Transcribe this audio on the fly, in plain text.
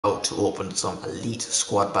to open some elite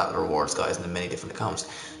squad battle rewards, guys, in many different accounts.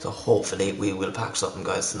 So hopefully we will pack something,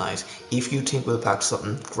 guys, tonight. If you think we'll pack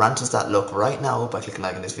something, grant us that luck right now by clicking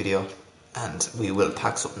like on this video, and we will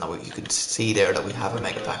pack something. That you can see there that we have a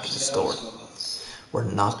mega pack in the store. We're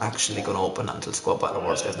not actually going to open until squad battle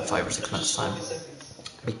rewards, guys, in 5 or 6 minutes time,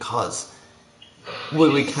 because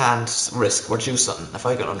we can't risk. We're due something. If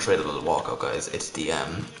I get untradeable walkout, guys,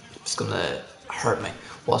 it's gonna hurt me.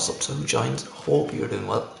 What's up to who joined? Hope you're doing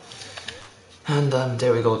well. And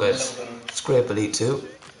there we go, guys. Scrape Elite 2.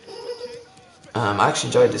 I actually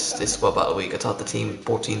enjoyed this squad battle week. I thought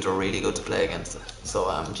both teams were really good to play against. So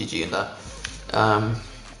GG in that.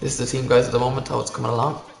 This is the team, guys, at the moment, how it's coming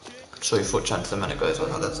along. I'll show you foot chance in a minute, guys, how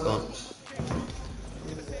that's going.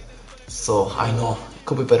 So I know it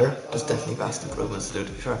could be better. There's definitely vast improvements to do,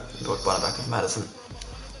 to be fair. Both back of Madison.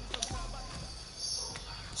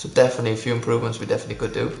 So definitely a few improvements we definitely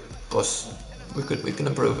could do, but we can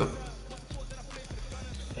improve them.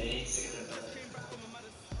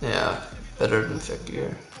 Yeah, better than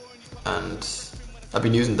Fekir. And I've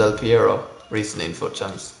been using Del Piero recently in foot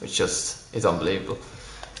champs, which just is unbelievable.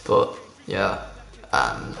 But yeah,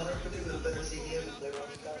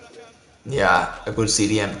 yeah, a good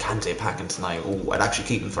CDM. Kante packing tonight. Oh, I'd actually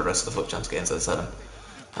keep him for the rest of the foot champs games. I'd sell him.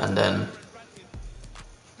 And then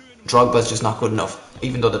Drogba's just not good enough.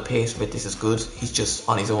 Even though the pace with this is good, he's just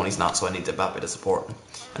on his own. He's not. So I need the Mbappe to support him.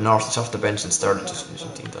 And North's off the bench and Sterling just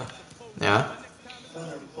finishing team off. Yeah.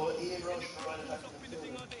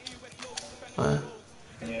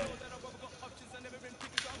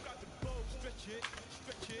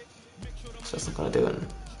 So that's not gonna do it.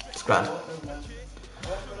 It's grand.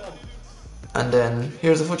 And then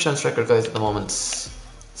here's the foot chance record, guys, at the moment.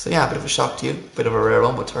 So yeah, a bit of a shock to you, bit of a rare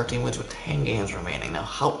one, but 13 wins with 10 games remaining. Now,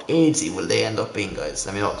 how easy will they end up being, guys?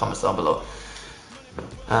 Let me know in the comments down below.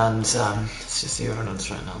 And let's just see what everyone's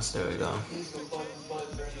trying now. So there we go.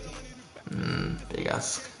 Big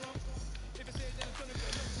ask.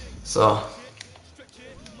 So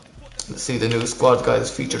let's see the new squad, guys.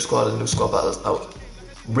 Feature squad and new squad battles out.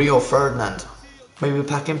 Rio Ferdinand. Maybe we'll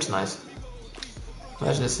pack him tonight.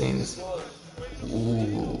 Imagine the scenes.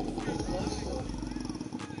 Ooh.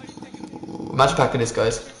 Imagine packing this,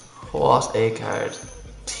 guys. What a card.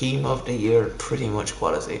 Team of the year, pretty much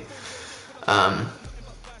quality.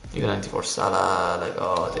 Even 94 Salah, like,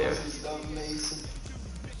 oh dear.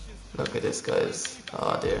 Look at this, guys.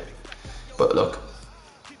 Oh dear. But look,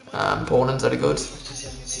 opponents are they good?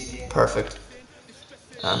 Perfect.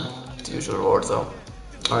 The usual rewards though.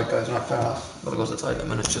 Alright, guys, we're not far off. I'm gonna go to the side in a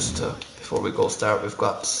minute just to, before we go start. We've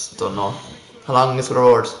got, don't know how long is the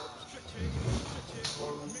rewards.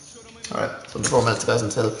 Alright, so the 4 minutes, guys,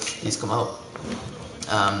 until these come out.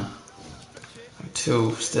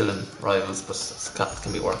 2 still in rivals, but it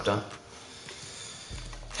can be worked on.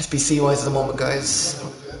 SBC wise at the moment, guys.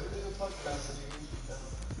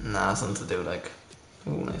 Nah, something to do, like.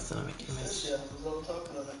 Ooh, nice dynamic image.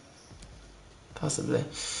 Possibly.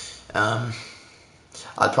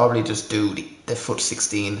 I'll probably just do the foot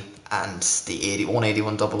 16 and the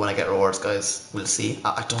 181 double when I get rewards, guys. We'll see.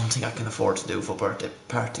 I don't think I can afford to do foot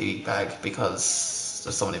party bag because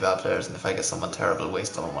there's so many bad players, and if I get someone terrible,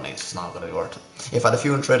 waste all my money, it's just not going to be worth it. If I had a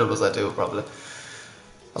few untradables, I'd do it probably.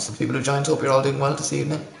 Some people who joined, hope you're all doing well this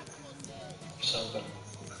evening.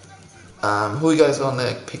 Who you guys on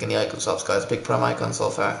the picking the icon shops, guys? Big prime icon so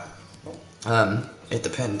far. It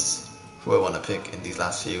depends who I want to pick in these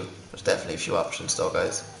last few. There's definitely a few options though,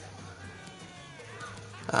 guys.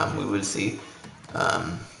 We will see.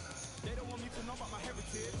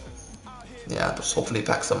 Yeah, but hopefully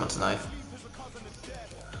pack someone tonight.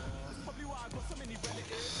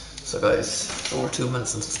 So guys, over 2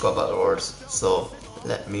 minutes into squad battle awards, so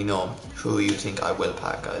let me know who you think I will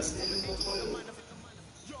pack, guys.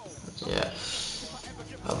 Yeah,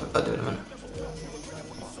 I'll do it in a minute.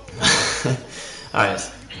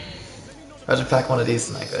 Alright, I'll just pack one of these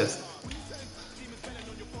tonight, guys.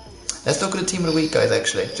 Let's look at the team of the week, guys,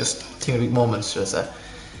 actually. Just team of the week moments, should I say.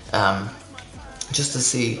 Just to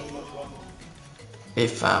see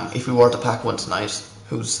if we were to pack one tonight,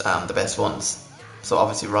 who's the best ones. So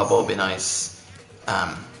obviously Robbo would be nice.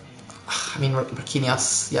 I mean,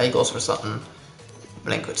 Marquinhos, yeah, he goes for something.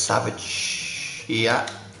 Blinkwitz, Savage, yeah.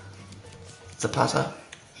 Zapata,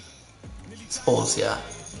 suppose, yeah.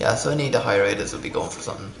 Yeah, so any of the high raters would be going for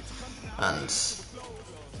something. And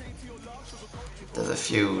there's a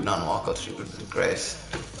few non-walkouts which would be great.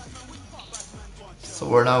 So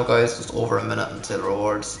we're now, guys, just over a minute until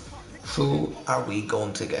rewards. Who are we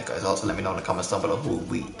going to get, guys? Also let me know in the comments down below who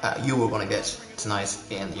you were going to get tonight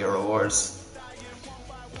in your rewards.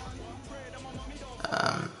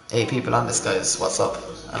 Hey people on this, guys, what's up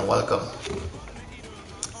and welcome.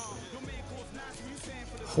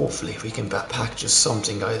 Hopefully we can pack just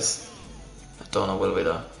something, guys. I don't know, will we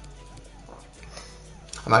though?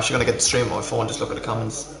 I'm actually gonna get the stream on my phone, just look at the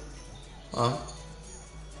comments.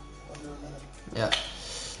 Yeah,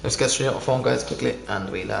 let's get straight on my phone, guys, quickly, and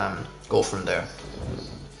we'll go from there.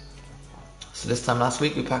 So this time last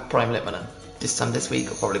week we packed Prime Litman. This time this week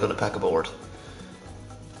we're probably gonna pack a board.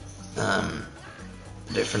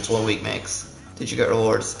 The difference 1 week makes. Did you get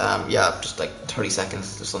rewards? Yeah, just like 30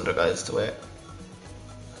 seconds just under, guys, to wait.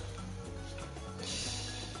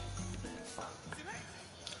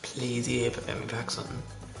 Please, EA, let me pack something.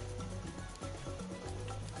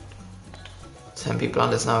 10 people on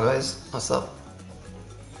this now, guys. What's up?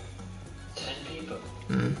 10 people?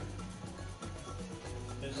 Who's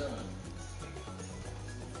on?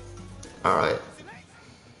 Alright.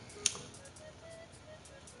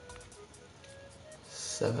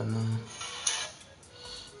 7.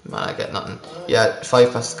 Man, I get nothing. Yeah,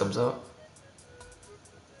 5 passes comes out.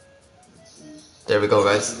 There we go,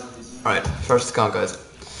 guys. Alright, first account, guys.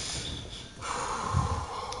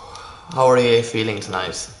 How are you feeling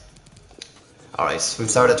tonight? Alright,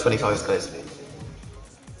 we've started at 25, guys.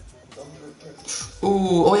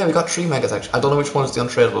 Ooh, oh yeah, we got 3 megas actually. I don't know which one is the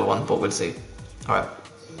untradeable one, but we'll see. Alright.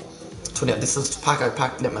 20, this is the pack I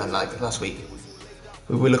packed Litman like last week.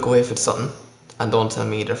 We will look away if it's something, and don't tell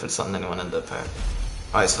me either if it's something anyone in the pair.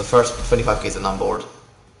 Alright, so the first 25k is on board.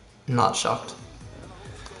 Not shocked.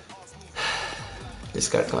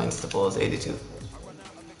 Discard coins, suppose 82.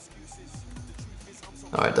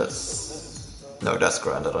 Alright, that's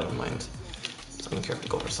grand, I don't even mind. So I don't care if we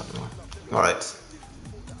go for something more. Alright.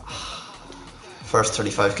 First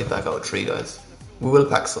 35k back out of 3, guys. We will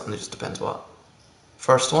pack something, it just depends what.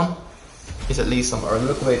 First one is at least somewhere.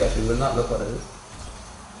 Look away, guys, we will not look what it is.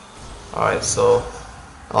 Alright, so.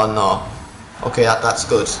 Oh no. Okay, that's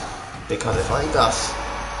good. Because if I got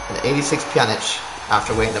an 86 Pjanic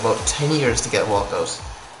after waiting about 10 years to get a walkout,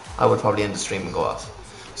 I would probably end the stream and go off.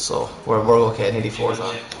 So we're okay, an 84 is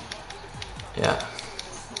on. Yeah.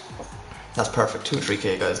 That's perfect.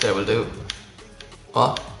 2-3k, guys, there will do.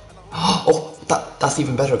 What? Oh, that's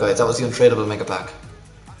even better, guys. That was the untradeable mega pack.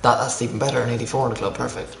 That's even better, an 84 in the club,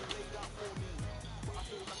 perfect.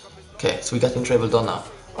 Okay, so we got the untradeable done now.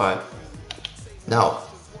 Alright. Now,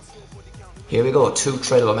 here we go, 2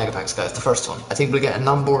 tradable mega packs, guys. The first one. I think we'll get a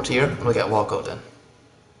non-board here, and we'll get a walkout then.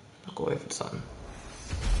 I'll go away for something.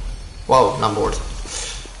 Wow, non-board.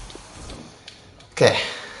 Okay,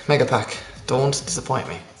 mega pack. Don't disappoint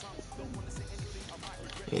me.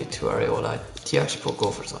 82 Areola. He actually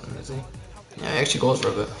go for something, does he? Yeah, he actually goes for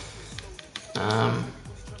a bit. I'm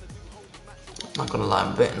not gonna lie,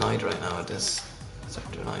 I'm a bit annoyed right now at this. It's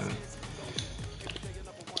starting to annoy me.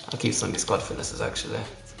 I'll keep some of these squad fitnesses actually.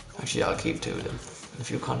 Actually, I'll keep 2 of them. A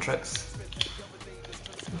few contracts.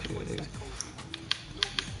 A few of these.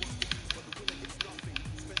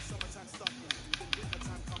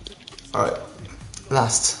 Alright.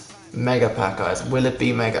 Last mega pack, guys. Will it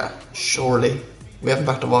be mega? Surely. We haven't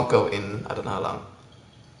packed a walkout in I don't know how long.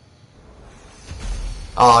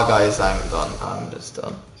 Ah, guys, I'm done. I'm just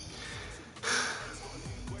done.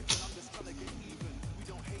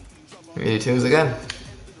 Really 2s again.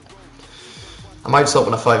 I might just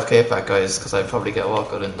open a 5k pack, guys, because I'd probably get a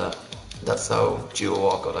walkout in that. That's how due a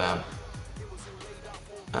walkout I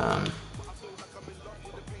am.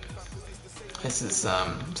 This is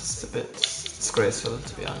just a bit disgraceful,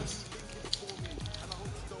 to be honest.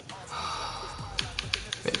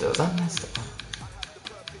 Wait, there was that nice.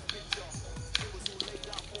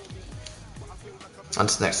 On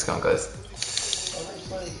to the next account, guys.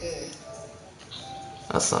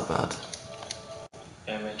 That's not bad.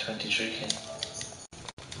 Yeah, I'm at 23k.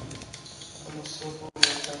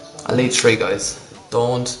 Elite 3, guys.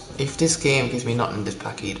 Don't. If this game gives me nothing in this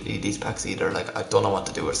pack, these packs either, like I don't know what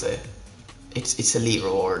to do or say. It's elite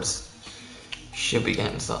rewards. Should be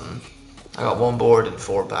getting something. I got 1 board in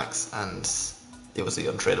 4 packs, and it was the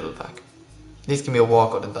untradeable pack. These give me a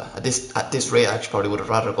walkout in that. At this rate, I actually probably would have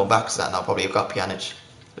rather gone back to that. And I'll probably have got Pjanic.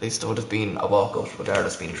 At least it would have been a walkout,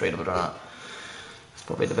 regardless of being tradable or not. It's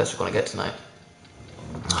probably the best we're going to get tonight.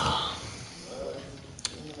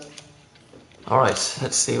 Alright,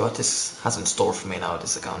 let's see what this has in store for me now,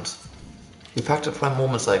 this account. We packed a Prime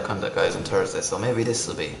Moments icon, guys, on Thursday, so maybe this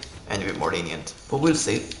will be any bit more lenient. But we'll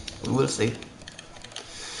see. We will see.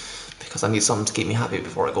 Because I need something to keep me happy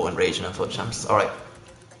before I go and raging and FUT champs. Alright.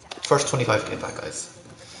 First 25k back, guys.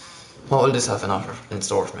 What will this have in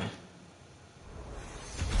store for me?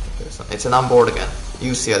 It's an on-board again.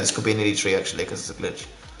 UCL, this could be an 83 actually, because it's a glitch.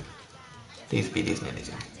 These be these an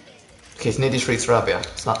 82. Okay, it's nearly Shriek's Rabia.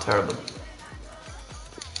 It's not terrible.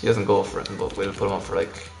 He doesn't go for it, but we'll put him up for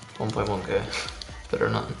like 1.1k. Better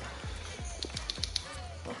than nothing.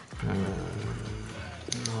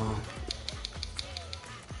 No.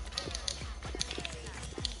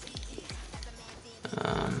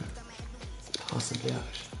 Possibly out.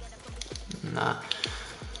 Nah.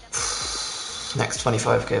 Next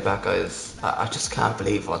 25k back, guys. I just can't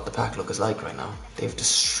believe what the pack look is like right now. They've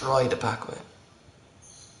destroyed the pack with it.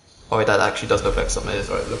 Oh wait, that actually does look like something it is.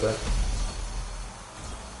 Alright, look at it.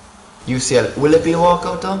 UCL. Will it be a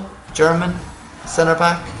walkout though? German? Centre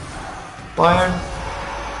back? Bayern?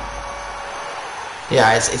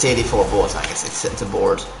 Yeah, it's 84 balls, I guess. It's a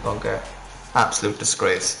board. Don't care. Absolute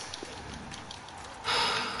disgrace.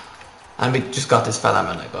 And we just got this fella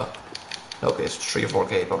man I got. Okay, it's 3 or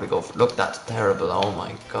 4k probably go for. Look, that's terrible. Oh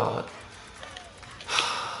my god.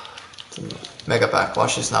 Mega pack.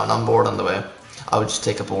 Watch this now. Non board on the way. I would just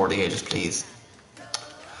take a board just please.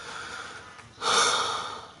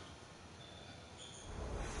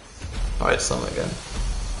 Alright, some again.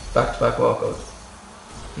 Back to back walkout.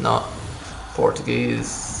 No.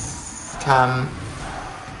 Portuguese. Cam.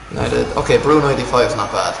 United. Okay, Bruno 85 is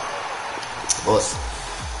not bad. But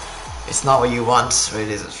it's not what you want,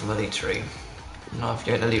 really, is it, from Elite 3? You know, if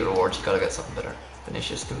you're getting Elite rewards, you gotta get something better.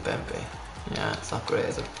 Vinicius, Kimpembe. Yeah, it's not great,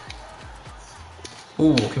 is it?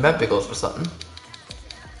 Ooh, Kimpembe goes for something.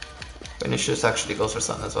 Vinicius actually goes for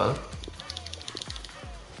something as well.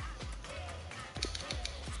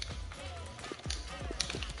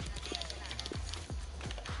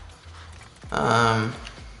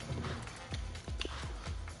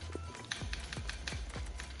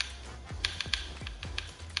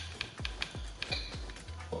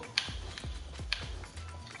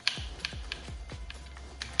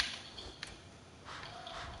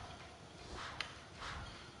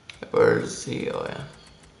 Where's he? Oh yeah.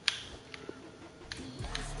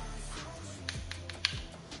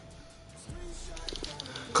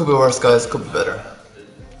 Could be worse, guys. Could be better.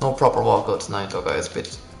 No proper walkout tonight, though, guys. A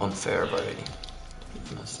bit unfair, but really, to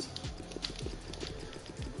be honest.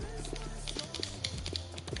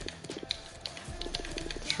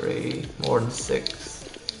 Three, more than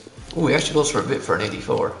 6. Ooh, he actually goes for a bit for an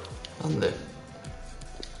 84, doesn't it?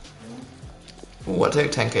 Ooh, I'll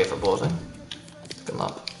take 10k for both, eh? Good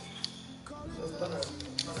luck.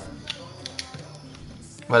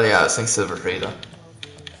 Well, yeah, I think silver 3 though.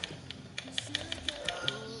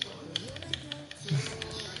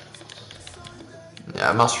 Yeah,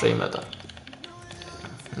 I'm not streaming it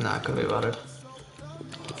though. Nah, couldn't be bothered.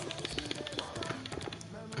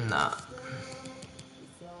 Nah.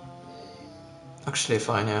 Actually,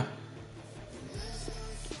 fine, yeah.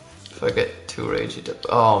 If I get too ragey,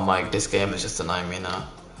 oh my, this game is just denying me now.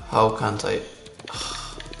 How can't I?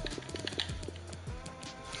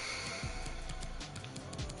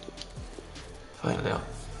 Finally,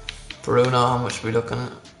 Bruno, how much are we looking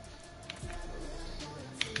at?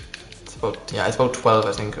 It's about, yeah, it's about 12,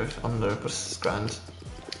 I think, or under, but it's grand.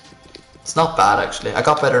 It's not bad actually. I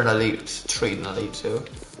got better in Elite 3 than Elite 2.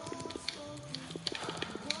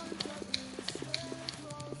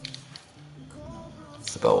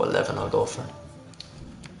 It's about 11 I'll go for.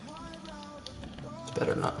 It's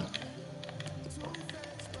better than nothing.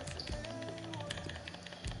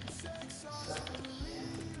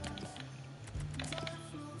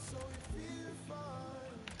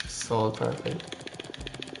 So perfect.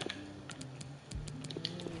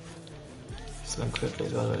 Slim quickly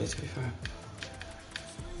as well, really, to be fair.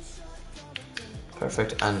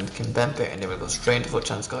 Perfect, and Kimpembe, and then we'll go straight into foot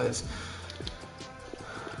chance, guys.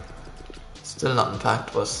 Still not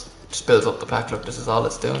unpacked, but just builds up the pack. Look, this is all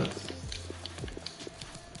it's doing.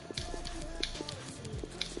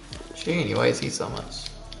 Genie, why is he so much?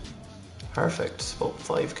 Perfect, about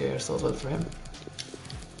 5k or so as well for him.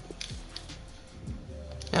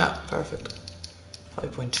 Yeah, perfect.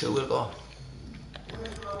 5.2 will go.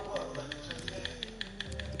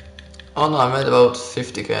 Oh no, I made about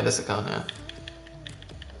 50k on this account, yeah.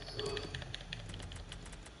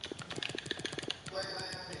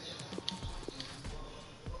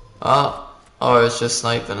 Oh, I was just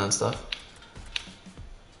sniping and stuff.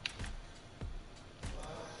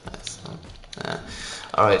 Nice. Yeah.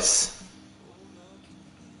 Alright.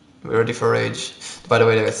 We ready for rage? By the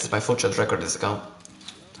way, this is my foot chance record, this account.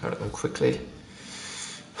 Heard it go quickly.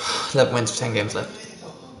 11 wins, 10 games left.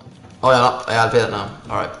 Oh yeah, no, yeah, I'll pay that now.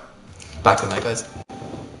 Alright. Back to the night, guys.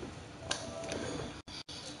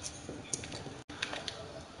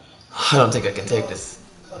 I don't think I can take this.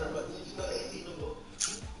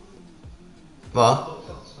 What?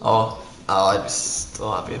 Oh, I'd be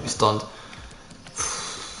so happy, I'd be stunned.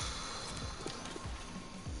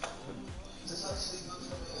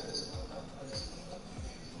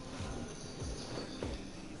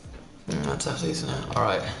 That's half decent. Yeah. All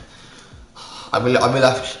right. I will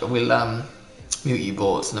mute you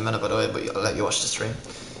both in a minute, by the way, but I'll let you watch the stream.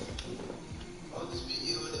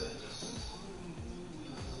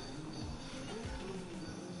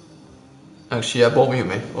 Actually, yeah, both mute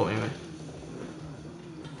me. Both mute me.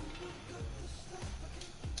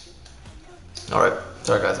 Alright,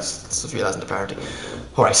 sorry guys, Sophia hasn't departed.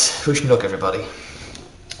 Alright, wish me luck everybody.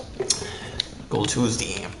 Goal 2 is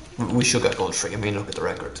the aim. We should get goal 3. I mean, look at the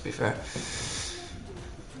record, to be fair.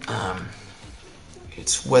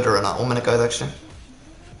 It's whether or not. 1 minute, guys, actually.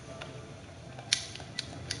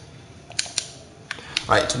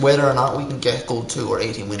 Alright, it's whether or not we can get goal 2 or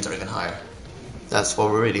 18 wins or even higher. That's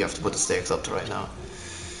what we really have to put the stakes up to right now.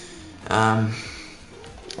 I'm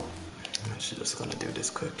actually just gonna do this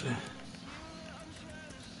quickly.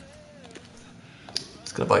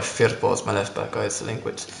 Just gonna buy Firpo as my left back, guys, to link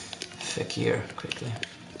with Fekir quickly.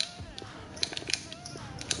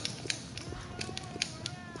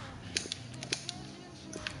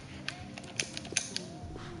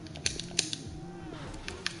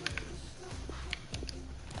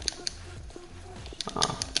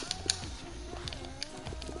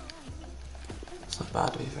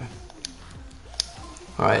 Bad to be fair.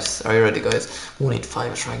 Alright, are you ready guys?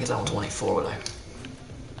 185, try and get down to 184 will I?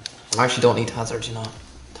 I actually don't need Hazard, you know.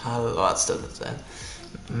 Oh, that's still the same.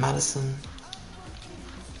 Madison.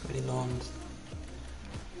 Really long.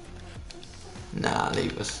 Nah,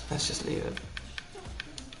 leave it. Let's just leave it.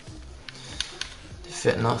 They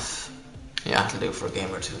fit enough. Yeah, it'll do for a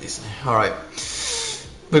game or two decently. Alright.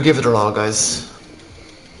 We'll give it a roll guys.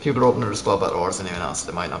 People are opening their squad battle awards and anyone else,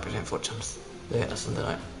 they might not be playing foot champs. They hit us Sunday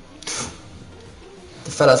night.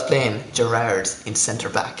 The fella's playing Gerrard in centre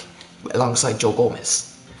back alongside Joe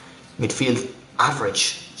Gomez. Midfield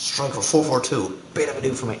average, striker 4-4-2. Bit of a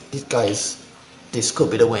do for me. These guys, this could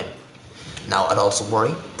be the win. Now I'd also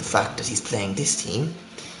worry the fact that he's playing this team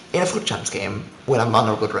in a foot champs game when I'm on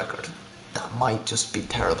a good record. That might just be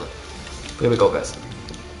terrible. Here we go guys.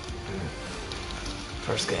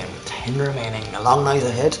 First game, 10 remaining. A long night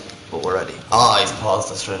ahead, but we're ready. Ah, he's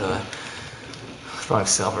paused us straight away. Probably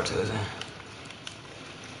silver too, is it?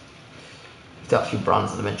 He's got a few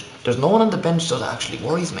bronze on the bench. There's no one on the bench though that actually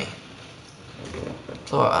worries me.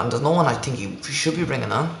 So, and there's no one I think he should be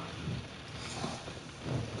bringing on.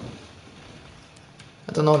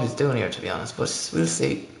 I don't know what he's doing here, to be honest, but we'll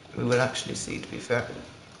see. We will actually see, to be fair.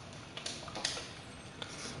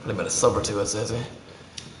 Probably about a sub or two, I'd say.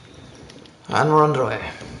 And we're underway.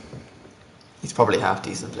 He's probably half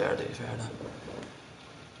decent player, to be fair.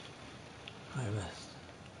 I best.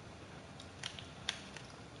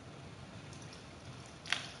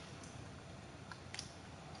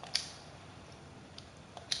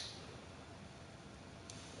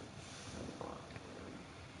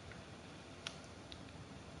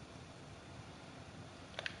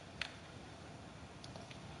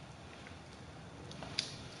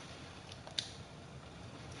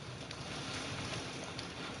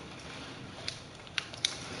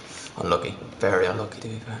 Unlucky, very unlucky to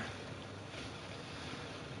be fair.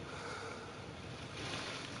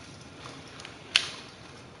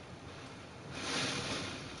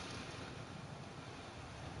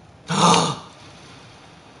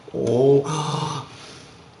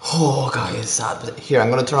 Oh, guys, sad. But here, I'm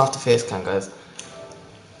gonna turn off the face cam, guys,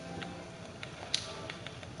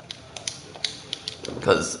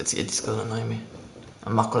 because it's gonna annoy me.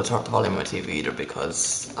 I'm not gonna turn up the volume on my TV either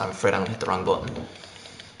because I'm afraid I'm gonna hit the wrong button.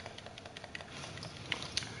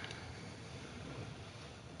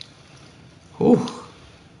 Ooh,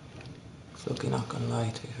 it's lucky, not gonna lie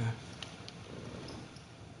to you.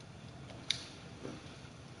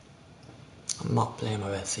 I'm not playing my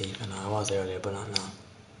best Fifa now. I was earlier, but not now.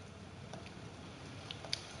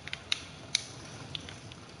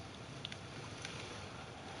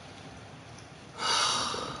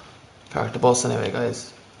 Park the bus anyway,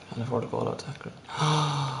 guys. Can't afford to go out tackle.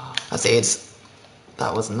 That's AIDS.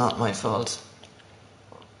 That was not my fault.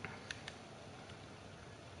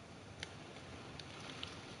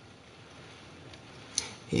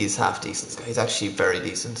 He's half decent. He's actually very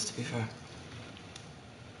decent, to be fair.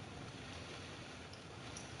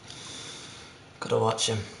 Gotta watch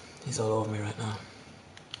him. He's all over me right now.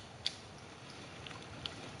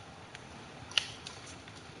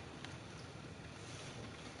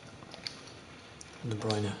 De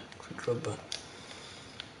Bruyne, quick rub, but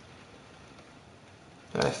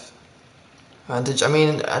ref.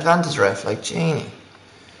 Advantage ref, like Janie.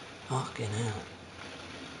 Fucking hell.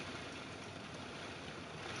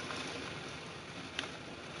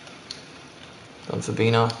 Done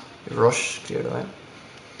Fabinho, rush, cleared away.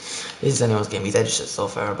 This is anyone's game, he's edged it so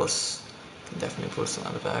far, but Can definitely pull some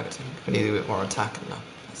out of the bag, I think. We need a bit more attack now.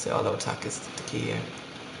 I'd say all-out attack is the key here.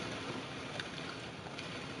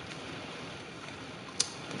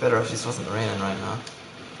 Better if this wasn't raining right now.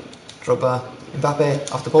 Drogba,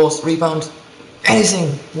 Mbappe, off the post, rebound. Anything!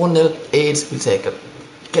 1-0, AIDS, we'll take it.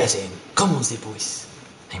 Get in. Come on, the boys.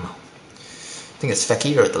 Nemo. I think it's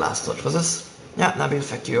Fekir at the last touch, was this? Yeah, Nabil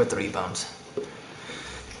Fekir at the rebound.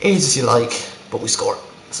 AIDS as you like, but we scored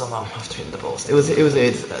somehow after hitting the post. It was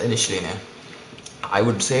AIDS initially now. I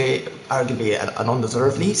would say arguably an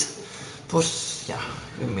undeserved lead, but yeah,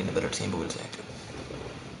 we've been a better team, but we'll take it.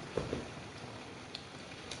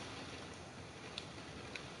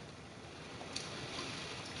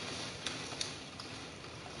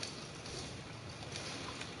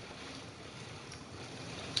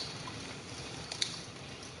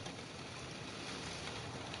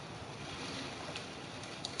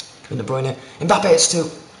 Kevin De Bruyne, Mbappe, it's 2.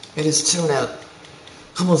 It is 2-0.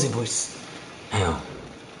 Come on, boys. Now.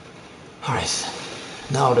 Alright.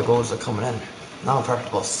 Now the goals are coming in. Now I'm part of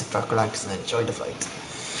the bus, sit back, relax, and enjoy the fight.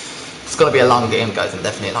 It's gonna be a long game, guys, and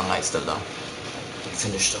definitely a long night still, though.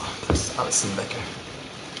 Finished though. That's Alisson Becker.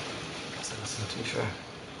 That's Alisson, to be fair.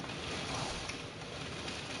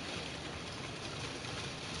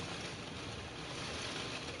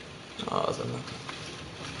 Oh, is that not?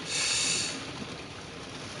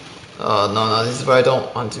 Oh, no, this is where I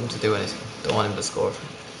don't want him to do anything. Don't want him to score.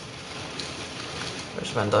 Where's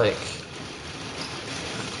Van Dijk?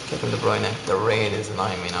 Kevin De Bruyne. The rain is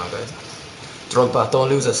annoying me now, guys. Drogba, don't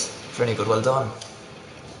lose us. Very good, well done.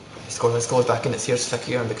 He scored his goal back in. It's here's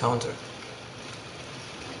Fekir on the counter.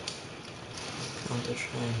 Counter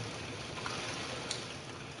train.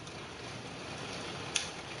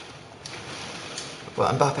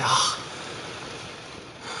 Well, Mbappe.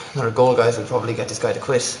 Another goal, guys. Will probably get this guy to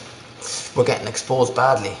quit. We're getting exposed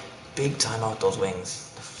badly. Big time out those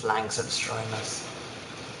wings. The flanks are destroying us.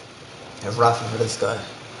 They're raffing for this guy.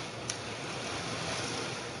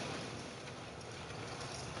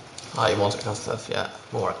 Ah, he wants to cast stuff, yeah.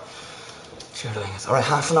 More. Clear the wings. Alright,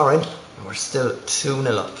 half an hour in, and we're still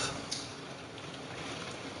 2-0 up.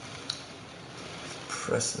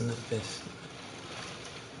 Pressing a bit.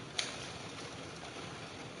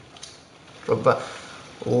 Drogba.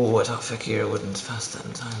 Oh, I thought Fekir wouldn't pass that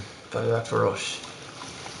in time. Probably back for rush.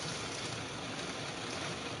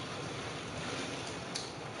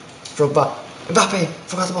 Drogba. Mbappe!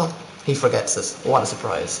 Forgot the ball. He forgets it. What a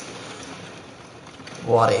surprise.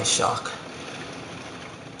 What a shock.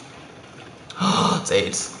 It's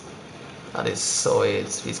AIDS. That is so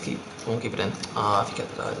AIDS. Please won't keep it in. Ah, if you get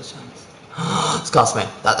the guy, there's a chance. It's cost me.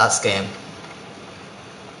 That's game.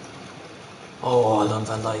 Oh, well done,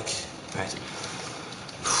 Van Dijk. Right.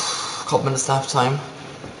 Couple minutes half time.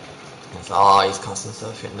 Ah, he's costing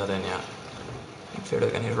himself hitting that in, yeah. I'm fear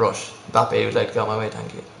they're gonna rush. Mbappe would like to go my way,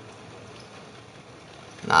 thank you.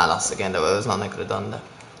 Nah, lost again though. It was nothing I could have done there.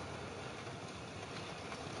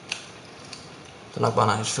 The knock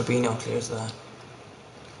on it. Fabinho clears that.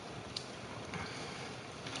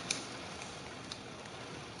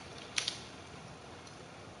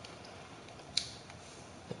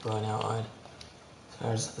 De Bruyne out wide.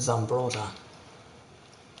 There's Zambrotta.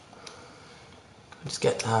 Just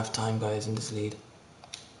get to half time, guys, in this lead.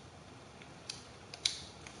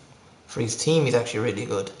 For his team, he's actually really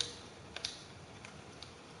good.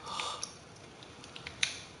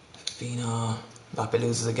 Fabinho. Mbappe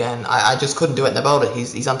loses again. I just couldn't do anything about it.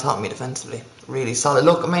 He's on top of me defensively. Really solid.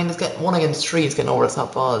 Look, I mean, he's getting 1 against 3. He's getting over the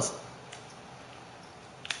top balls.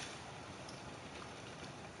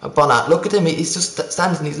 Bonat, look at him. He's just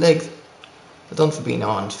standing on his legs. Well done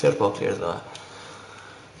Fabinho, and Firpo clears that.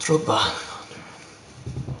 Drogba.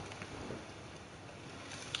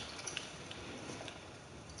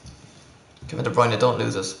 Kevin De Bruyne, don't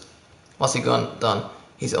lose us. What's he done?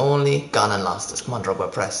 He's only gone and lost us. Come on,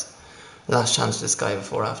 Drogba, press. Last chance for this guy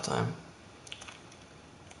before half time.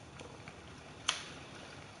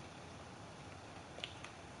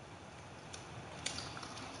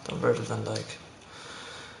 Don't Virgil van Dijk.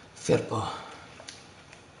 Firpo.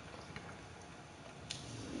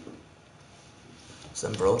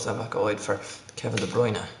 Zambrotta back wide for Kevin De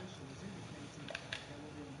Bruyne.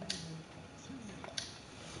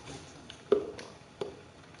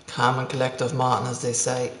 Calm and collective Martin, as they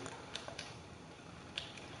say.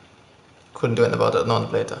 Couldn't do anything about it. No one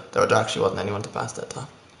played that. There actually wasn't anyone to pass that time.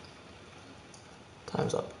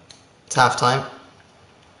 Time's up. It's half time.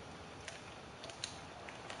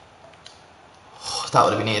 Oh, that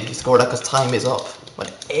would have been it if he scored that, because time is up.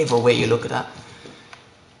 Whatever way you look at that.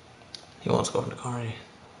 He won't score from the corner.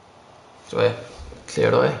 It's away.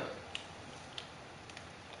 Cleared away.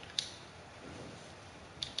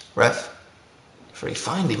 Ref. Very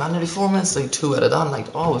finely, man. Nearly 4 minutes, like 2 out of done,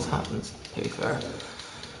 like always happens, to be fair.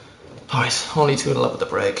 Alright, only 2-0 up at the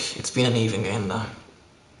break. It's been an even game now.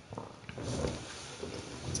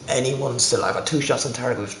 Anyone still, I've had 2 shots on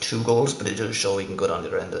target with 2 goals, but it does show we can go down the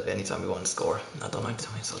other end at any time we want to score. I don't like to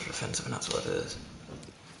be so defensive, and that's what it is.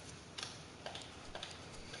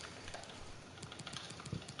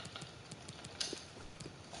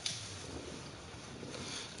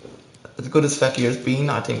 As good as Fekir's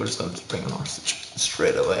been, I think we're just going to bring on ours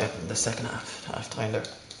straight away in the second half time there.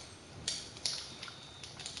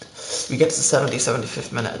 We get to the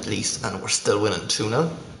 75th minute at least, and we're still winning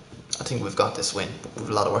 2-0. I think we've got this win, but we've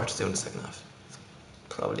a lot of work to do in the second half.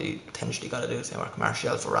 Probably potentially got to do the same work.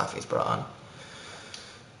 Martial for Rafi's brought on.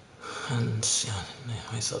 And yeah,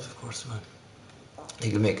 myself of course, man.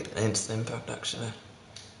 He can make an instant impact actually.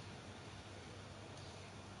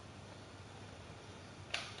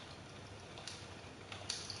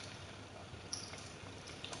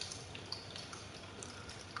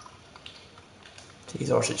 These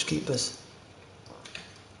Orsic keepers.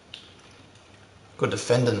 Good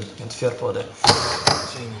defending against Firpo there.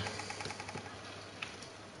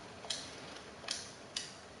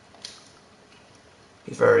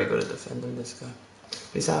 He's very good at defending, this guy. But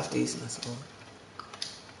he's half decent, I suppose.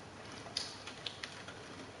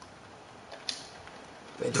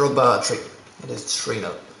 But Drogba 3. It is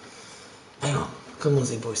 3-0. Hang on. Come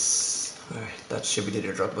on, boys. Alright, that should be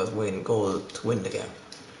Didier Drogba's win goal to win the game.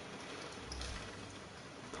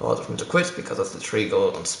 Pause for him to quit because that's the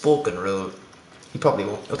 3-goal unspoken rule. He probably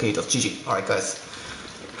won't. Okay, he does. GG. Alright, guys.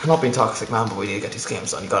 I'm not being toxic, man, but we need to get these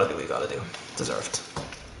games done. You gotta do what you gotta do. Deserved.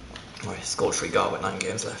 Alright, score 3 goal with 9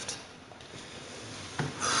 games left.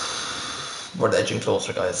 We're edging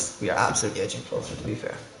closer, guys. We are absolutely edging closer, to be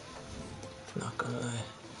fair. Not gonna lie.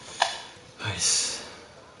 Right.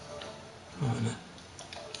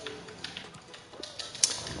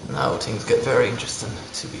 Now things get very interesting,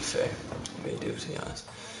 to be fair. They do, to be honest.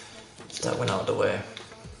 So that went out of the way.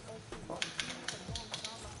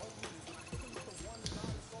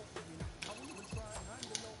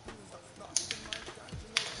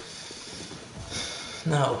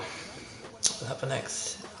 Now, what will happen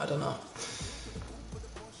next? I don't know.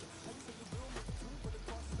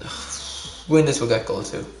 Win this, we'll get goal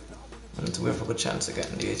 2. And we have a good chance of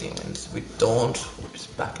getting the 18 wins. We don't, we're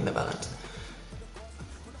just back in the balance.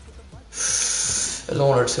 A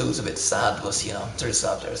lone or 2 is a bit sad, but you know, there's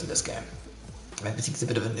sad players in this game. Maybe he's a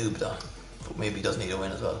bit of a noob though, but maybe he does need a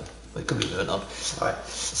win as well. But it could be good enough. Alright,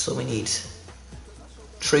 so we need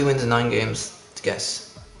 3 wins in 9 games to get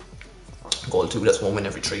goal 2, that's 1 win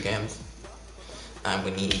every 3 games. And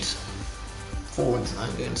we need 4 wins in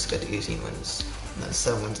 9 games to get the 18 wins. And then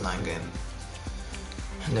 7 wins in 9 games.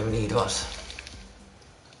 And then we need what?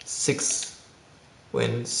 6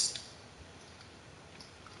 wins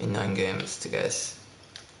in 9 games to get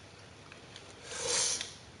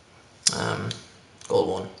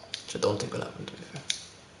goal 1, which I don't think will happen, to be fair,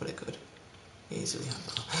 but it could easily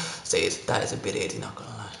happen. Say it, that is a bit 80, not gonna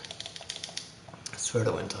lie. I swear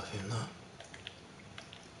that went off him though.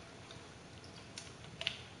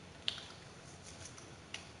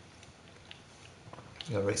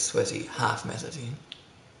 You got a very sweaty half meta team.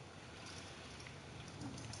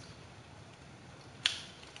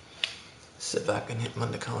 Sit back and hit him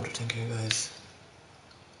on the counter, thank you guys.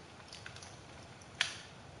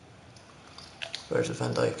 Virgil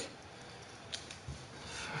van Dijk.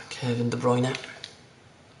 Kevin De Bruyne.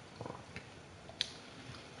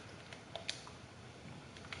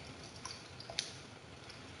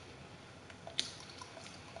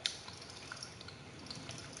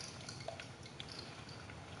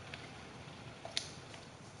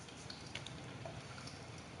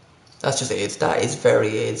 That's just AIDS. That is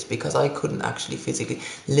very AIDS because I couldn't actually physically,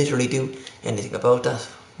 literally do anything about that.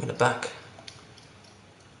 Win it back.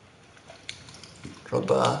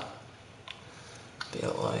 Drogba. Be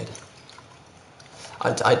out wide.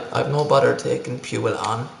 I've no bother taking Puel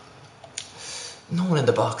on. No one in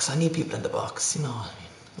the box. I need people in the box. You know, I mean,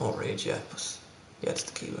 no rage yet, but yeah, it's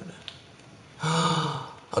the key word.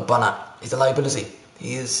 Ogbonna. He's a liability.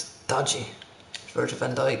 He is dodgy. Virgil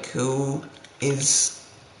van Dijk, who is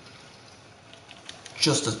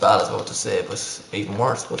just as bad as I was about to say, but even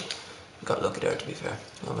worse, but got lucky there, to be fair.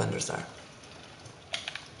 No vendors there.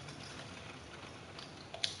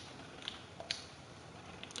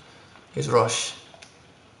 Here's Rush.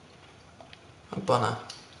 Ogbonna.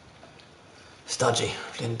 Stodgy.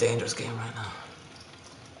 Playing a dangerous game right now.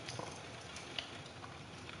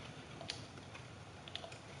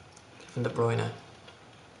 Kevin De Bruyne.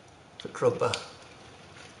 For Drogba.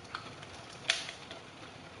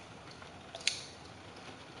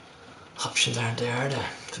 options aren't there, are there?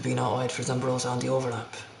 Fabinho wide for Zambrosa on the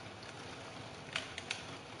overlap.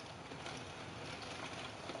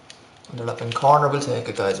 Underlapping corner, we'll take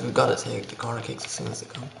it, guys. We've got to take the corner kicks as soon as they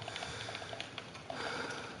come.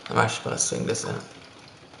 I'm actually going to swing this in.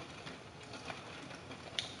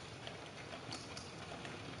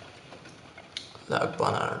 That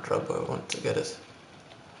Bonner or Drogba want to get it.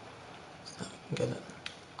 Get it.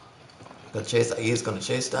 Gonna chase that. He is going to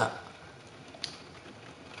chase that.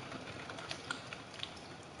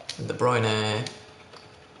 And De Bruyne.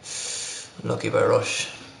 Unlucky by rush.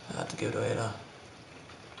 I had to give it away though.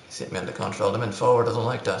 He's hit me under control. The man forward doesn't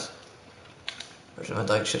like that. Virgil van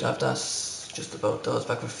Dijk should have that. Just about does.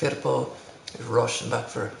 Back for Firpo. There's rush and back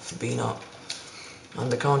for Fabinho. On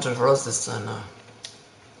the counter for us this time now.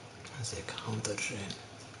 As a counter train.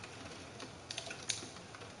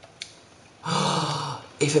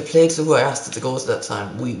 If it played to who I asked it to go to that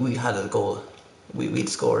time, we had a goal. We'd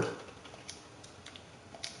scored.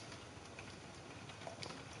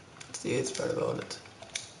 It's the 8th part about it.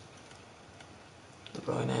 De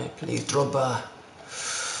Bruyne, please, Drogba.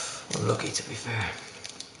 Unlucky to be fair.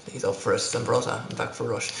 He's up for us, Zambrotta, and back for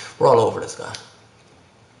rush. We're all over this guy.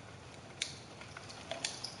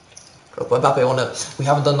 Drogba, Mbappe, we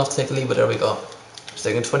haven't done enough to take the lead, but there we go. It's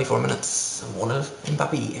taking 24 minutes, and 1-0.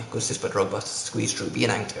 Mbappe, good assist by Drogba to squeeze through, be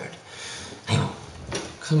an anchored. Anyway,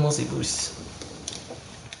 come on, boost.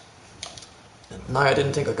 No, I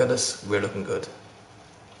didn't think I got this. We're looking good.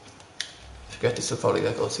 Forget this will probably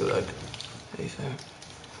get go too, like, to be fair.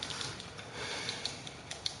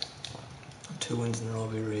 2 wins in a row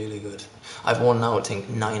would be really good. I've won now, I think,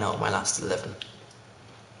 9 out of my last 11.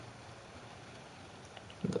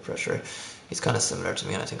 The pressure is kind of similar to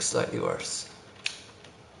me, and I think slightly worse.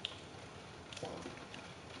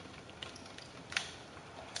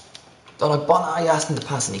 I asked him to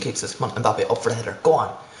pass and he kicks us. Come on, Mbappe, up for the header. Go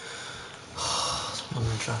on. I'm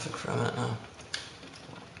in traffic for a minute now.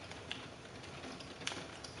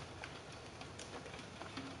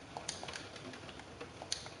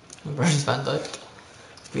 Where's Van Dijk?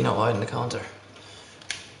 It's been out wide in the counter.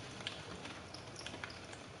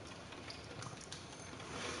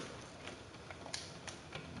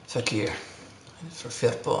 Fekir. For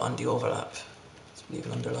Firpo on the overlap. It's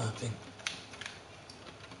even underlapping.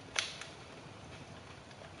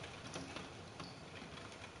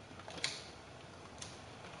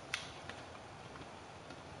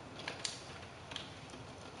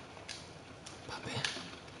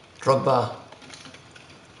 Drogba.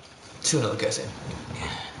 2-0 gets in.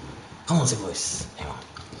 Yeah. Come on, boys. Hang on.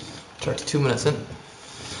 32 minutes in.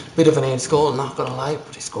 Bit of an AIDS goal, not gonna lie,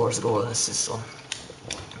 but he scores a goal and assists one.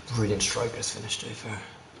 Brilliant striker's finish, to be fair.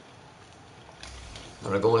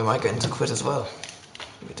 Another goal he might get into quit as well.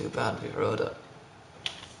 It'd be too bad if we rode it.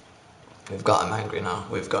 We've got him angry now.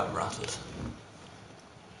 We've got him rattled.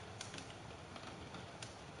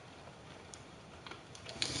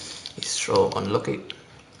 He's so unlucky.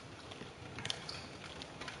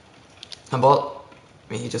 Handball.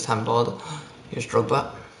 He just handballed. Here's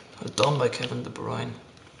Drogba. Well done by Kevin De Bruyne.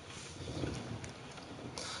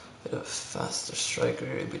 Bit of a faster striker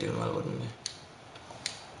here, he'd be doing well, wouldn't he?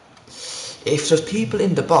 If there's people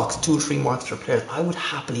in the box, 2 or 3 more extra players, I would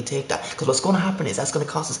happily take that. Because what's going to happen is that's going to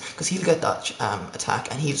cost us. Because he'll get that attack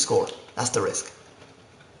and he'll score. That's the risk.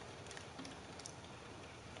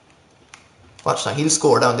 Watch now, he'll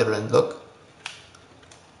score down the other end. Look.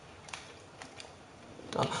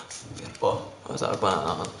 Done. Oh, was that a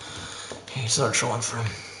banana? Here's another throw on for him.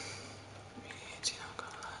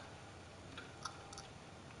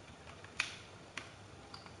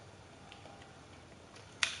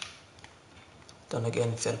 Done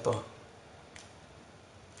again, Firpo.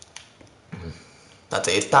 That's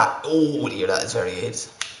it. That. Oh dear, that is very it.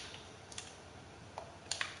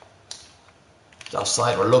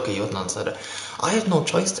 Offside, we're lucky he wasn't onside. I had no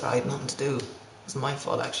choice there, I had nothing to do. It wasn't my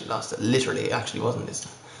fault I actually lost it. Literally, it actually wasn't this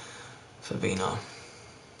time. Fabinho.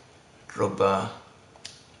 Drogba.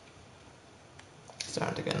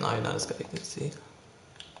 Starting to get annoyed now, this guy, you can see.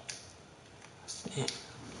 Yeah.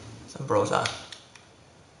 Zambrotta.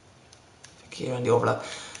 Fekir on the overlap.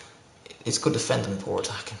 It's good defending, poor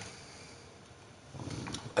attacking.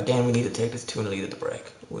 Again, we need to take this 2-0 lead at the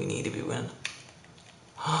break. We need to be winning.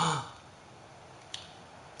 On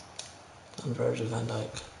Virgil van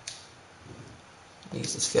Dijk.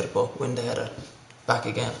 Needs this Firpo, win the header. Back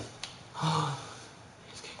again.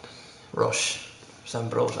 Rush.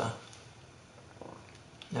 Zambrotta.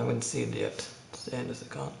 Now we can see it yet. It's the end as it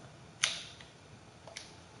gone.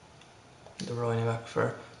 De Bruyne back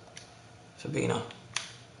for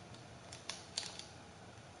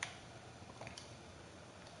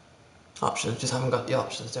Options, just haven't got the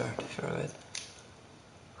options there, to be fair, guys.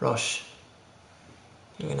 Rush.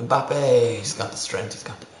 You're gonna Mbappe, he's got the strength, he's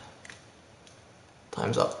got the...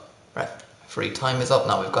 Time's up. Right, free time is up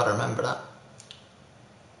now, we've got to remember that.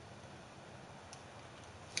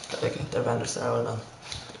 Gotta get their vendors there, well done.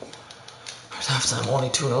 At half time, only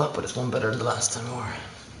 2-0 up, but it's one better than the last time we were.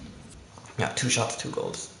 Yeah, 2 shots, 2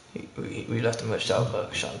 goals. We left him with shot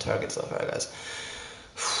on target so far, guys.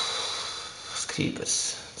 Let's keep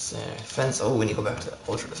it. Defense. Oh, we need to go back to the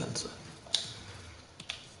ultra defensive.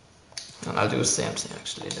 And I'll do the same thing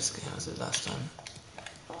actually in this game as I did last time.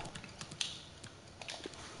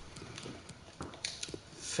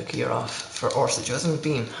 Fakir off for Orsic, who hasn't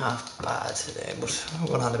been half bad today, but we're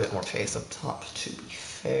going to have a bit more pace up top, to be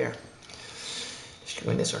fair. Just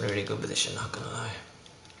win this, we're in a really good position, not going to lie.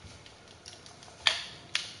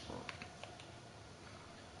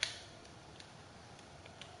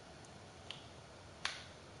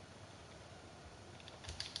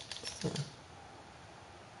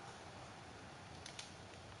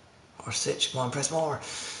 Orsic, come on, press more.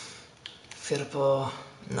 Filippo,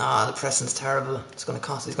 nah, the pressing's terrible. It's going to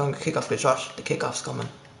cost. He's going to kick off the shot. The kickoff's coming.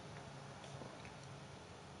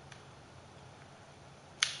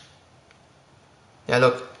 Yeah,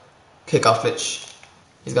 look, kick off glitch.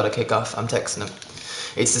 He's got a kick off. I'm texting him.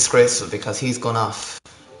 It's disgraceful because he's gone off.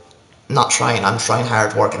 Not trying. I'm trying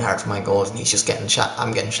hard, working hard for my goals, and he's just getting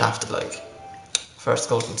I'm getting shafted like. First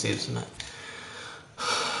goal conceded tonight.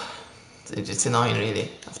 It's annoying, really.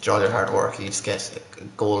 After all your hard work, you just get a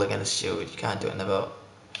goal against you. You can't do anything about.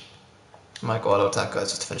 My goal out that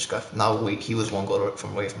guys just to finish off. Now he was 1 goal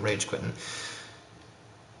away from rage quitting.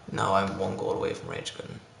 Now I'm 1 goal away from rage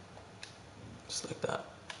quitting. Just like that.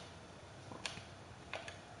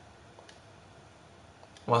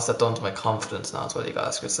 What's that done to my confidence now? That's what you gotta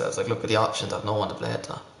ask yourselves. Like, look at the options. I've no one to play it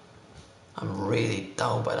to. I'm really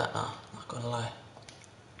down by that now. Not gonna lie.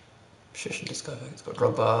 Shishing this guy back. It's got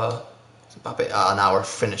Drogba. Mbappe. Ah, now we're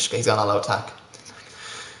finished. He's gone all out attack.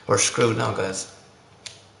 We're screwed now, guys.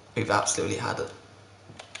 We've absolutely had it.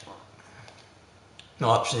 No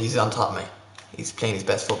option. He's on top of me. He's playing his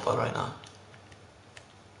best football right now.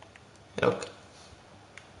 Look.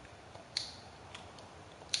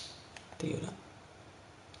 Do you know?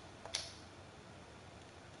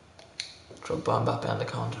 Drogba and Mbappe on the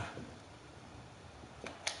counter.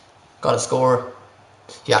 Gotta score.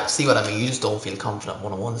 Yeah, see what I mean? You just don't feel confident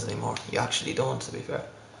one-on-ones anymore. You actually don't, to be fair.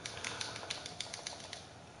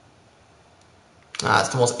 It's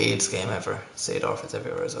the most AIDS game ever. Seedorf, it's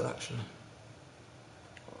everywhere as well, actually.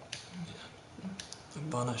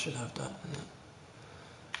 Bona should have that. Yeah.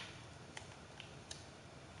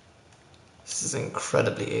 This is an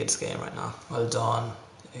incredibly AIDS game right now. Well done,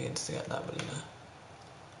 AIDS, to get that, but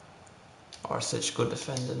Orsic, good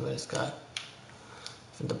defending with this guy.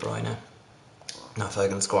 From De Bruyne. Now if I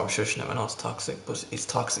can score, I'm shushing him. I know it's toxic, but it's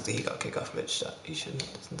toxic that he got kick off glitch that he shouldn't,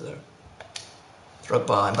 isn't there?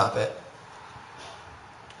 Drogba, Mbappe.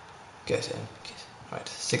 Get in. Right,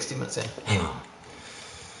 60 minutes in. Hang on.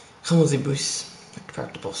 Come on, the bus.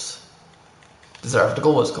 Park the bus. Deserve the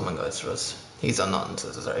goal is coming, guys, for us. He's on nothing to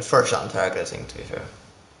deserve. First shot on target, I think, to be fair.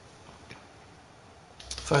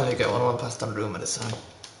 Finally get 1-1 past Donnarumma this time.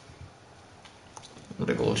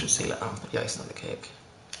 Another goal should seal it now. Put the icing on the cake.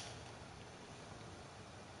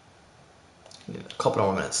 We need a couple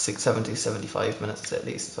more minutes. 70, 75 minutes at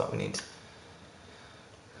least is what we need.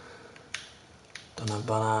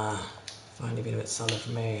 Donnarumma. Finally been a bit solid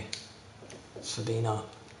for me. Sabino.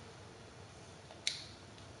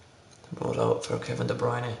 Rolled out for Kevin De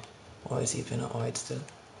Bruyne. Why is he playing it wide still?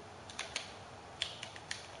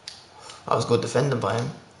 That was good defending by him.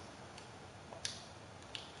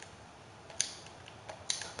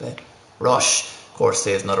 But Rush, of course,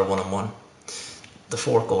 saves another 1-on-1. The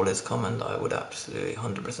 4th goal is coming, I would absolutely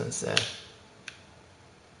 100% say.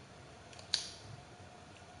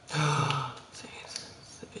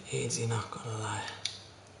 It's a bit easy, not gonna lie.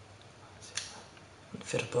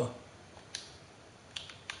 Firpo.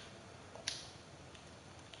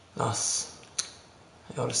 Loss.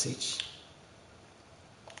 Orsic.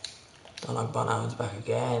 Donnarumma is back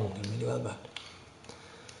again. Doing really well back.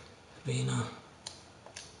 Vina.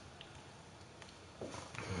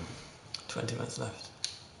 20 minutes left.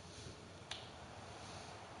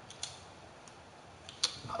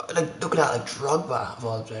 Like, look at that, like Drogba of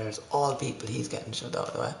all players, all people, he's getting shut out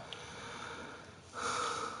of the way.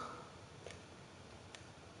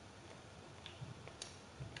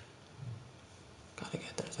 Gotta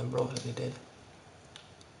get there, then broke as he did.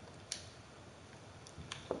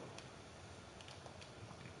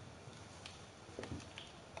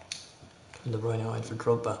 De Bruyne wide for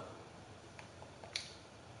Drogba.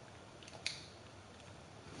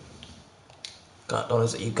 God, don't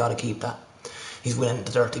lose it. You've got to keep that. He's winning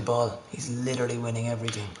the dirty ball. He's literally winning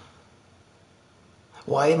everything.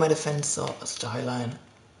 Why am I defending such a high line?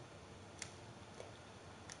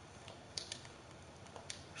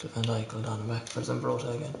 Van Dijk will down and back for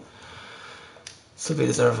Zambrota again. Still be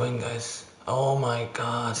deserved win, guys. Oh my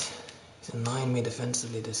god. He's annoying me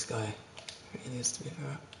defensively, this guy. Really is, to be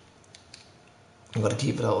fair. I've got to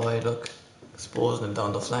keep it out wide, look. Exposing him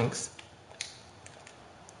down the flanks.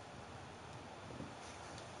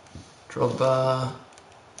 Drogba.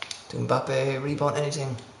 To Mbappe. Rebound,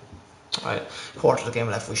 anything. Alright, quarter of the game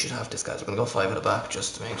left. We should have this, guys. We're going to go 5 at the back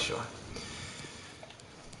just to make sure.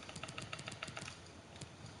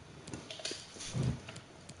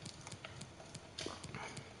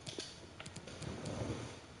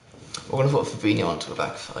 We're going to put Fabinho onto the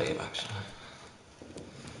back 5, actually.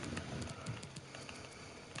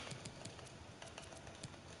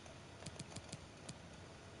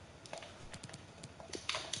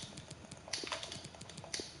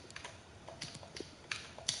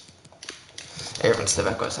 Everyone's stay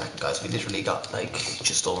back by a second, guys. We literally got like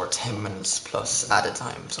just over 10 minutes plus added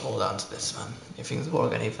time to hold on to this, man. If things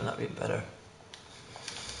work even, that'd be better.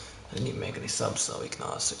 I didn't even make any subs, so we can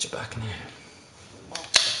all switch it back in here.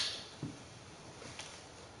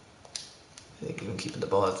 I think even keeping the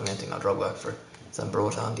ball is the main thing. I'll drop back for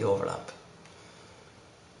Zambrota on the overlap.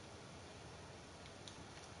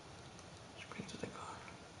 Bring to the car.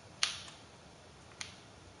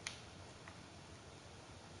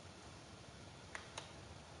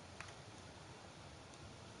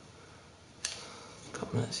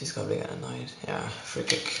 Couple minutes, he's probably getting annoyed. Yeah, free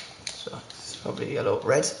kick. So it's probably yellow.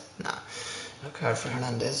 Red? Nah. No card for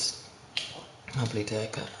Hernandez. Happily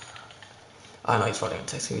take it. I know he's probably going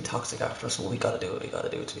to text me toxic after us, so we gotta do what we gotta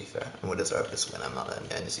do, to be fair. And we deserve this win. I'm not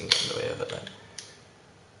letting anything get in the way of it, like.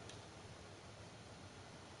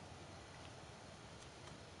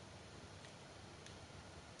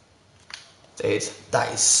 AIDS.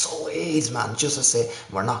 That is so AIDS, man. Just to say,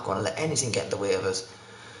 we're not going to let anything get in the way of us.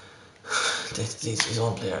 His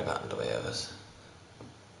own player got in the way of us.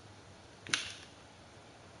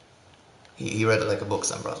 He read it like a book,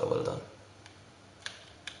 Zambrota. Well done.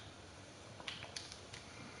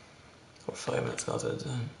 We're 5 minutes out of the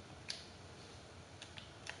time.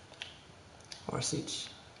 Or siege.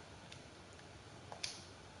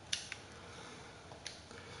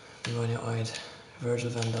 I'm going out wide. Virgil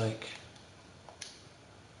van Dijk.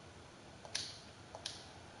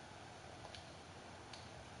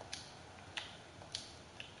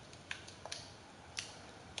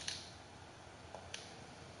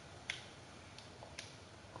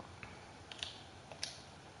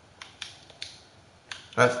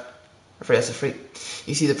 Right, referee, that's a free.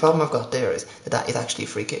 You see, the problem I've got there is that is actually a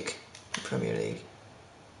free kick in Premier League.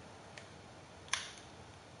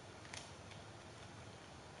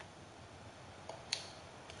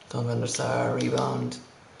 Don van der Sar, rebound.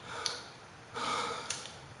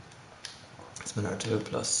 It's minute or 2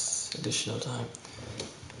 plus additional time.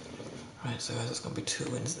 Right, so guys, it's going to be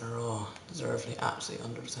 2 wins in a row. Deservedly,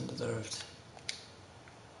 absolutely 100% deserved.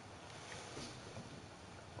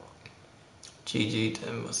 GG to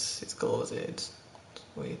him, his goal was AIDS.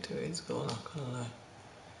 Way too AIDS goal, not gonna lie.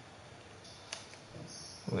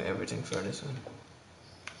 Wait, everything for this one.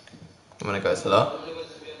 How many guys? Hello?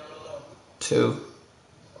 2.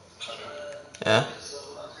 Yeah?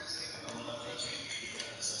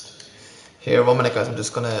 Here, 1 minute, guys. I'm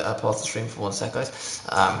just gonna pause the stream for 1 sec, guys.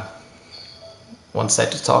 1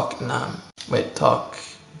 sec to talk. Wait, talk.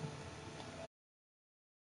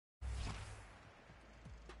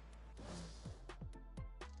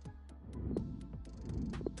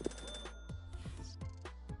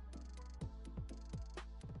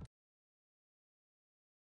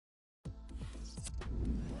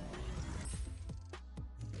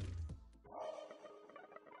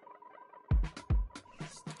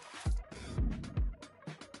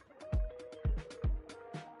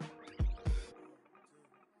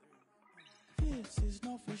 This is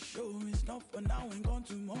not for show, it's not for now and gone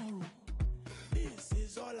tomorrow. This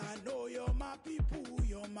is all I know, you're my people,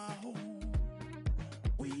 you're my home.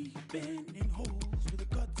 We've been in holes with the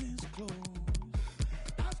curtains closed.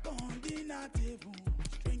 I've gone dinner tables,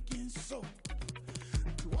 drinking soap.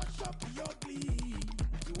 To wash up the ugly,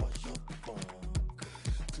 to wash up the funk,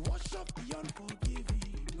 to wash up the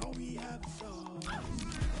unforgiving, all we have is us.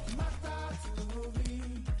 Matter to me.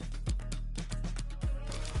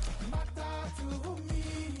 Matter to me.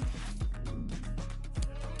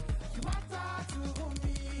 You matter to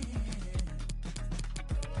me.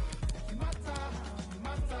 You matter, you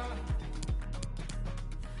matter.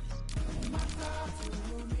 You matter to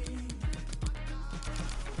me.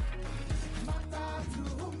 You matter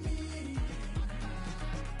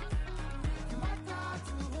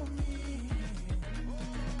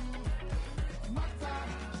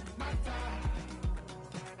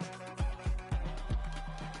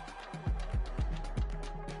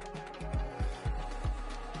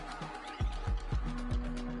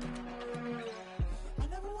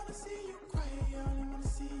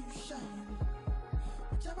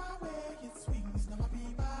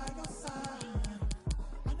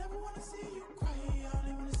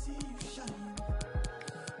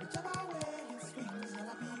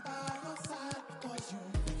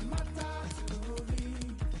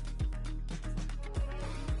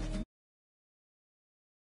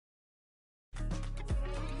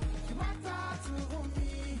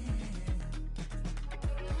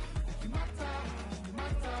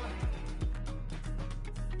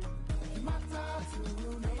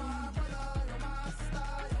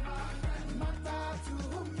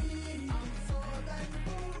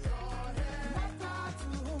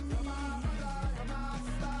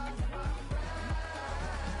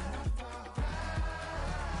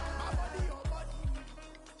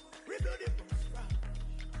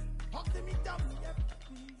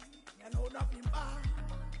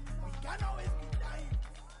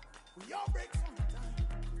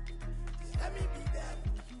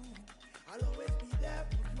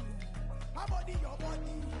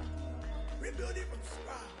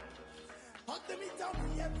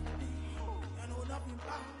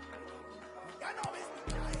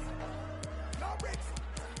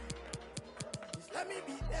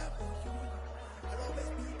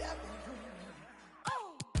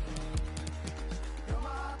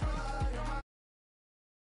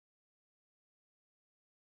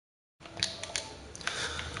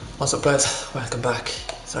What's up guys, welcome back.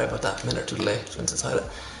 Sorry about that, a minute or two delay, just went to silent.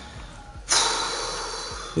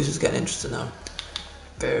 This is getting interesting now.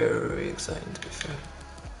 Very exciting to be fair.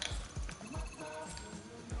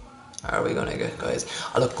 Are we gonna get guys?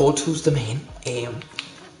 Look, goal 2's the main aim.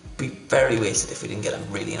 Be very wasted if we didn't get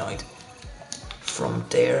him, really annoyed. From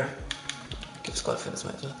there, give squad fitness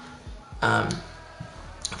might as well. I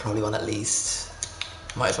probably want at least,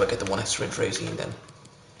 might as well get the one extra in for 18 then.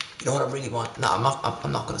 You know what I really want? No, I'm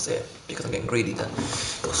not gonna say it because I'm getting greedy then.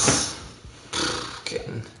 But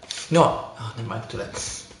getting, you know what? Oh, never mind. Too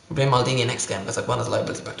late. We're playing Maldini next game because I've one as a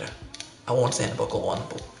liability back there. I won't say anything about goal 1,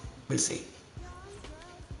 but we'll see.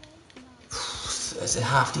 It's a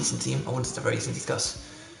half decent team. I wouldn't say it's a very decent. He's got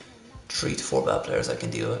 3 to 4 bad players I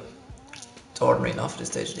can deal with. It's ordinary enough at this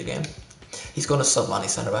stage of the game. He's going to sub on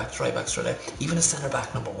his centre back, right back straight away. Even a centre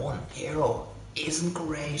back number 1, Hero, isn't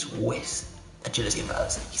great with agility and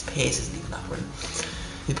balance. His pace isn't even that brilliant.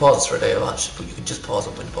 He pauses for a day a lot, but you can just pause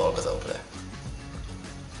up when the ball goes out there.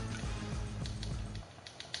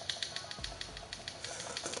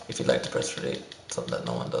 If you'd like to press relate, something that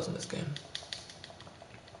no one does in this game.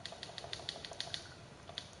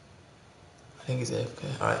 I think he's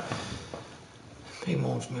AFK. Alright. Big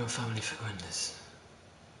moment for me and family if I win this.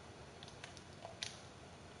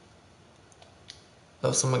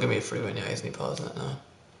 Oh, someone give me a free win, yeah, isn't he pausing it now?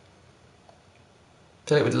 I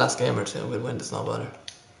feel like with the last game or two, we'll win this, no bother.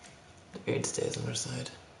 The beard stays on our side.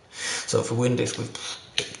 So if we win this, we've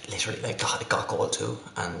literally like got goal 2,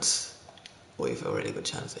 and we've a really good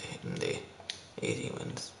chance of hitting the 18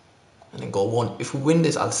 wins. And then goal 1, if we win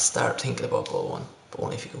this, I'll start thinking about goal 1, but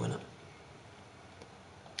only if you can win it.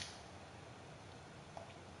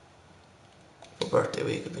 For birthday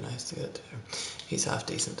week, it'd be nice to get there. He's half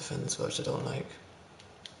decent defence, which I don't like.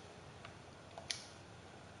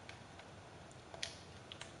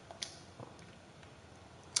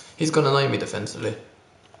 He's gonna annoy me defensively.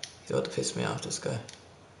 He's about to piss me off, this guy.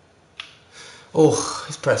 Oh,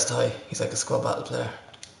 he's pressed high. He's like a squad battle player.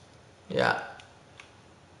 Yeah.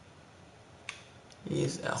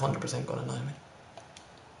 He's 100% gonna annoy me.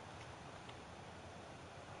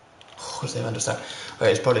 Oh, save under start. Alright,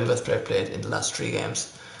 he's probably the best player played in the last 3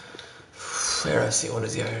 games. Where I see what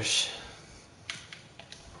is the Irish.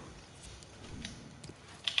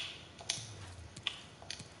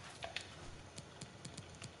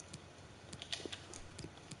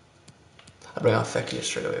 I bring on Fekir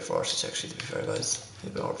straight away for us, actually, to be fair, guys. A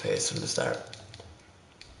bit more pace from the start.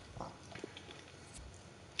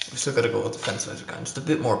 We still got to go with defensive as we can. Just a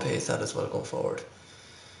bit more pace that as well going forward.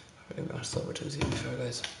 We're going to stop with 2-0, to be fair,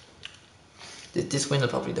 guys. This win will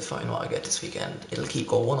probably define what I get this weekend. It'll keep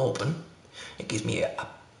goal 1 open. It gives me a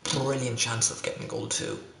brilliant chance of getting goal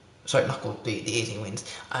 2. Sorry, not goal, the 18 wins.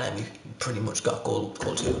 And then we've pretty much got goal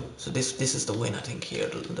 2. So this is the win, I think, here.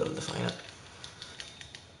 That'll define it.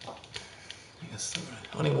 I guess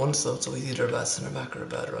only one sub, so he's either a bad centre back or a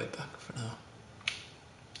bad right back for now.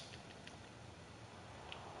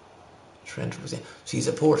 Trent was in. So he's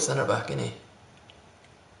a poor centre back, isn't he?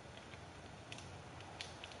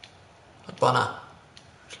 Bonna.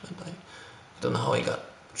 I don't know how he got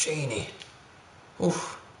Cheney.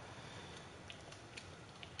 Oof.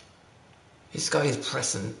 This guy is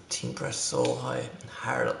pressing team press so high and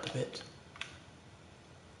hard up the pit.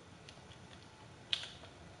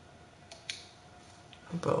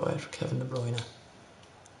 But wait for Kevin De Bruyne.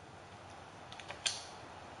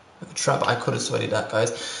 I could have sweated that,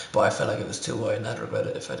 guys, but I felt like it was too wide and I'd regret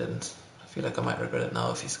it if I didn't. I feel like I might regret it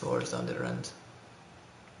now if he scores down the other end.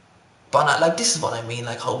 But like, this is what I mean,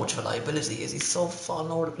 like how much of a liability he is. He's so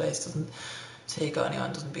falling over the place, doesn't take on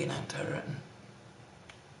anyone, doesn't beat an act or anything.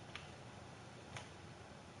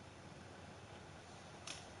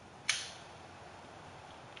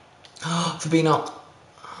 Fabinho.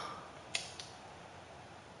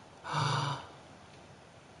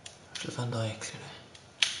 Van Dijk.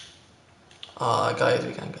 Guys,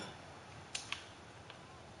 we can't go.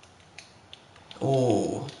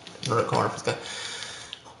 Oh, another corner for this guy.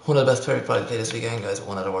 One of the best players probably played this weekend, guys. But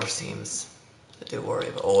one of the worst teams. I do worry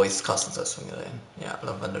about. Oh, he's costing us swinging it in. Yeah,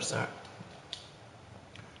 love Vendors there.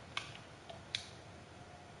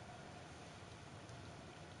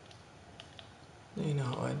 You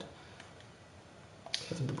know, I'd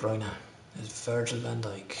Kevin De Bruyne. There's Virgil van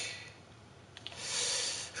Dijk,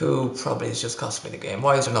 who probably has just cost me the game.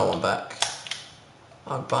 Why is there no one back?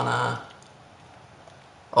 Ogbonna.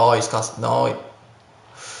 Oh, he's cost. No.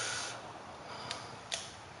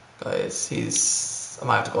 Guys, I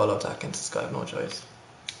might have to go all out attack into this guy. I have no choice.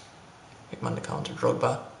 Pick him on the counter.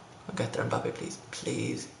 Drogba. I'll get there, Mbappe, please.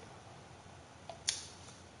 Please.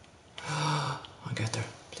 I'll get there.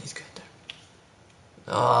 Please get there.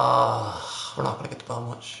 We're not going to get the ball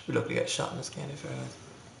much. We look to get shot in this game, if you're right.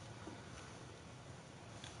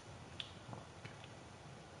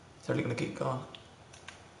 Certainly going to keep going.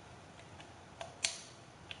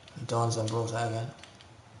 And Don's on Brota again.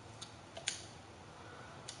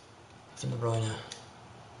 It's in De Bruyne.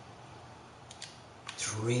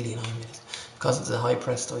 It's really annoying me. Because it's a high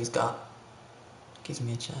press though he's got. Gives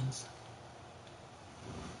me a chance.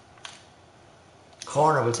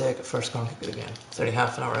 Corner will take it. First corner kick of the game. It's only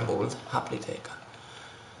half an hour in, but we'll happily take it.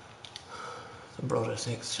 So Brota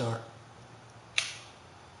takes short.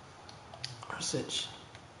 Orsic.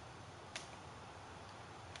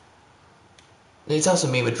 It's also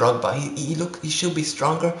me with Drogba. He should be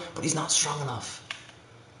stronger, but he's not strong enough.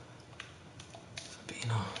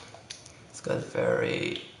 Fabinho. This guy's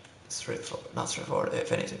very straightforward, not straightforward,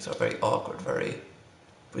 if anything, so very awkward,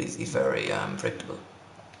 but he's very predictable.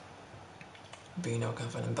 Fabinho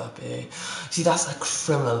can't find Mbappe. See, that's a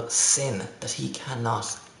criminal sin that he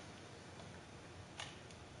cannot.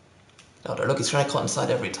 Look, he's trying to cut inside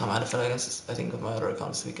every time. I had a fella against, I think, with my other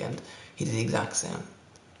account this weekend. He did the exact same.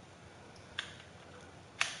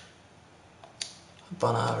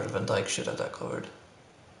 Bonner or Van Dijk should have that covered.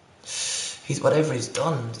 Whatever he's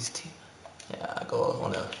done, this team. Yeah, goal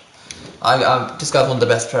 1-0. This guy's one of the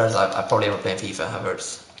best players I've probably ever played FIFA.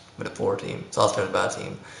 Havertz with a poor team. Salzburg's with a bad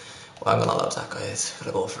team. Well, I'm gonna allow that, guys.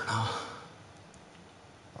 Gotta go for it now.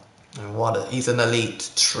 And he's an elite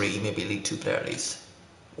 3, maybe elite 2 player at least.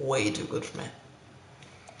 Way too good for me.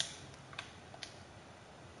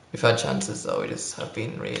 We've had chances though, we just have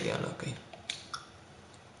been really unlucky.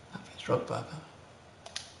 Struck back.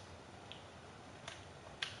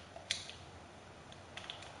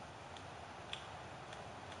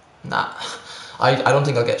 Nah, I don't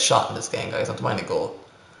think I'll get shot in this game, guys. I don't mind a goal.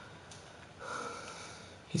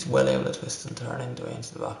 He's well able to twist and turn into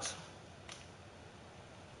the box.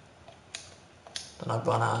 Then I'll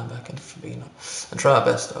Bonner back in Fabinho. And try our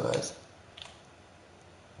best though, guys.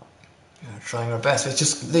 Yeah, trying our best. It's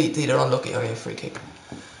just they're unlucky. Okay, free kick.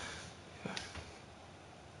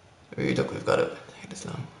 Look, we've got to take this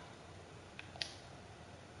long.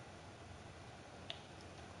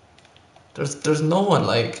 There's no one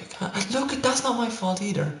like. Look, that's not my fault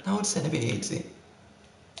either. Now it's going to be easy.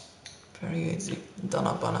 Very easy. Done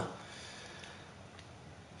up on it.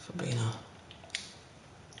 Fabinho.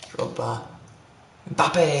 Drogba.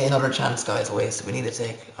 Mbappe, another chance, guys. Wasted. We need to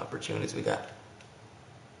take opportunities we get.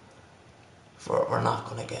 We're not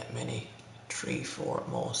going to get many. 3, 4 at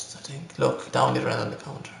most, I think. Look, down the other end on the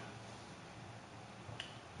counter.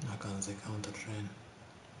 Not going to counter train.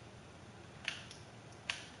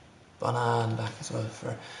 Banan back as well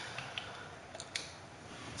for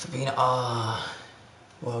Fabinho.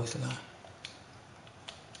 Wow, he's the guy.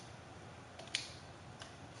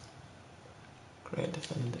 Great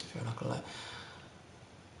defending, if you're not gonna lie.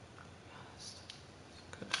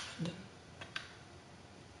 Good defending.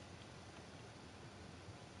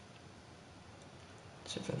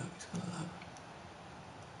 Should be he's gonna lie.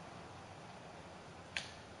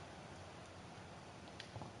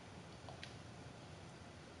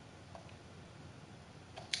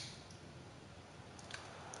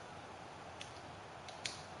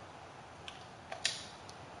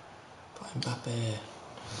 Mbappe.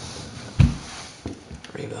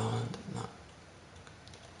 Rebound. No.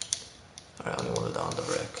 Alright, only one down the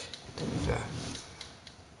break. To be fair.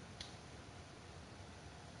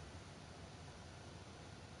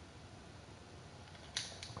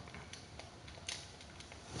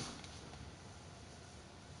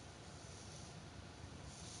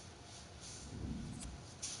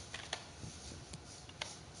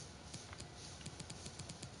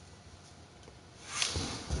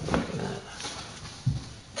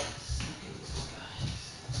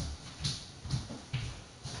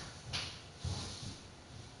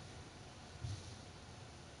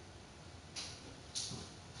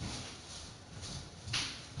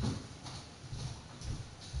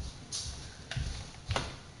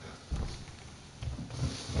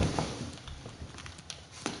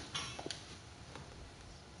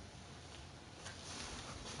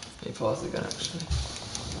 He paused again actually.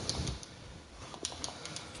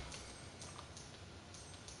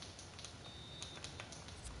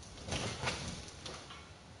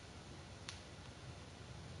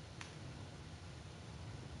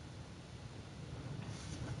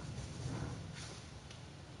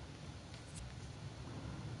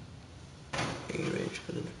 Rage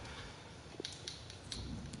predator.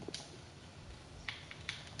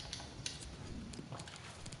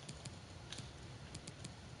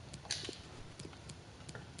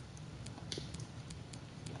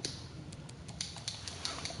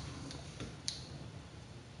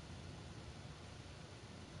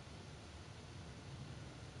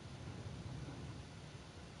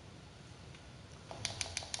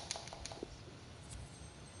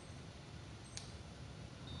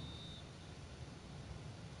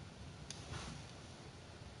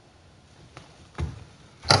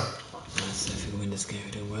 Nice, if we win this game,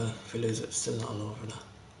 we're doing well. If we lose it, still not all over that.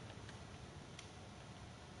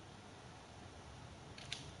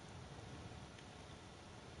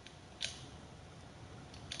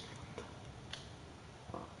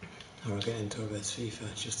 We're getting into our best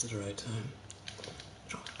FIFA just at the right time.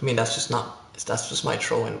 I mean, that's just my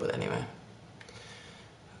throw-in, but anyway.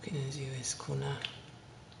 Okay, as US corner.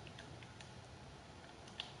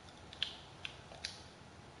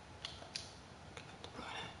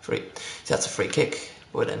 Free. See, that's a free kick.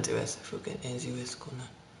 But into it. Fucking as US corner.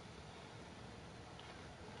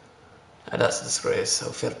 That's a disgrace. So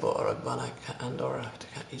Firpo or Agbana and or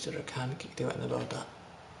either can do anything about that.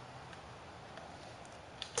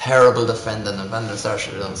 Terrible defending, and Van der Sar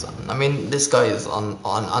should have done something. I mean, this guy is on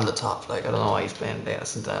the top. Like, I don't know why he's playing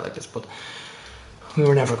this and that like this, but we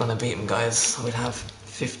were never going to beat him, guys. We'd have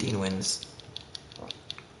 15 wins.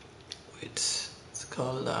 It's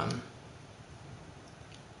called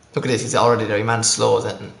look at this. He's already there. He man slow as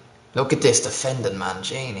anything. Look at this defending, man,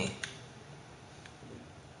 Janie.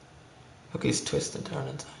 Look, he's twisting,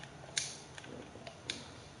 turning.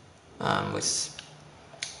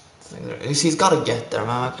 He's got to get there,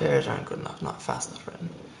 man. My players aren't good enough, not fast enough for him.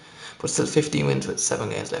 But still, 15 wins with 7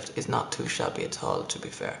 games left is not too shabby at all, to be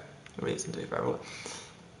fair. A reason to be fair.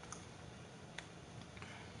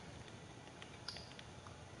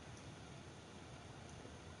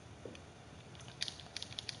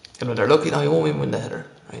 But they're lucky now, he won't even win the header.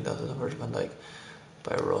 Right, that's the first one, like,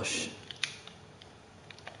 by a rush.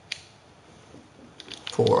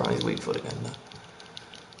 4, he's weak foot again now.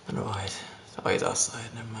 And right. Oh, he's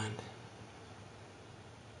offside, never mind.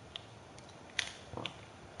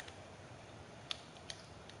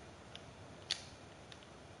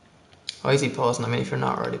 Why is he pausing? I mean, if you're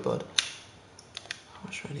not ready, bud.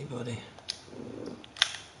 What's ready, buddy?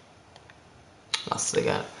 Lost it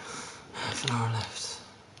again. Half an hour left.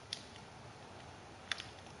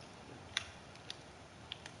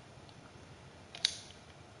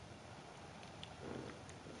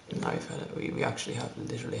 Now we've had it. We actually have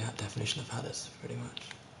literally had definition of had it, pretty much.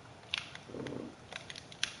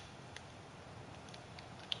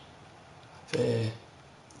 Kevin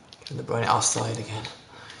De Bruyne offside again.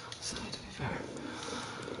 Offside, to be fair.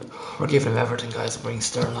 We're giving him everything, guys. We're bringing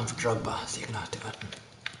Sterling on for Drogba, so you can have to do it.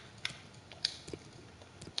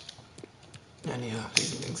 Anyhow,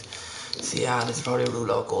 these things. See, yeah, this is probably a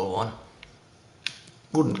rule out goal 1.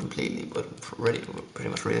 Wouldn't completely, but pretty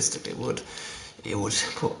much realistically would. It would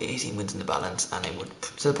put 18 wins in the balance, and it would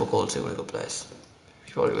still put goal 2 in a good place.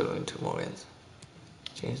 You probably will win 2 more wins.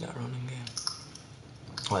 Change that running game.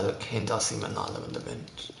 Well, Kane does seem not live on the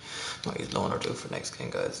bench. Might use loan or 2 for next game,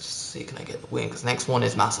 guys, just to see can I get a win, because next one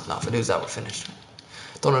is massive now. If I lose that, we're finished.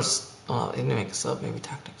 Donner's, he didn't make a sub, maybe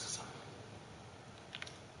tactics or something.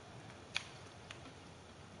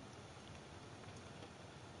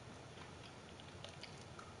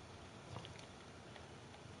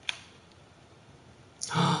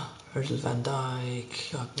 Virgil van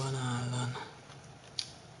Dijk, Alan.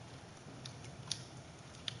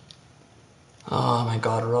 Oh my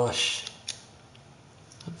god, rush.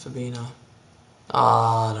 That's Fabinho.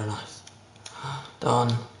 Ah, they're not.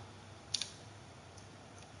 Done.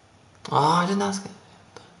 Ah, I didn't ask it.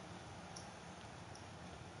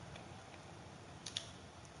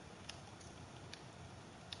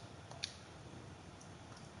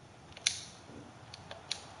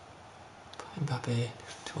 Mbappe,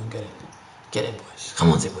 to go and get it. Get in, boys.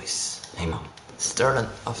 Come on, boys. Hey, man. Sterling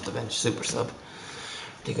off the bench, super sub.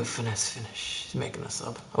 Really good finesse finish. He's making a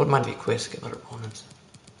sub. I wouldn't mind if he quit, get better opponents.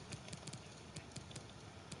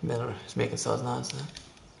 Miller is making subs now, isn't it?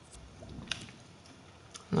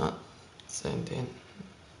 Not 17.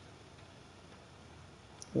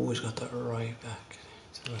 Oh, he's got that right back.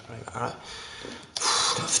 Alright.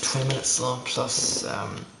 20 minutes long plus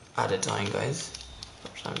added time, guys.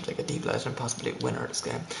 Time to take a deep lighter and possibly winner of this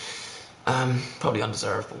game. Probably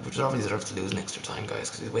undeserved, but we probably deserve to lose an extra time, guys,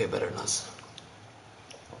 because he's way better than us.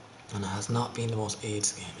 And it has not been the most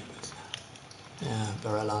AIDS game. Yeah,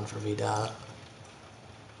 Barrel on for Vidal.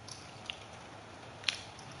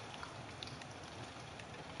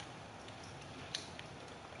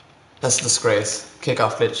 That's a disgrace.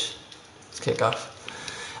 Kick-off glitch. It's kick-off.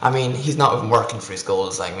 I mean, he's not even working for his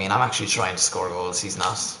goals. I mean, I'm actually trying to score goals. He's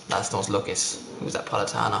not. That's those Lucas. Who's that?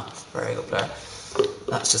 Politano. Very good player.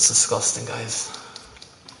 That's just disgusting, guys.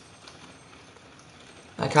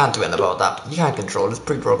 I can't do anything about that. You can't control it. It's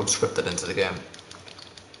pre-programmed, scripted into the game.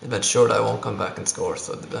 I've been sure that I won't come back and score,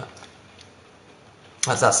 so I did that.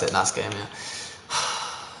 That's it, last game, yeah.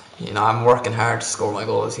 You know, I'm working hard to score my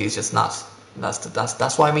goals. He's just not.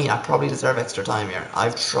 That's what I mean. I probably deserve extra time here.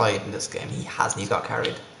 I've tried in this game. He hasn't. He got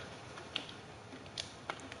carried.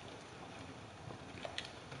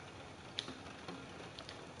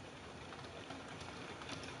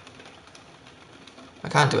 I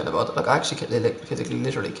can't do anything about it. Like, I actually physically,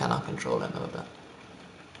 literally cannot control anything about that.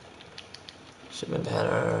 Should have been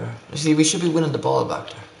better. You see, we should be winning the ball back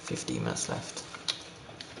there. 15 minutes left.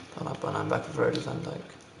 But I'm back for Virgil van Dijk.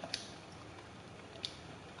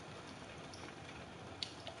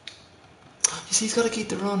 You see, he's got to keep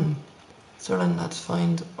the run. Sterling had to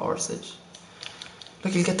find Orsic.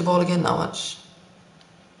 Look, he'll get the ball again now, watch.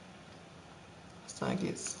 It's like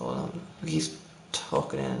he's, hold on. Look, he's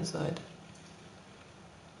tucking in inside.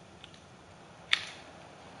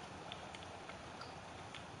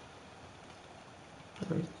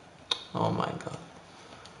 Oh my god.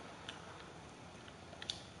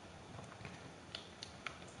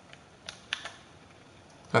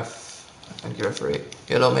 Ref. Thank you, referee.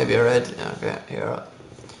 Yellow, maybe a red. Yeah, okay, here.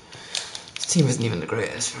 This team isn't even the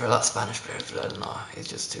greatest. For a lot of Spanish players, but I don't know. He's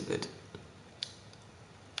just too good.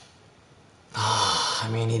 I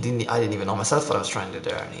mean, I didn't even know myself what I was trying to do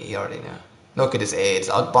there, and he already knew. Look at his aids.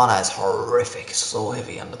 Ogbonna is horrific. So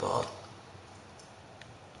heavy on the ball.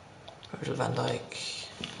 Virgil van Dijk.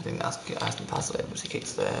 I think that's Aston pass away, but he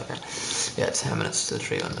kicks the. Okay. Yeah, 10 minutes to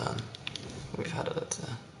 3-1 down. We've had it.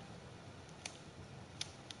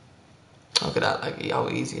 Look at that, like how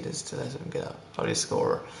easy it is to let him get out. How do you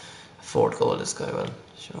score a fourth goal? This guy will,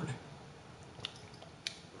 surely.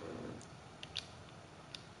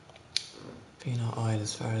 Pino Oil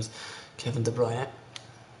as far as Kevin De Bruyne.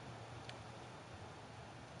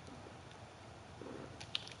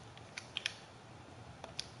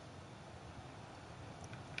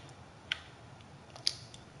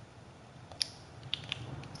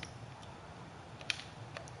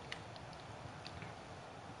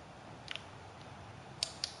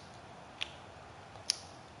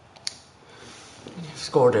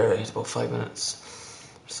 Scored there, it's about 5 minutes.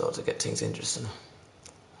 So to get things interesting.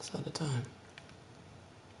 That's at the time.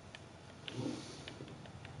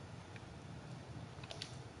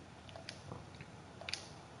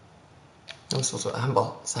 I'm supposed to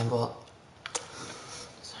handball. It's handball.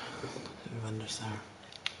 Vendors there.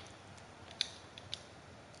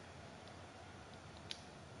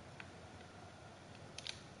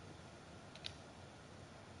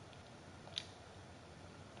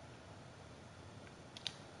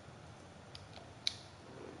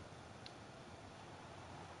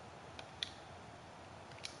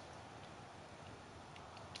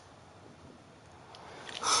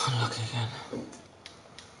 Unlucky again.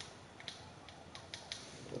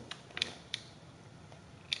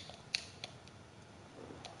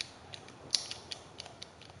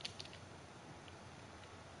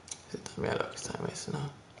 Yeah, look, it's time wasting now.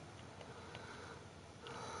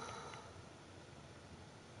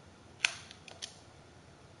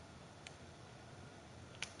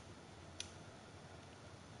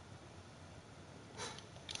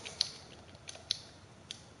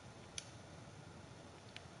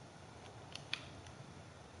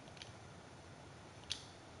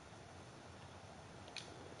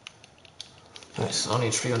 It's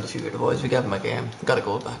only 3 on the few boys. We gave him a game. We got a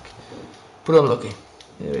goal back. But unlucky.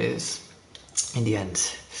 There it is. In the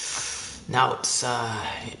end. Now it's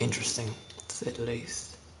interesting, to say the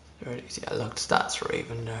least. Right, yeah, look, the stats were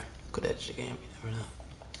even there. Good edge of the game, you never know.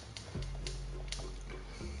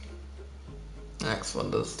 The next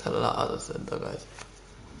one does tell a lot, as I said, though, guys.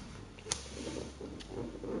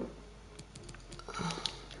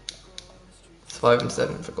 It's 5 and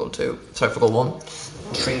 7 for goal 2. Sorry, for goal 1.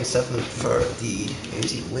 3 and 7 for the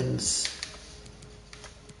 18 wins.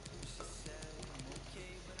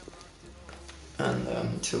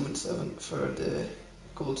 And 2 and 7 for the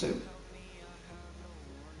goal 2.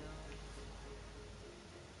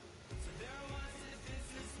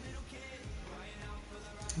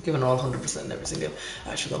 Giving all 100% in every single game.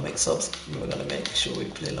 Actually, gonna make subs. We're gonna make sure we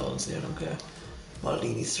play loans here. I don't care.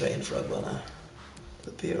 Maldini straight in for Agbana.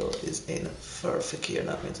 The Piro is in for Fakir.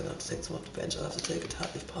 That means I'm gonna have to take someone off the bench. I'll have to take a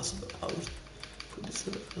tap if possible out. Put this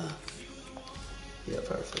in the flat. Yeah,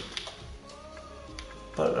 perfect.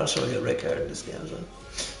 But I'll show you a red card in this game as well.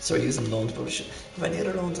 So we're using loans, but we should have any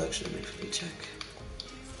other loans actually. Make sure we check.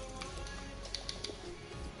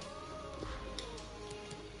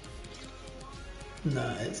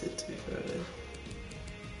 Nah, it's it to be fair. Then.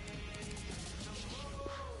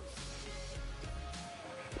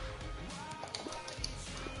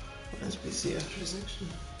 SPC after section.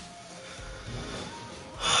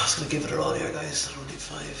 I was gonna give it a all here, guys. I don't need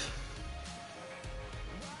 5.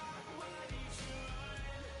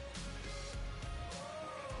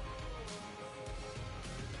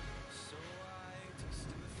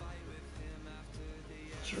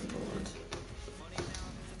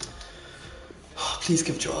 Please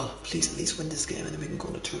give Joel. Please at least win this game, and then we can go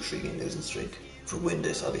on a 2-3 game losing streak. If we win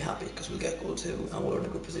this, I'll be happy because we'll get goal 2, and we're in a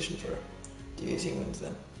good position for the 18 wins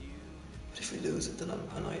then. But if we lose it, then I'm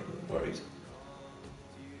worried.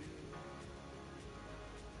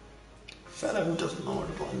 Fella who doesn't know where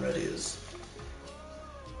the button ready is.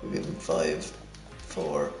 We give him 5,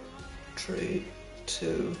 4, 3,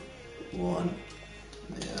 2, 1.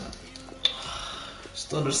 Yeah. Just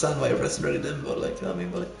don't understand why you're pressing ready then, but like, you know what I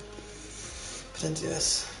mean, buddy? Plenty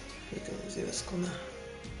yes. Yes, come there.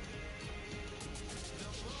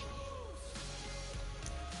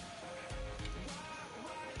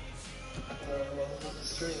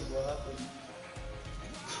 What happened?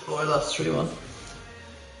 Oh, I lost 3-1.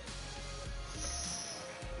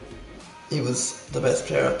 He was the best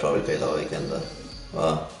player I've probably played all weekend though.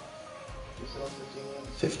 Wow.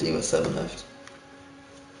 15 with 7 left.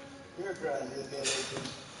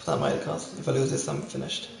 That might have cost. If I lose this, I'm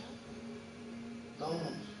finished.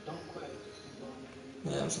 Don't quit.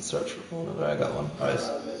 Yeah, I'm still search for one. There, I got one. Alright.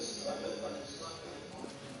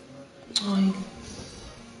 Oh,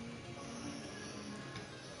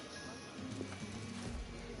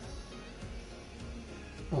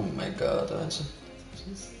 oh my god, imagine.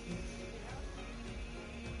 Jeez.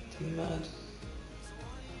 I'm mad.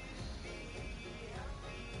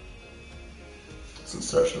 Still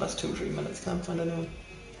searching the last 2-3 minutes, can't find anyone.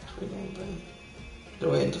 It's really long time. They're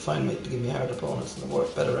waiting to find me to give me hard opponents and a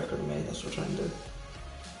better record than me. That's what we're trying to do.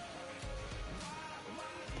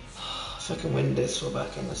 If I can win this, we're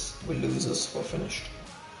back in this. We lose this, we're finished.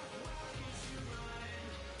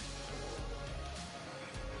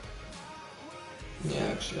 Yeah,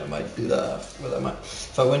 actually, I might do that. Well, I might.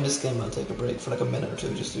 If I win this game, I'll take a break for like a minute or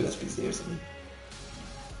two, just do SPC or something.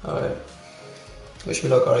 Alright. Wish me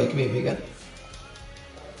luck. Alright, you can meet me again.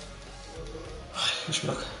 Wish me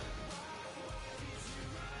luck.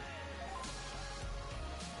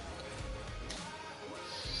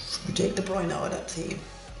 We take De Bruyne out of that team,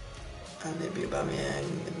 and maybe Aubameyang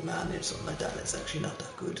and Mane or something like that. It's actually not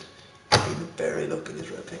that good. He's very lucky with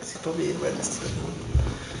his red picks. He's probably in red list right now.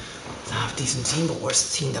 It's a half decent team, but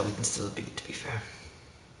worst team that we can still beat, to be fair.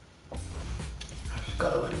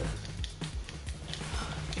 Gotta win.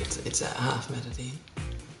 It's a half meta team.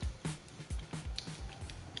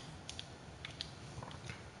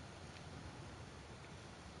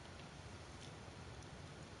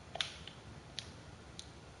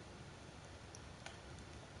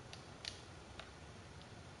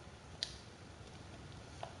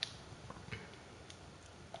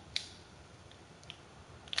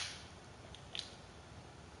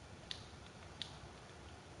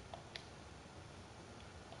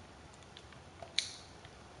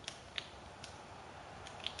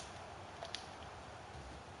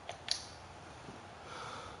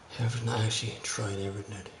 Everything, actually tried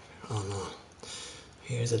everything. Oh no.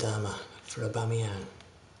 Here's a Dama for Aubameyang.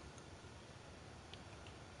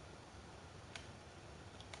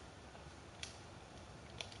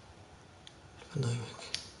 Van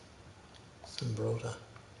Dijk. Sambrota.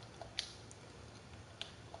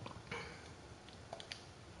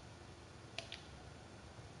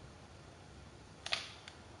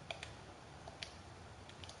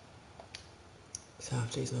 He's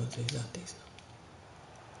half decent, no, he's half decent.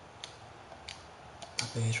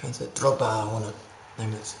 Okay, translate. Drogba, I wanna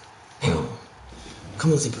name it. Hang on.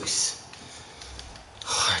 Come on, the boys.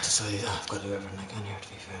 I decided I've got to do everything I can here, to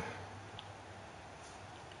be fair.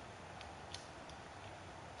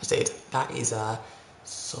 I said, that is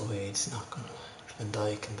so it's not gonna. Van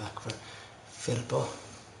Dijk and back for Filippo.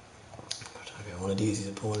 Okay, one of these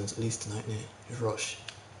opponents at least tonight now. Just rush.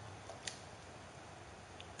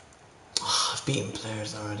 Oh, I've beaten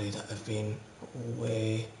players already that have been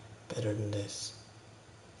way better than this.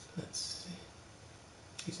 So let's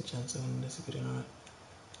see. Decent chance of winning this if we're doing alright.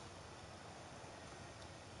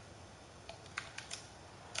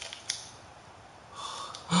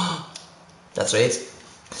 That's right.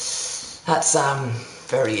 That's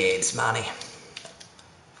very AIDS, Manny.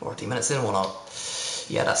 40 minutes in, 1-0.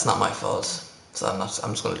 Yeah, that's not my fault. So I'm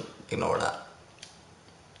just gonna ignore that.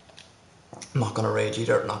 I'm not gonna rage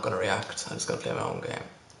either, I'm not gonna react. I'm just gonna play my own game.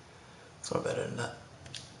 So we're better than that.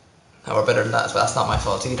 Now we're better than that, but that's not my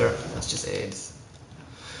fault either. That's just AIDS.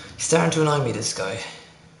 He's starting to annoy me, this guy.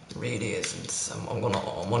 He really is, and I'm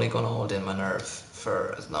only gonna hold in my nerve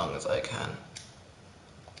for as long as I can.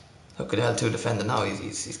 Look at L2 defending now,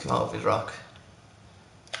 he's come out of his rock.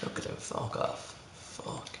 Look at him, fuck off.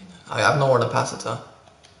 Fucking I have nowhere to pass it to.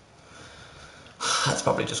 That's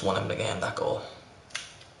probably just won him the game, that goal.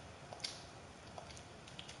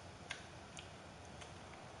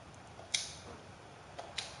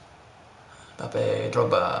 Mbappe,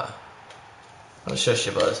 Drogba. I'll shush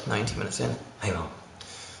you, bud. 90 minutes in. Hang on.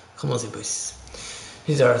 Come on, boys.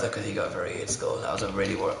 He's ours because he got a very AIDS goal. That was a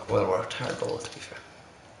really well worked hard goal, to be fair.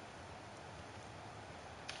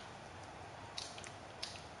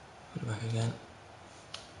 Back again.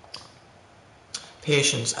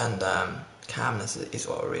 Patience and calmness is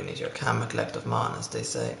what we really need here. Calm, a collective man, as they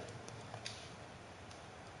say.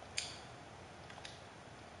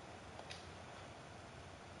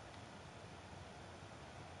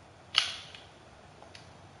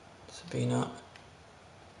 Sabina,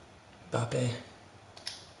 Mbappe.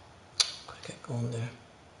 Gotta get going there.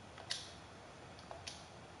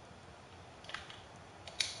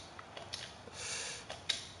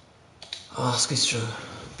 Oh, squeeze through.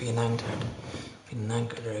 Being anchored. Being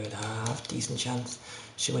anchored there, you'd have decent chance.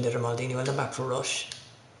 She went there, Maldini, well done back for rush.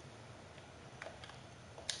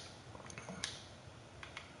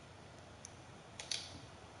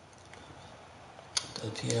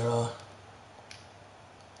 Del Piero.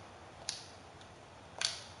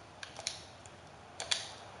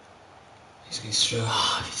 He squeezed through.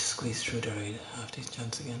 Oh, if he just squeezed through there, he'd have decent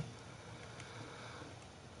chance again.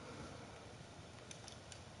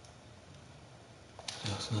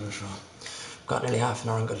 That's another draw. Got nearly half an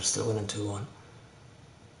hour and got still winning 2-1.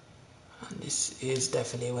 And this is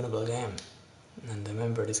definitely a winnable game. And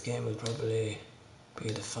remember, this game will probably be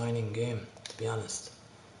a defining game, to be honest.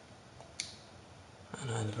 And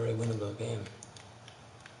a very winnable game.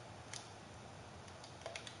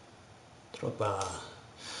 Drogba.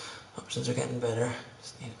 Options are getting better.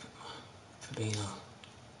 Just need Fabinho.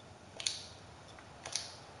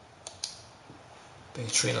 Big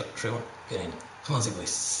 3-1. Get in. Come on,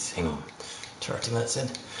 boys. Hang on. 30 minutes in.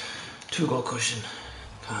 2-goal cushion.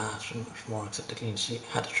 Can't much more except the clean sheet.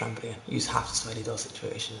 Had to trample again. Use half the slightly those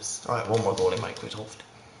situations. Alright, one more goal he might quit, hopefully.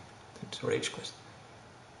 To rage quit.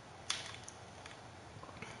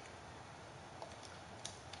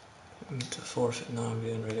 To forfeit now, I'm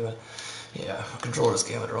doing really well. Yeah, control this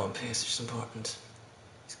game at our own pace, which is important.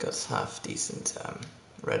 He's got half decent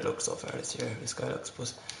red look so far this year, this guy looks,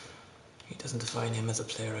 but he doesn't define him as a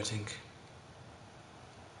player, I think.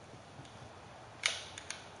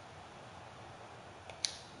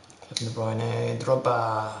 Kevin De Bruyne,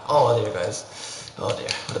 Drogba. Oh dear, guys. Oh dear,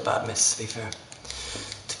 what a bad miss, to be fair.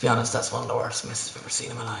 To be honest, that's one of the worst misses I've ever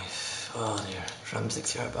seen in my life. Oh dear. From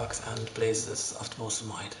 6-yard box and blazes this off the post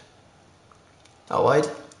and wide. Out wide.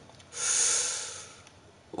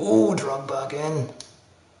 Ooh, Drogba again.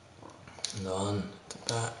 And on to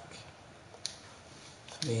back.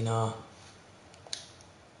 Fabinho.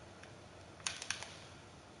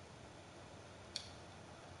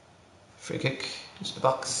 Free kick into the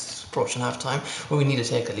box, approaching half time. Well, we need to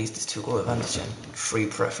take at least this 2-goal advantage in. 3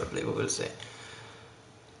 preferably, we will say.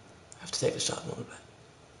 Have to take the shot a little bit.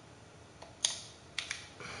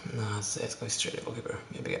 Nah, I'd say it's going straight at goalkeeper.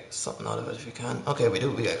 Maybe get something out of it if we can. Okay, we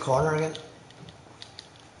do. We get a corner again.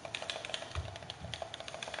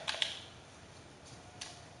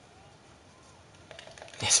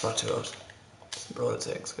 Yes, brought 2 out. Brought it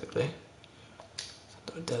 6 quickly.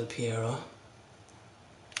 Del Piero.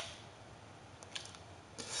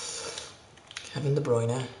 Kevin De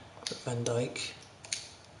Bruyne. Van Dijk.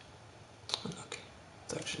 Unlucky.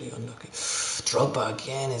 It's actually unlucky. Drogba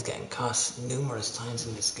again is getting caught numerous times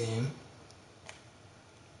in this game.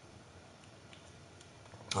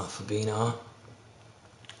 Oh, Fabinho.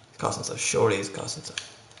 He's cost himself. Surely he's cost himself.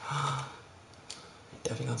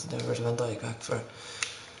 Definitely cost himself. Where's Van Dijk? Back for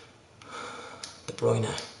De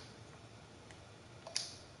Bruyne.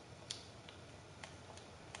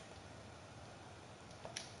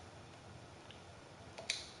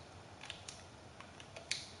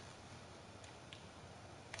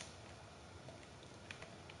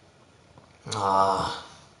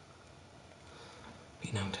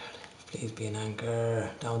 Being Please be an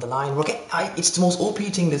anchor. Down the line. We're getting, it's the most OP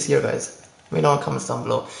thing this year, guys. Let me know in the comments down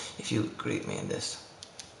below if you agree with me in this.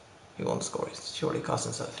 He won't score. He's surely cost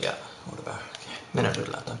himself. Yeah, over the bar. Okay. Minute to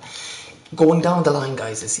the lap time. Going down the line,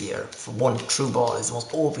 guys, this year for one true ball is the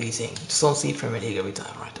most OP thing. Just don't see Premier League every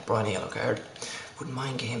time. Right, De Bruyne yellow card. Wouldn't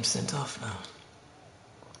mind getting him sent off now.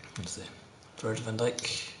 Let's see. Virgil van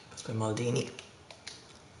Dijk. That's by Maldini.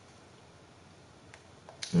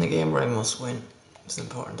 In the game where I must win, it's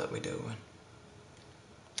important that we do win.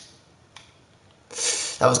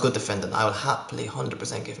 That was good defending. I will happily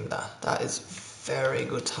 100% give him that. That is very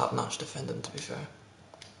good top-notch defending, to be fair.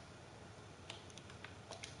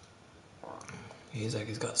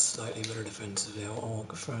 He's got slightly better defensively. I won't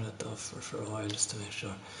confirm it though for a while just to make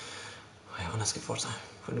sure. I want to skip for time.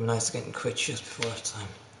 Would have been nice to get in quit just before time.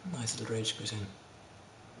 Nice little rage quit in.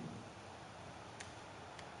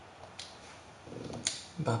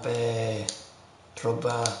 Mbappe,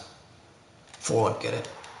 Drogba, forward, get it.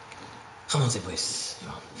 Vamos pues.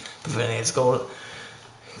 Preven's goal.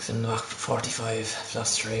 He's in the back for 45, I've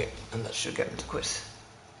lost 3, and that should get him to quit.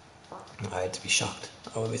 I'd be shocked.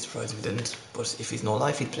 I would be surprised if he didn't. But if he's no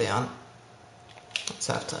life, he'd play on. It's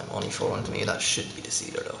half time, only 4-1 to me. That should be the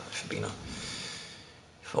sealer though. Should be no.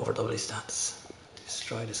 Over double his stats.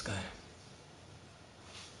 Destroy this guy.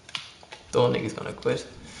 Don't think he's gonna quit.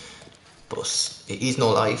 But he's no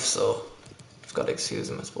life, so I've got to excuse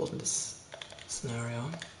him, I suppose, in this scenario.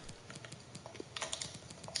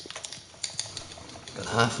 Got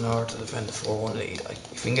half an hour to defend the 4-1 lead.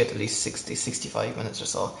 If we can get at least 60-65 minutes or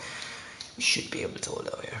so, we should be able to hold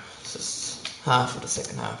out here. It's just half of the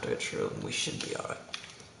second half to get through, and we should be alright.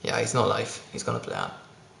 Yeah, he's no life. He's going to play on.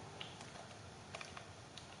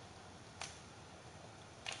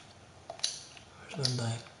 Where's Van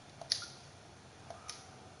Dijk?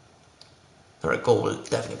 Alright, goal will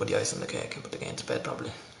definitely put the ice on the cake and put the game to bed,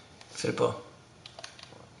 probably. Filippo.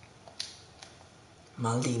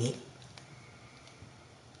 Maldini.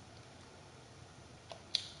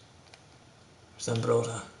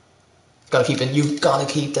 Zambrota. Gotta keep it. You've gotta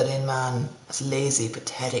keep that in, man. That's lazy,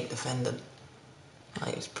 pathetic defending.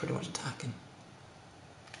 He was pretty much attacking.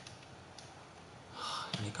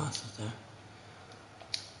 Any concept there.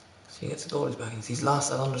 So he gets the goal, he's back. He's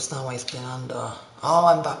lost. I don't understand why he's playing on the.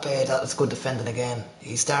 Oh, Mbappe. That's good defending again.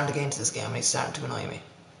 He's starting to get into this game and he's starting to annoy me.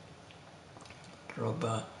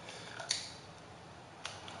 Drogba.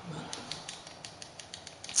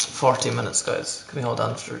 It's 40 minutes, guys. Can we hold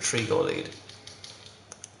on for a 3-goal lead?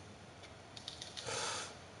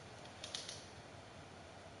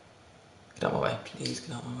 Get out of my way, please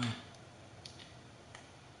get out of my way.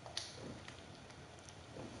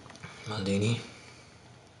 Maldini.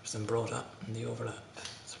 Zambrota in the overlap.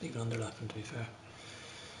 It's even underlapping, to be fair.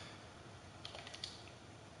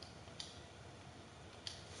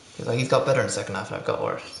 He's got better in the second half and I've got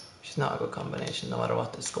worse. She's not a good combination no matter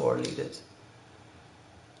what the score lead is.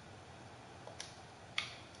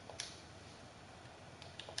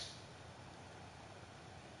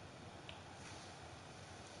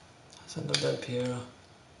 Send Del Piero.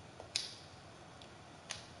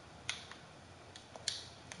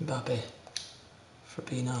 Mbappe.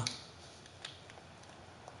 Firmino.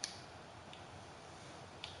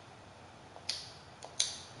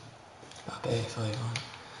 Mbappe, 5-1.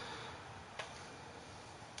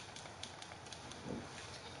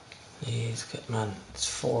 He's good, man. It's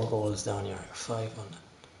 4 goals down here. 5-1.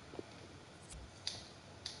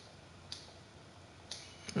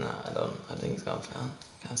 No, I think he's gonna play on.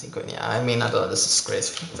 Can't see quitting. Yeah, I mean, I don't know. This is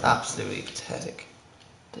disgraceful. It's absolutely pathetic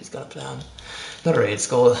that he's got to play on. Another 8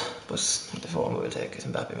 goal, but the form we will take it.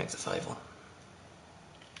 Mbappe makes it 5-1.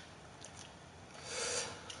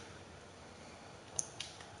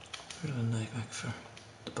 Van Dijk back for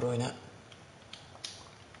De Bruyne.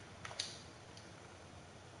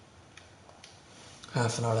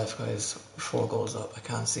 Half an hour left, guys. 4 goals up. I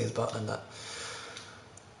can't see his bottling that.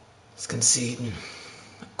 He's conceding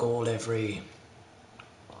a goal every,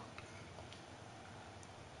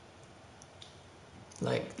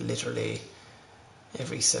 like, literally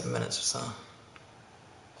every 7 minutes or so.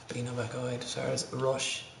 Firmino back wide as far as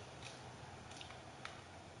rush.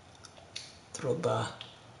 Drogba.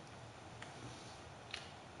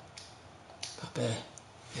 Mbappe.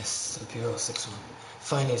 Yes, Del Piero 6-1.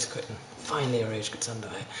 Finally it's quitting. Finally a rage gets under.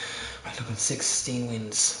 Right, looking 16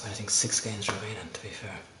 wins, but I think 6 games remaining, to be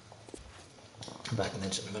fair. I'm back in the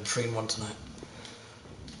engine. I'm going 3-1 tonight.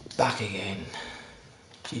 Back again.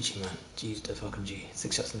 GG, man. G's the fucking G.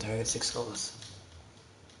 6 shots on target, 6 goals.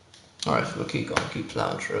 Alright, we'll keep going, keep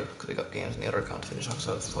plowing through, because we got games in the other account to finish off,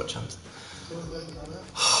 so it's a good chance.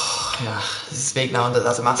 Yeah, this is big now, and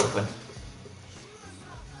that's a massive win.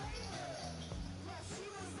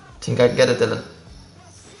 Think I can get it, Dylan?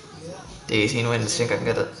 The 18 wins, think I can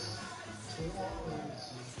get it?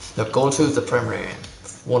 Look, goal 2 is the primary aim.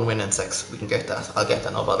 1 win in 6, we can get that. I'll get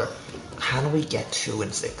that, no bother. Can we get 2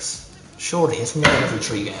 in 6? Surely, it's more than every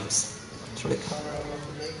 3 games. It's really cool.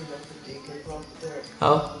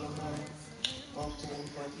 Huh?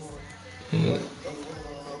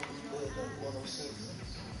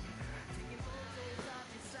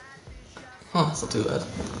 Huh, that's not too bad.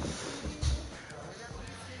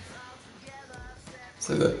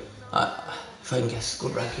 So good. If I can get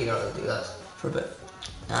good rank here, I'll do that for a bit.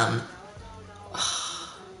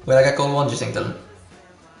 Will I get goal 1, do you think, Dylan?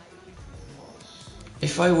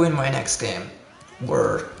 If I win my next game,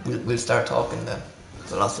 we'll start talking then.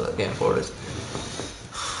 Because I lost that game 4 days.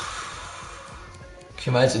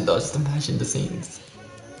 Can you imagine though? Just imagine the scenes.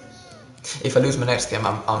 If I lose my next game,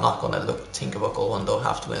 I'm not gonna think about goal 1 though. I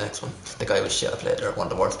have to win the next one. The guy was shit. I played there, one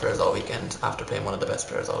of the worst players all weekend. After playing one of the best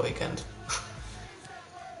players all weekend.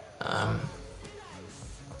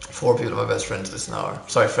 4 people are my best friends this hour.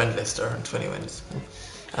 Sorry, friend list are 20 wins.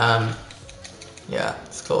 Yeah,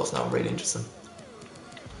 it's close now. Really interesting.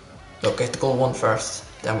 Look, get the goal 1 first.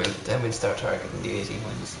 Then we'll start targeting the 18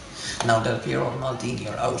 wins. Now Del Piero and Maldini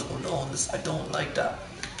are out on loans. I don't like that.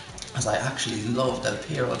 As I actually loved Del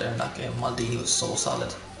Piero there in that game. Maldini was so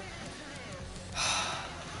solid.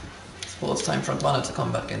 I suppose it's time for Antoine to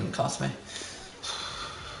come back in and cost me.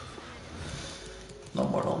 No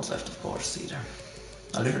more loans left, of course, either.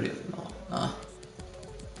 I literally have no. Nah.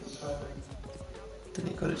 Then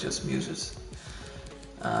he could have just muted.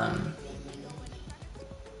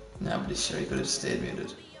 Yeah, but sure he could have stayed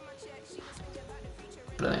muted.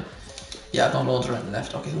 But anyway. Yeah, no loans or anything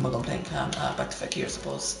left. Okay, who am I going to play in Cam? Back to Fekir, I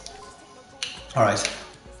suppose. Alright.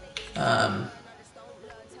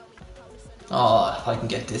 Oh, if I can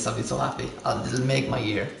get this, I'll be so happy. It'll make my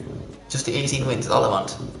year. Just the 18 wins is all I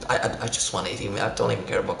want. I just want 18 wins. I don't even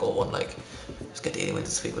care about goal 1. Like, just get the 18 wins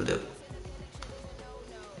this week will do.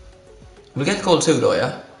 We'll get goal 2 though,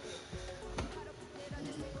 yeah?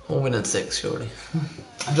 1 win in 6, surely.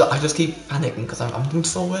 I just keep panicking because I'm doing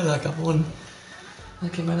so well. Like, I've won.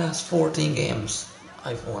 Like, in my last 14 games,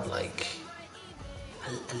 I've won like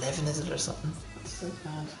 11, is it, or something? That's so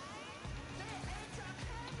bad.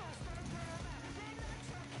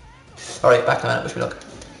 Alright, back to minute, wish me luck.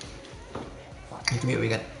 You can mute me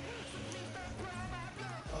again.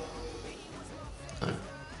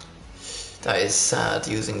 That is sad,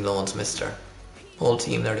 using loans, mister. Whole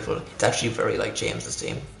team nearly full. It's actually very like James's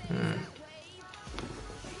team.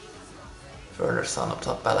 Werner, Son up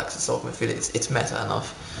top, Ballax is open midfield. It's meta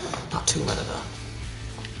enough. Not too meta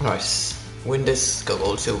though. Right, win this, go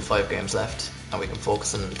goal 2, 5 games left, and we can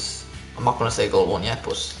focus on. I'm not going to say goal 1 yet,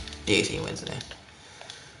 but the 18 wins in the end.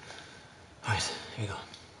 Right, here we go.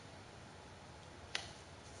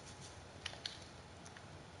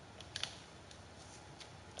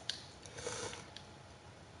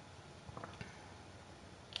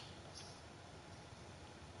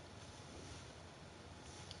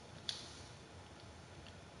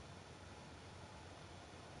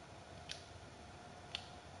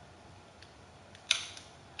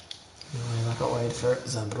 Back out wide for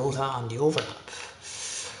Zambrotta on the overlap.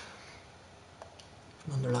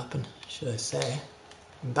 Underlapping, should I say.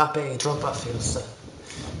 Mbappe, Drogba feels to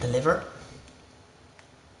deliver.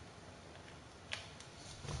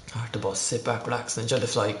 Hard to boss, sit back, relax and enjoy the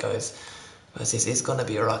flight, guys. Because this is going to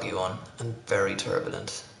be a rocky one and very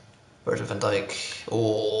turbulent. Virgil van Dijk,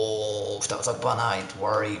 oh, if that was like Bonai, I'd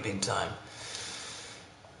worry big time.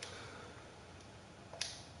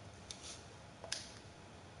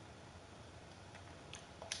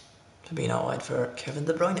 To be out wide for Kevin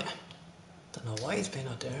De Bruyne. Don't know why he's playing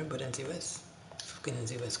out there, but NC West. Fucking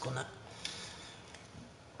NC West gonna.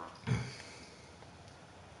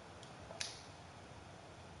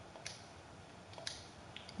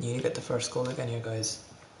 You get the first goal again here, guys.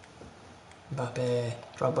 Mbappe,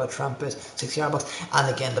 Drogba, Trampet, 6-yard box.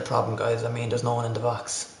 And again, the problem, guys, I mean, there's no one in the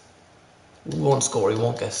box. We won't score, he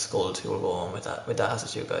won't get scored. We'll go on with that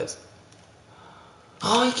attitude, guys.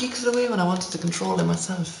 Oh, he kicks it away when I wanted to control him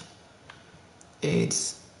myself.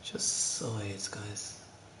 AIDS. Just so AIDS, guys.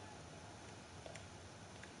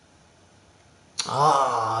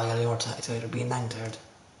 Ah, I gotta be more tighter. Be nanked.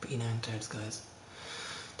 Be nanked, guys.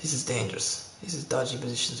 This is dangerous. This is dodgy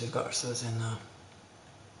positions we've got ourselves in now.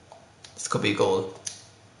 This could be a goal.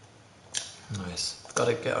 Nice. We've got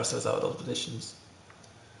to get ourselves out of those positions.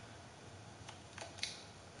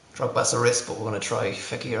 Drogba's a risk, but we're going to try.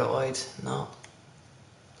 Fekir out wide. No.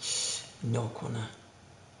 No, Kona.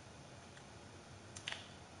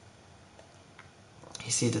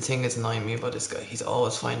 You see, the thing that's annoying me about this guy, he's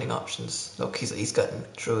always finding options. Look, he's gotten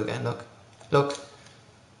through again. Look,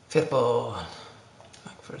 Firpo,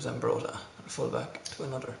 back for Zambrota, full back to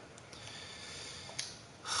another.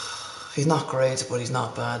 He's not great, but he's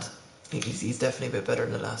not bad. He's definitely a bit better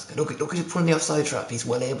than the last guy. Look at him putting the offside trap. He's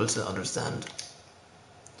well able to understand.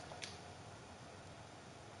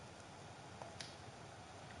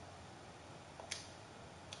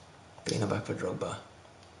 Being a back for Drogba.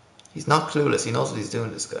 He's not clueless. He knows what he's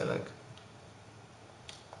doing, this guy. Like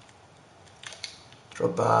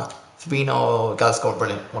Drogba, Fabinho, got scored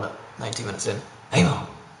brilliant. Won it 90 minutes in. Hey man,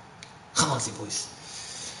 come on, see boys.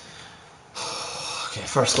 Okay,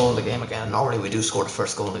 first goal of the game again. Normally we do score the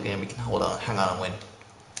first goal of the game. We can hold on, hang on, and win.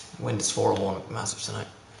 Win this 4-1. Massive tonight.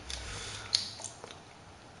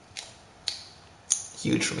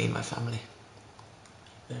 Huge for me and my family.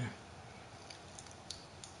 There.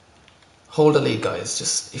 Hold the lead, guys.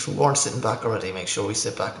 Just if we weren't sitting back already, make sure we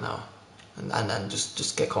sit back now, and then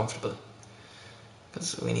just get comfortable,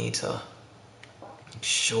 because we need to make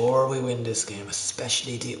sure we win this game,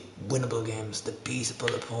 especially the winnable games, the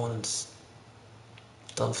beatable opponents.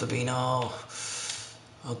 Done Fabinho,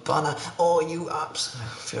 Ogbonna. Oh, you abs!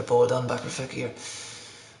 Fair ball done back for Fekir.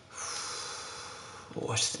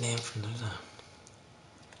 What's the name from there?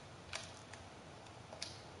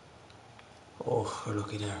 Oh, we're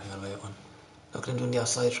lucky there. We got away with one. Look at him doing the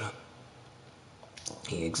offside trap.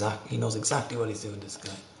 He knows exactly what he's doing, this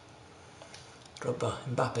guy. Drogba,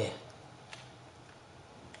 Mbappe.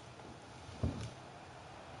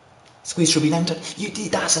 Squeeze through, be an anchor.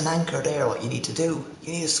 That's an anchor there, what you need to do.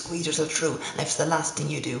 You need to squeeze yourself through. And if it's the last thing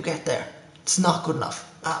you do, get there. It's not good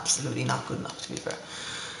enough. Absolutely not good enough, to be fair.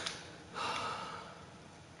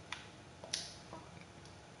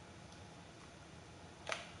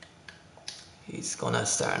 He's gonna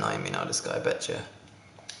start annoying me now, this guy, I bet you.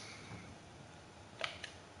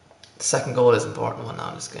 The second goal is an important one now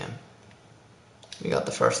in this game. We got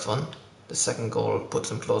the first one. The second goal puts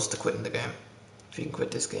him close to quitting the game. If he can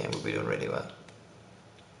quit this game, we'll be doing really well.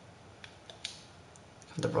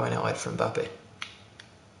 De Bruyne wide for Mbappe.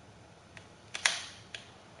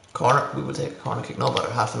 Corner, we will take a corner kick, no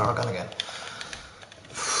better, half an hour gone again.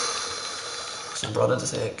 Some brother to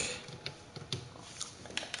take.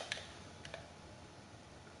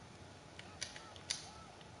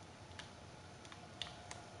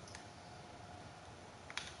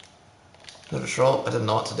 Another throw, I didn't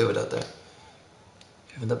know what to do with that there.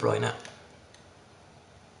 Kevin De Bruyne.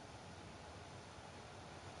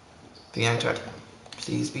 Be anchored.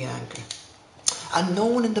 Please be anchored. And no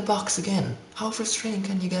one in the box again. How frustrating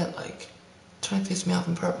can you get, like? Trying to piss me off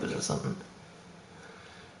on purpose or something.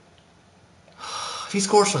 If he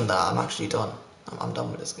scores from that, I'm actually done. I'm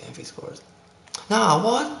done with this game if he scores. Nah,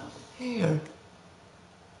 what? Here.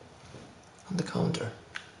 On the counter.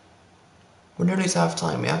 We're nearly to half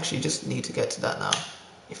time. We actually just need to get to that now.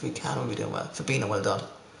 If we can, we'll be doing well. Fabinho, well done.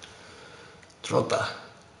 Drogba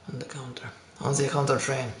on the counter. On the counter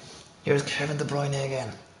train. Here's Kevin De Bruyne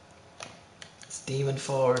again. Steven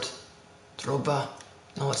Ford. Drogba.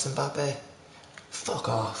 No, it's Mbappe. Fuck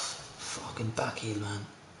off. Fucking backheel, man.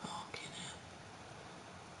 Fucking hell.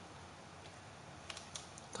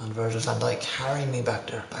 Don Virgil van Dijk carrying me back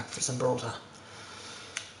there. Back for Zambrota.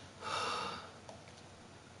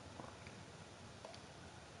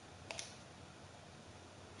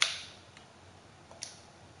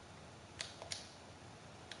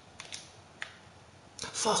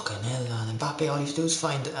 Fucking hell, man. Mbappe, all you have to do is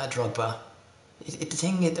find Drogba.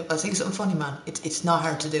 I think something funny, man. It's not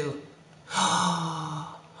hard to do.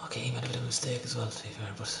 Okay, he made a bit of a mistake as well, to be fair,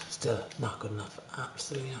 but still, not good enough.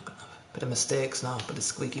 Absolutely not good enough. Bit of mistakes now, but it's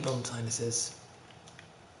squeaky bum time this is.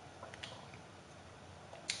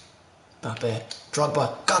 Mbappe,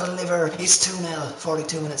 Drogba, gotta deliver. It's 2-0,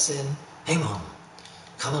 42 minutes in. Hang on.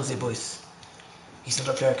 Come on, boys. He's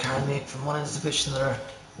another player carrying me from one end of the pitch to another.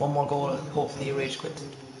 One more goal, and hopefully he rage quit.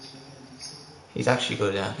 He's actually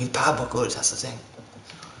good, yeah. He's bad but good, that's the thing.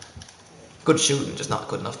 Good shooting, just not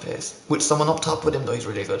good enough pace. With someone up top with him though, he's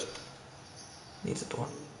really good. Needs support.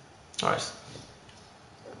 Alright.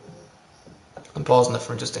 I'm pausing it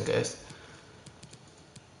for just in case.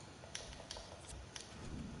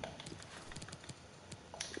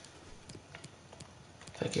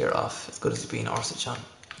 Fekir off, as good as he's been, Orsic on.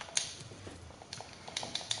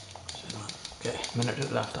 Okay, minute to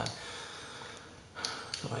the left time.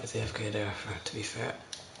 So right, it's AFK there, to be fair.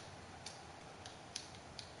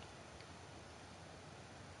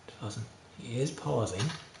 He is pausing,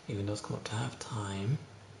 even though it's come up to half time.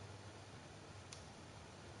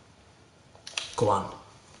 Go on.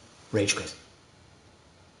 Rage quit.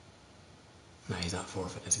 No, he's not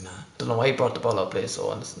forfeit, is he not? Don't know why he brought the ball up, play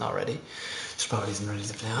so and it's not ready. Just probably isn't ready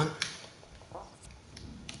to play on.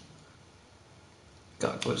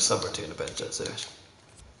 Got a good sub or two in the bench, I'd say.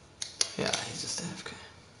 Yeah, he's just AFK.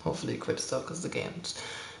 Hopefully he quits though, because the game's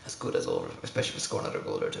as good as over, especially if we score another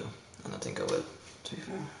goal or two. And I think I will, to be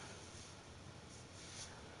fair.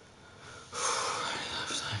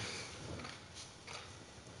 Half time.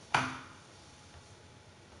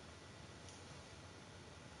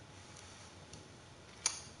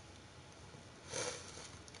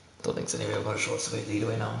 Don't think so anyway, we're going to show us the way lead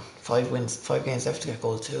away now. 5 wins, 5 games left to get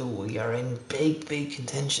goal 2. We are in big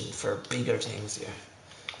contention for bigger things here.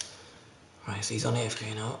 Right, so he's on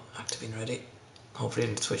AFK now, active and ready. Hopefully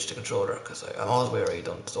he didn't switch the controller, because I'm always wary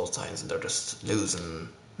on those times and they're just losing,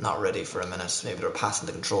 not ready for a minute. Maybe they're passing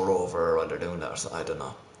the controller over while they're doing that or something, I don't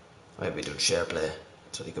know. Maybe doing share play,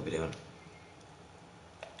 that's what he could be doing.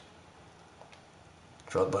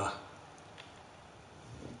 Drogba.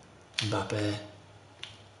 Mbappe.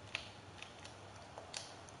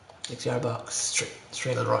 6-yard box,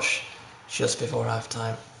 straight rush, just before half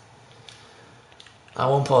time. I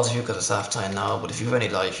won't pause you because it's half time now, but if you've any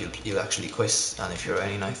life, you'll actually quit, and if you're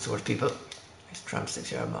any nice towards people, he's tramp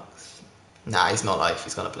 6-yard box. Nah, he's not life,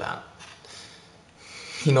 he's gonna play on.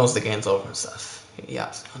 He knows the game's over and stuff. He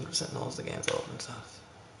 100% knows the game's over and stuff.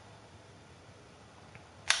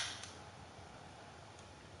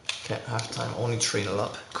 Okay, half time, only 3-0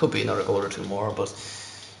 up. Could be another goal or 2 more, but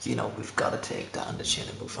you know, we've got to take that on the chin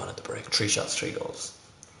and move on at the break. 3 shots, 3 goals.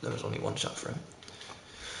 There was only 1 shot for him.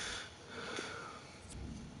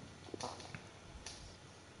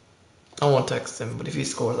 I won't text him, but if he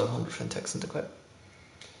scores, I'll 100% text him to quit.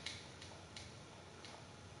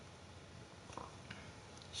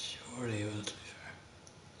 Surely he will, to be fair.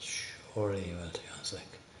 Surely he will, to be honest.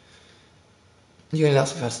 Like, the only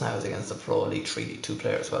last we've had now was against the Pro League 3 League 2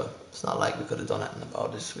 player as well. It's not like we could have done anything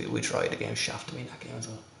about this. We tried the game, shafted me in that game as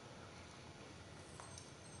well.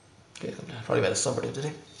 Okay, probably made a sub, did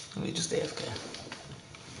he? And we just AFK.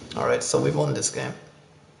 Alright, so we've won this game.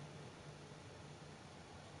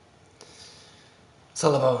 It's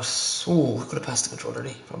all about, ooh, we could have passed the controller,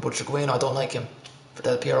 did he? From Butcher Gueno, I don't like him. For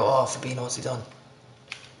Del Piero off, Fabinho, what's he done?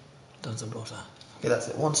 Done some Brota. Okay, that's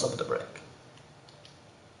it, 1 sub at the break.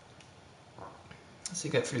 Let's see,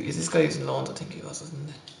 get through. Is this guy using loans? I think he was, isn't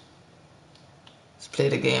he? Let's play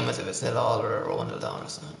the game as if it's 0-0 or 1-0 down or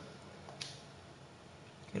something.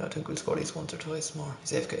 You know, I think we'll score at least once or twice more.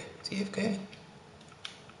 He's AFK. Is he AFK?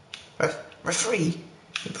 Referee?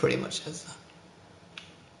 He pretty much has that.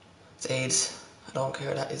 It's AIDS. I don't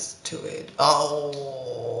care, that is 2-8.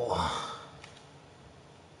 Oh!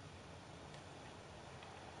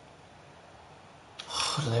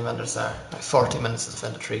 What did I understand? Like 40 minutes to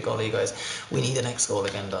defend a 3 goal lead, guys. We need the next goal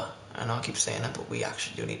again, though. I know I keep saying it, but we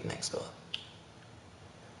actually do need the next goal.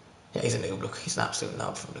 Yeah, he's a noob, look. He's an absolute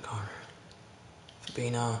knob from the corner.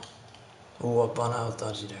 Fabinho. Oh, Bono was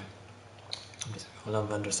dodgy there. Hold on,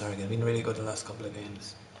 Van der Sar again. Been really good the last couple of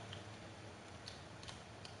games.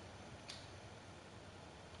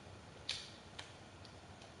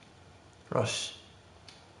 Rush.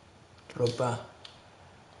 Drogba.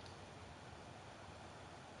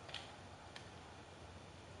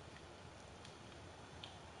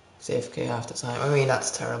 AFK half the time. I mean,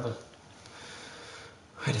 that's terrible.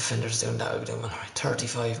 My defender's doing that, we're doing well. Alright,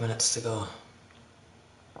 35 minutes to go.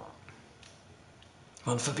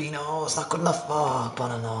 Come on, Fabinho. Oh, it's not good enough. Oh,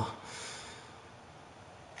 Bono.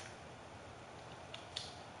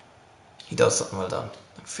 He does something well done.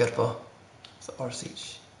 Like Firpo. It's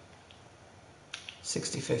Orsic.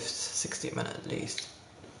 65th, 60th minute at least.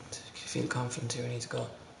 To feel confident here, we need to go.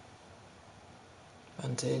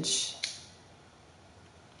 Advantage.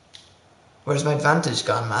 Where's my advantage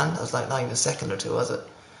gone, man? That was like not even a second or two, was it?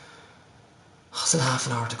 Oh, still half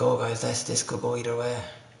an hour to go, guys. This could go either way.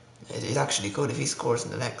 It actually could if he scores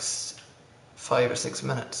in the next 5 or 6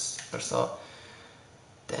 minutes or so.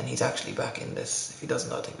 Then he's actually back in this. If he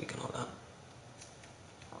doesn't, I think we can hold on.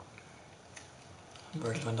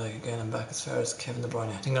 Virgil van Dijk again, I'm back as far as Kevin De Bruyne.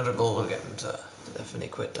 I think another goal will get him to definitely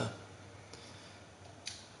quit though.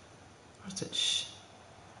 Orsic.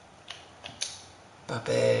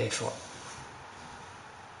 Mbappe,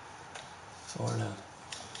 4-0.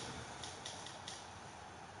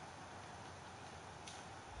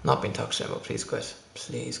 Not been toxic, but please quit.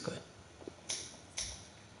 Please quit.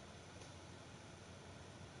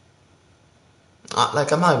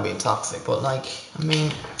 Like, I'm not being toxic, but like, I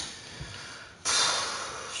mean,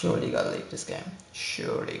 surely you gotta leave this game.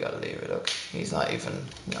 Surely you gotta leave it. Look, he's not even,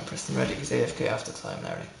 pressing ready. He's AFK after time,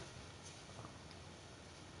 Larry.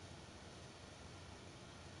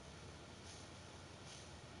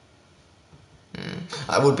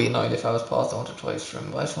 I would be annoyed if I was paused once or twice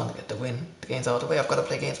from, but I just want to get the win. The game's out of the way. I've got to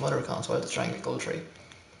play against other accounts while to try and get goal 3.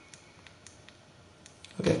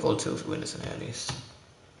 We'll get goal 2 if we win this in at least.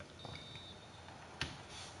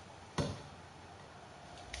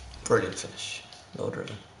 Brilliant finish. Low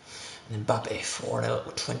driven. And then Mbappe 4-0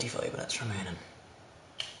 with 25 minutes remaining.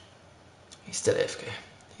 He's still AFK.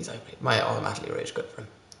 He's might automatically rage good for him.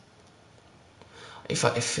 If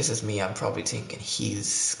this is me, I'm probably thinking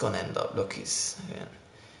he's gonna end up. Look, he's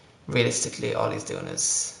realistically all he's doing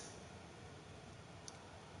is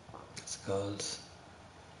it's called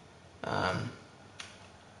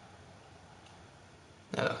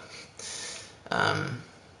no.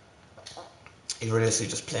 He's realistically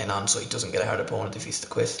just playing on so he doesn't get a hard opponent if he's to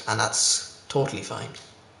quit, and that's totally fine.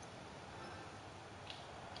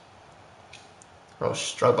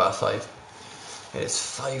 Rush, Drogba 5. It is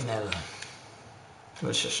 5-0.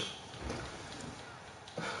 We'll shush him.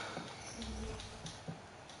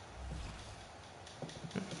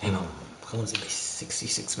 Hang on, comes in by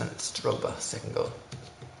 66 minutes. Drogba, second goal.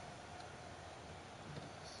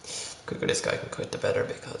 The quicker this guy can quit, the better,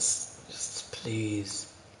 because just please.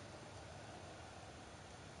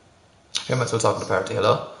 Okay, I might as well talk to the party.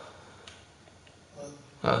 Hello?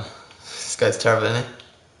 This guy's terrible, isn't he?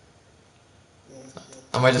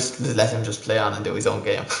 I might just let him just play on and do his own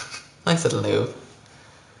game. Nice little noob.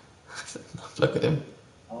 Look at him.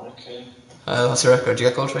 Okay. What's your record? Did you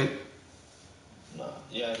get goal 3? No.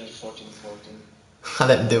 Yeah, I did 14-14. I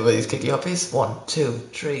let him do with his kicky uppies. 1, 2,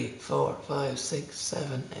 3, 4, 5, 6,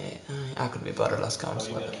 7, 8, 9. I couldn't be bothered last count.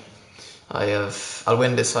 I'll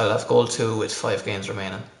win this. I'll have goal 2 with 5 games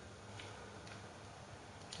remaining.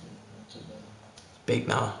 Big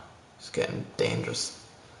now. It's getting dangerous.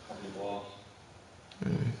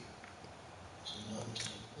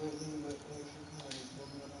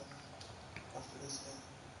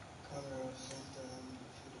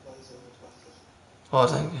 Oh,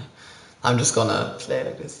 thank you. I'm just gonna play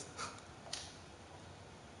like this.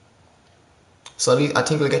 So I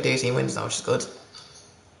think we'll get the 18 wins now, which is good.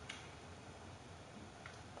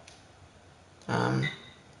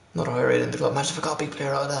 Another high rate in the club. Imagine if I got a big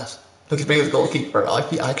player out of that. Look, he's bringing his goalkeeper. I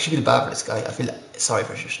actually feel bad for this guy. I feel sorry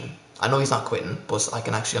for shushing him. I know he's not quitting, but I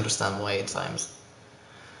can actually understand why at times.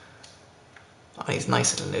 Oh, he's a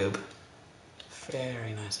nice little noob.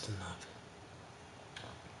 Very nice little noob.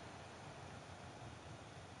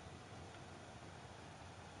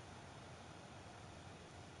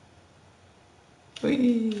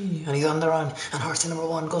 Whee! And he's on the run. And Horsey number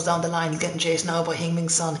 1 goes down the line. He's getting chased now by Heung-Min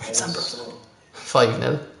Son.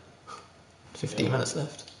 5-0. 15 minutes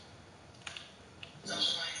left.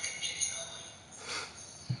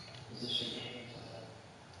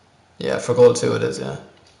 Yeah, for goal 2 it is, yeah.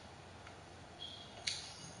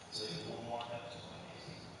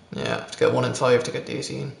 Yeah, to get 1 and 5 to get the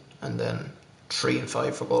 18, and then 3 and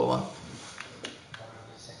 5 for goal 1.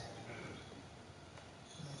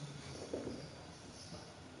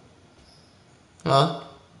 Huh?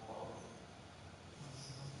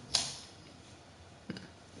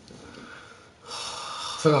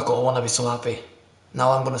 If I got goal 1, I'd be so happy.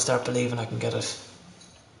 Now I'm going to start believing I can get it.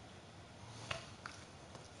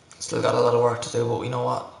 Still got a lot of work to do, but you know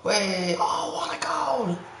what? Wait! Oh, what a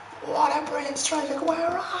goal! What a brilliant strike!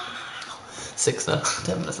 Aguero! 6 now,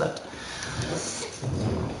 10 minutes left.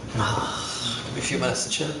 Give me a few minutes to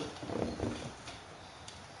chill.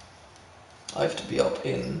 I have to be up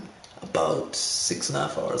in about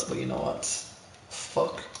 6.5 hours, but you know what?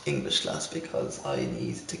 Fuck English class, because I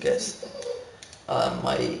need to get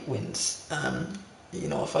my wins. You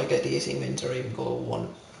know, if I get the 18 wins or even go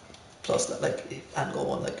 1 plus that, like, and go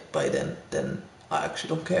 1 like by then I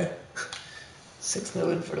actually don't care. 6-0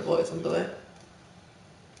 win for the boys on the way.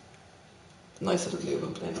 Nice little blue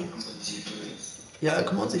one playing. Yeah,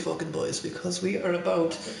 come on, the fucking boys, because we are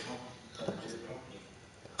about.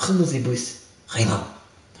 Come on, the boys. I know.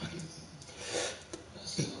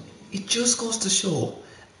 It just goes to show,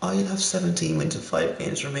 I'll have 17 wins and 5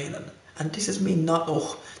 games remaining, and this is me not.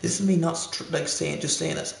 This is me not like saying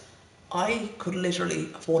it. I could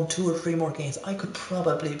literally have won 2 or 3 more games. I could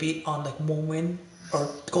probably be on like 1 win or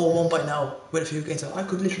goal 1 by now with a few games. I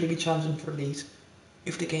could literally be challenging for elite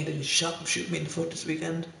if the game didn't shoot me in the foot this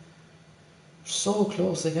weekend. So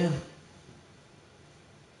close again.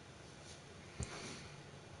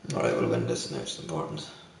 Alright, we'll win this now, it's important.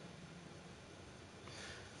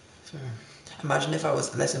 Fair. Imagine if I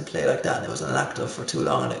was letting play like that and it was inactive for too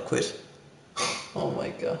long and it quit. Oh my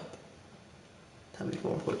god.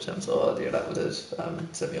 74 full attempts. Oh dear, that was it.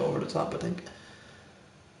 Sent me over the top, I think.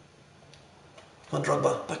 Come on,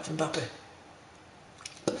 Drogba, back from Mbappe.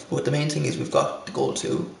 But the main thing is we've got the goal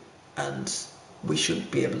 2 and we should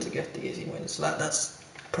be able to get the 18 wins. So that's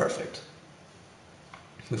perfect.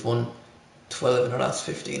 We've won 12 in our last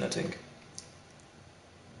 15, I think.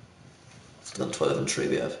 It's done 12 and 3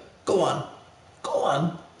 we have. Go on. Go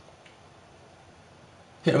on.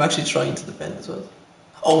 Here, I'm actually trying to defend as well.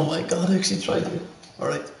 Oh my god, I actually tried to.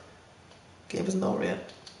 Alright. Game isn't over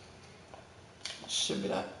yet. Should be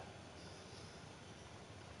that.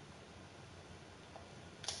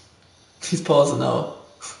 He's pausing now.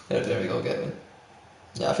 There we go, Gavin.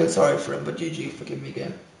 Yeah, I feel sorry for him, but GG for giving me a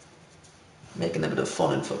game. Making a bit of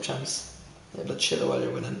fun in FUT Champs. Able to chill while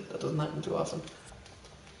you're winning. That doesn't happen too often.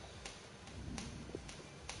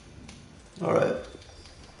 Alright.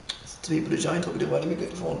 To people who joined, hope you did well. Let me get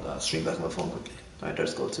the phone, stream back on my phone quickly. Alright,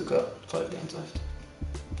 there's goal 2, got 5 games left.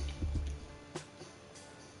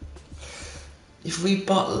 If we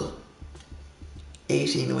bottle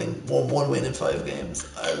 18 win, one win in 5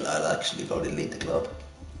 games, I'll actually probably lead the club.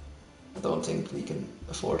 I don't think we can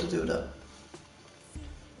afford to do that.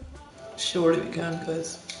 Surely we can,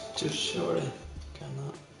 guys. Just surely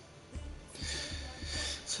cannot.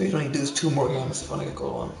 So we can only do 2 more games if I want to get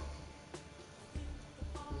goal 1.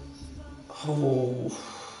 Oh,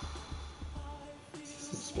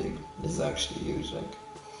 this is big. This is actually huge. Like,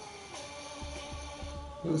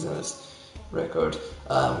 who's in this record?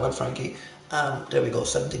 Well, Frankie. There we go.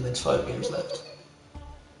 17 wins, 5 games left.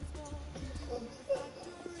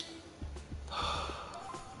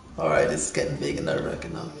 Alright, it's getting big and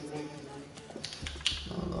nerve-wracking now.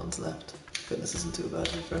 No one's left. Goodness, isn't too bad.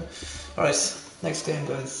 Alright, next game,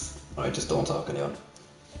 guys. Alright, just don't talk anyone.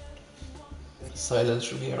 Silence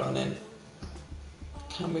from here on in.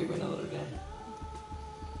 Can we win another game?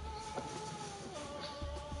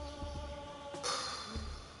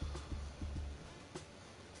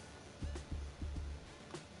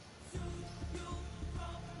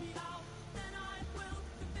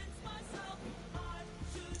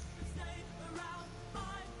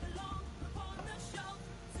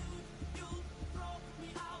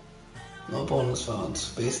 No bonus found.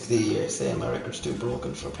 Basically, you're saying my record's too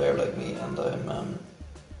broken for a player like me, and I'm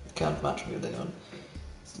can't match me with anyone.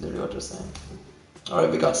 That's literally what they're saying. Alright,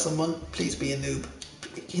 we got someone. Please be a noob.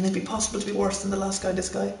 Can it be possible to be worse than the last guy, this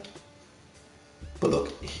guy? But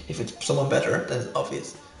look, if it's someone better, then it's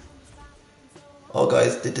obvious. Oh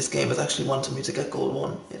guys, this game is actually wanting me to get goal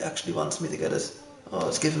 1. It actually wants me to get it. Oh,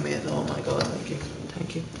 it's giving me it. Oh my god, thank you.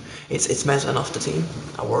 Thank you. It's meta enough, the team.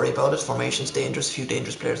 I worry about it. Formation's dangerous, few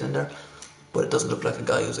dangerous players in there. But it doesn't look like a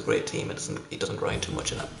guy who's a great team. He doesn't grind too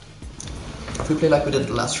much in it. If we play like we did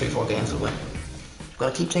the last 3-4 games, we'll win.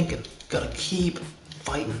 Gotta keep thinking. Gotta keep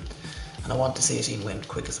fighting. And I want this 18 win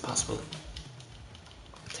quick as possible.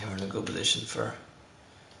 They were in a good position for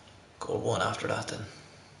goal 1 after that then.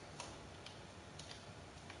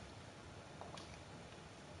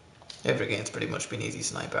 Every game's pretty much been easy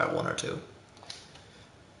tonight, bar 1 or 2.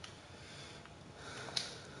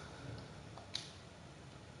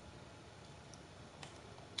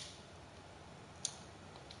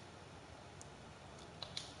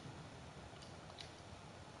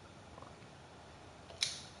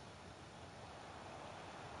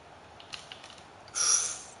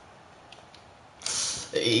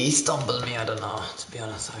 He stumbled me, I don't know, to be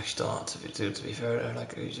honest. I actually don't know to be fair.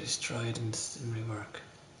 Like, he just tried and it didn't really work.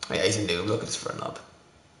 Oh yeah, he's a noob. Look at this for a knob.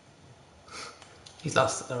 He's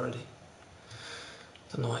lost it already.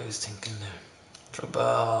 Don't know what he was thinking there.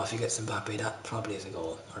 Oh, if he gets Mbappe, that probably is a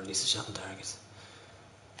goal, or at least a shot on target.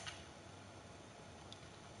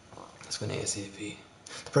 Let's win ASAP.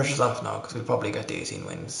 The pressure's off now because we'll probably get the 18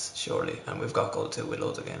 wins, surely, and we've got goal 2 with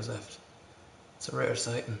loads of games left. It's a rare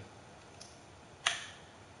sighting.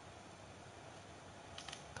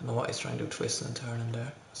 Don't know what he's trying to do, twisting and turning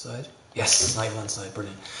there. Side. Yes, nice one side,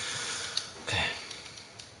 brilliant. Okay.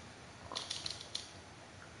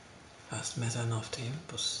 Fast meta enough team,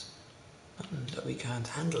 but nothing that we can't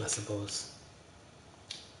handle, I suppose.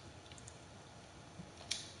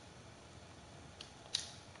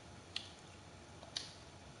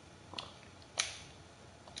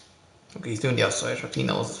 Okay, he's doing the offside trap. He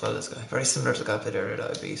knows as well, this guy. Very similar to the guy played earlier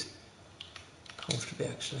that I beat. Comfortably,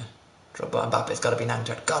 actually. Drop ball. Mbappe's gotta be an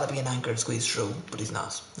anchor. Gotta be an anchor and squeeze through, but he's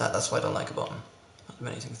not. That's why I don't like about him. Not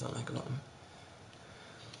many things I don't like about him.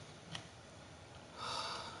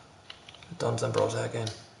 Duns and Brota again.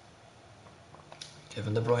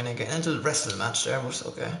 Kevin De Bruyne again. Into the rest of the match there, but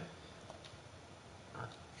okay.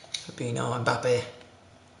 Fabinho, Mbappe.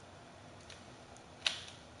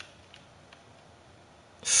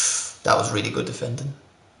 That was really good defending.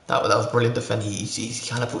 That was brilliant defending. He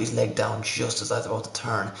kind of put his leg down just as I was about to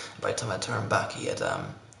turn. By the time I turned back, he had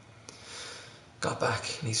got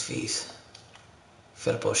back in his feet.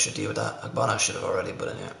 Firpo should deal with that. Agbana should have already, but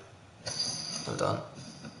anyway. Well done.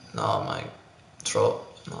 No, my throw.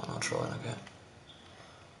 No, not throwing, okay.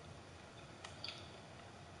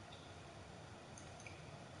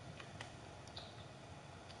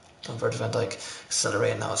 Done for Van Dijk.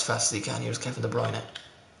 Accelerating now as fast as he can. Here's Kevin De Bruyne.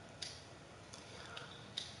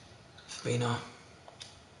 Fabinho.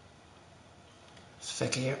 It's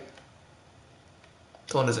Fekir here.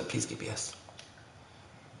 Don't is it, please GPS.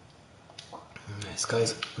 Nice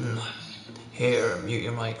guys. Here, mute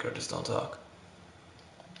your mic or just don't talk.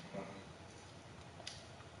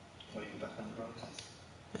 Are you back on the road?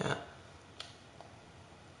 Yeah.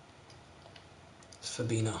 It's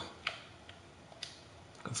Fabinho.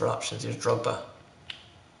 Looking for options. Here's Drogba.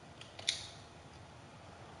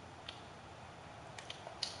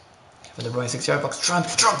 Kevin De Bruyne, 6-yard box. Tramp.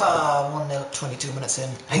 Drogba! 1-0, 22 minutes in.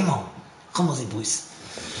 Hey, man. Come on, boys.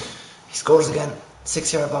 He scores again.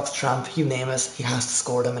 6-yard box, tramp, you name it. He has to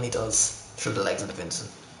score them, and he does. Through the legs of the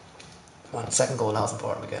Vincent. Come on, second goal now is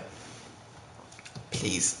important again.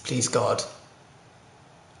 Please, please God.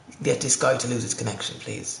 Get this guy to lose his connection,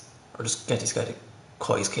 please. Or just get this guy to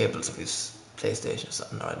cut his cables of his PlayStation or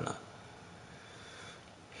something, or I don't know.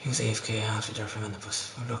 He was AFK after there for a minute,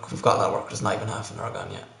 but look, we've got a lot of work. There's not even half an hour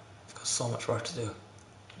gone yet. We've got so much work to do.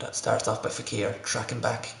 That starts off by Fekir, tracking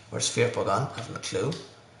back. Where's Firpo gone? Haven't a clue.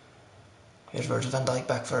 Here's Virgil van Dijk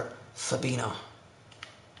back for Fabinho.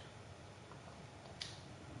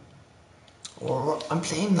 Or I'm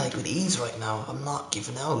playing like with ease right now. I'm not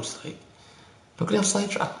giving out. Like, look at the offside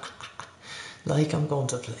trap. Like I'm going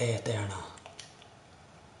to play it there now.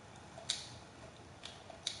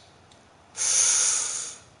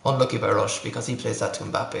 Unlucky by Rush because he plays that to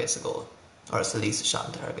Mbappe as a goal. Or it's at least a shot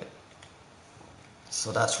on target.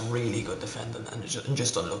 So that's really good defending and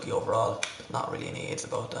just unlucky overall. Not really any aids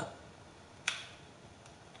about that.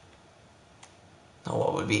 Now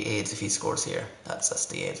what would be aids if he scores here? That's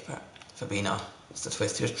the aids part. Fabinho. It's the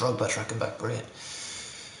twist. Here's Drogba tracking back. Brilliant.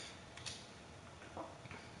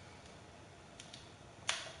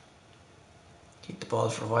 Keep the ball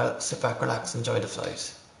for a while. Sit back, relax, enjoy the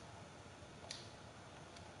flight.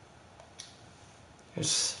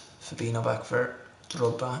 Here's Fabinho back for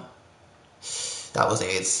Drogba. That was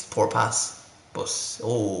aids. Poor pass. But,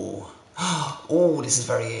 oh. Oh, this is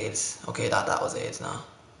very aids. Okay, that was aids now.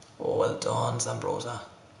 Oh, well done, Zambrosa.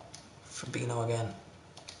 Fabinho again.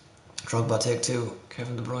 Drogba take two.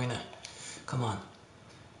 Kevin De Bruyne. Come on.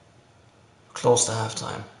 Close to half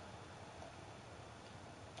time.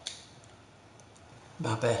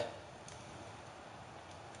 Mbappe.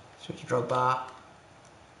 Switch to Drogba.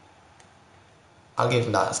 I'll give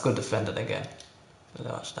him that. It's good defending again.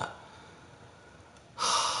 Let's watch that.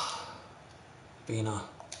 Fabinho.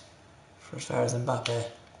 For as far as Mbappe.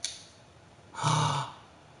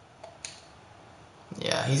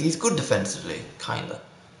 Yeah, he's good defensively, kinda.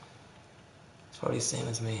 It's probably the same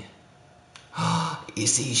as me. You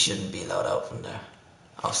see, he shouldn't be allowed out from there.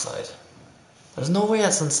 Offside. There's no way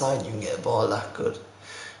that's inside you can get a ball that good.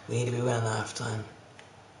 We need to be winning at half time.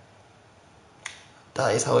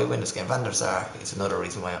 That is how we win this game. Van der Sar is another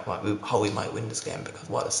reason how we might win this game, because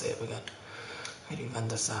what a save again. Maybe Van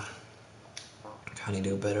der Sar. Can he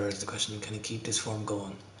do better is the question. Can he keep this form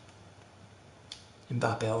going?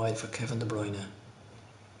 Mbappe out wide for Kevin De Bruyne.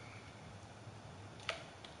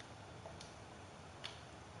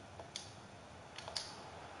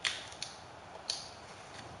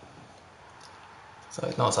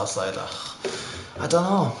 So no, it's offside. I don't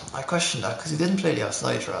know. I questioned that because he didn't play the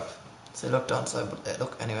offside trap. So he looked onside, but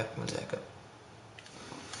look, anyway, we'll take it.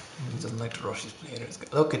 He doesn't like to rush his players.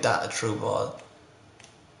 Look at that, a true ball.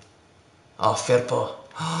 Oh, Firpo.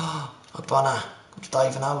 Agbana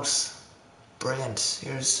diving out. Brilliant.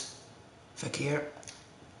 Here's Fekir.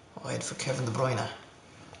 Wide for Kevin De Bruyne.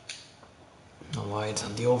 No wide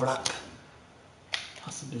on the overlap.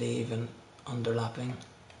 Possibly even underlapping.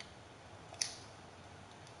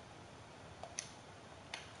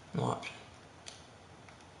 No option.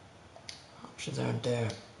 Options aren't there.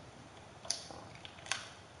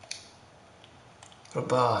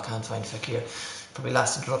 Drogba, I can't find Fekir. Probably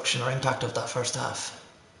last introduction or impact of that first half.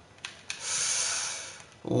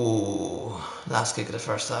 Ooh, last kick of the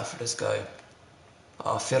first half for this guy.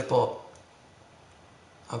 Oh, Firpo.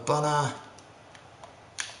 Agbana.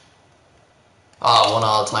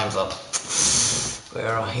 Oh, 1-1, time's up.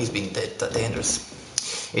 Where he's been that dangerous.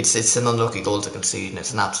 It's an unlucky goal to concede, and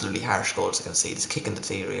it's an absolutely harsh goal to concede. It's kicking the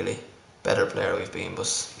tee, really. Better player we've been, but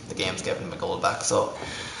the game's giving him a goal back, so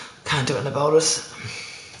can't do anything about it.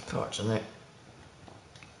 Fortunately.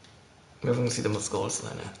 Moving to see the most goals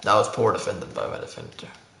line now. That was poor defending by my defender.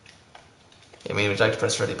 I mean, we'd like to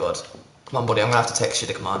press ready, but Come on, buddy, I'm gonna have to text you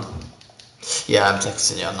to come on. Yeah, I'm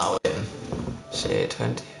texting you, I'm not waiting. Shade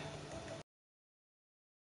 20.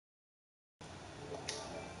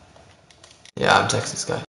 Yeah, I'm texting this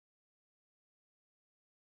guy.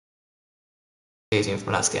 18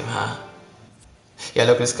 from last game, huh? Yeah,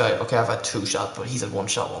 look at this guy. Okay, I've had 2 shots, but he's had 1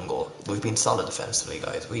 shot, 1 goal. We've been solid defensively,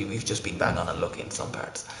 guys. We've just been bang on and lucky in some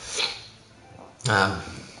parts.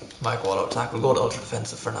 Might go all out attack. We'll go to ultra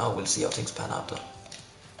defensive for now. We'll see how things pan out, though.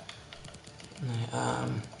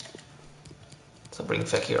 So bring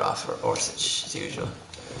Fekir off for Orsic, as usual.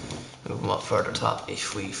 Move him up further top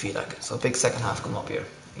if we feel like it. So big second half come up here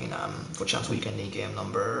in Foot Champs Weekend League game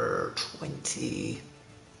number 26,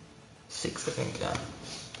 I think, yeah.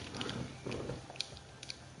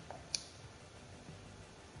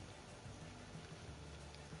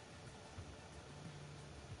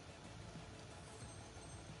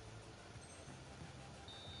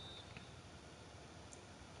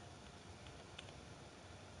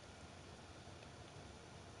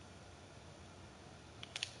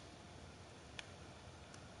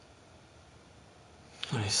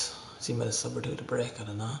 Nice. See me the sub or do the break, I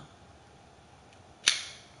don't know.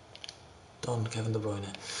 Done, Kevin De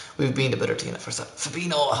Bruyne. We've been the better team at first half.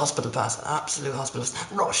 Fabinho, a hospital pass, an absolute hospital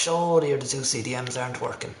pass. Rush, oh dear, the 2 CDMs aren't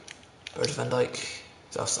working. Virgil van Dijk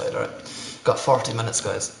is offside, alright. Got 40 minutes,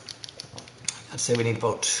 guys. I'd say we need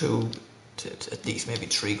about 2 to at least maybe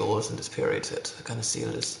 3 goals in this period to kind of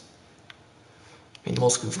seal this. I mean, the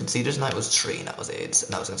most we've conceded tonight was 3, and that was AIDS,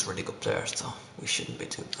 and that was against really good players, so we shouldn't be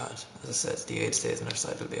too bad. As I said, the AIDS stays on our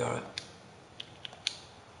side, we'll be alright.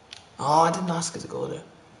 Oh, I didn't ask it to go there.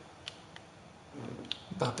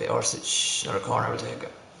 Mbappe, Orsic, another corner, will take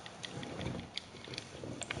it.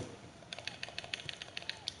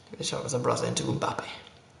 Give it a shot because I brought it into Mbappe.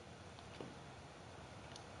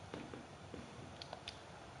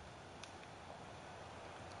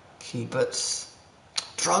 Keep it.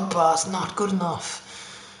 Drogba's not good enough.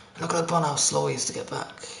 Look at how slow he is to get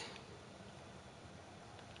back.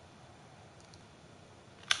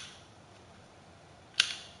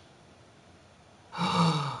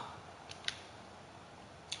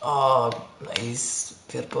 Oh, nice.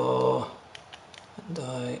 Firpo.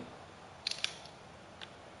 And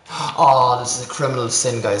oh, this is a criminal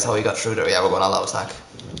sin, guys, how he got through there. Yeah, we're going all out attack.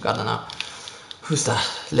 Got it now. Who's that?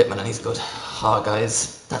 Lippman, and he's good. Oh,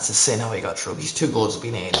 guys, that's a sin how he got through. These 2 goals have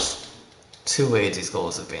been AIDS. 2 AIDS these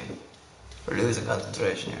goals have been. We're losing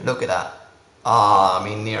concentration here. Look at that. Ah, I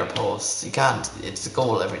mean, near post. You can't. It's a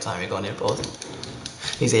goal every time you go near post.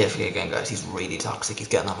 He's AFK again, guys. He's really toxic. He's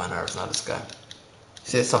getting on my nerves now, this guy. He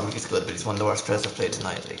says something he's good, but he's one of the worst players I've played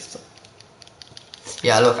tonight, at least. So.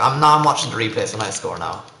 Yeah, look, I'm watching the replays when I score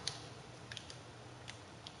now.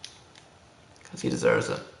 Because he deserves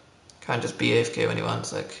it. Can't just be AFK when he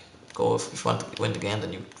wants. Like, go if you want to win the game,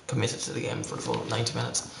 then you commit it to the game for the full 90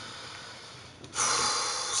 minutes.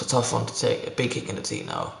 It's a tough one to take. A big kick in the teeth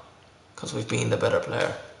now. Because we've been the better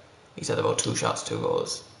player. He's had about 2 shots, 2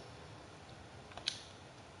 goals.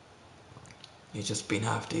 He's just been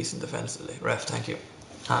half decent defensively. Ref, thank you.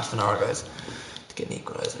 Half an hour, guys, to get an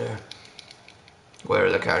equaliser there.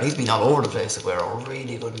 Aguero the card. He's been all over the place, Aguero.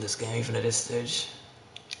 Really good in this game, even at this stage.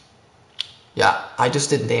 Yeah, I just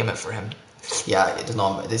didn't aim it for him. Yeah,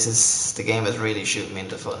 the game is really shooting me in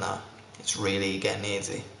the foot now. It's really getting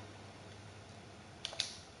easy.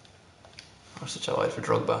 Or such a wide for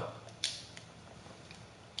Drogba.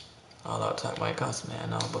 Oh, that attack might cost me, I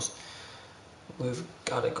know, but we've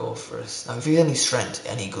got to go for it. Now, if he had any strength,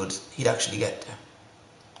 any good, he'd actually get there.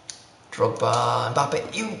 Drogba,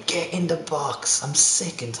 Mbappe, you get in the box. I'm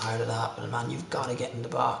sick and tired of that happening, man. You've got to get in the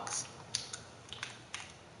box.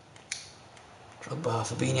 Drogba,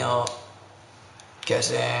 Fabinho,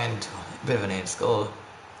 get in. A bit of an AIDS goal,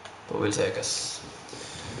 but we'll take it.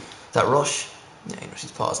 That rush? Yeah,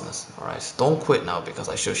 he's pausing us. Alright, don't quit now because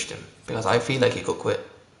I shushed him. Because I feel like he could quit.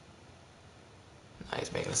 Nah,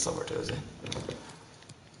 he's making a sub too, is he?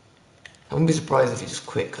 I wouldn't be surprised if he just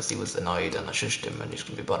quit because he was annoyed and I shushed him and he just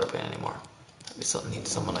couldn't be bothered playing anymore. That'd be something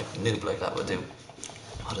someone like noob like that would do.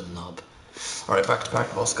 What a knob. Alright, back to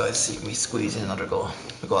park boss, guys. See, can we squeeze in another goal?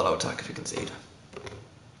 We go all out attack if we concede.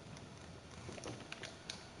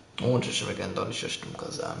 I won't shush him again, don't shush him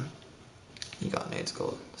because he got an AIDS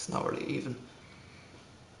goal. It's not really even.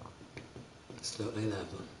 It's totally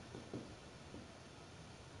level.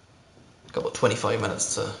 Got about 25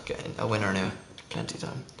 minutes to get a winner now. Plenty of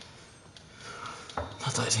time.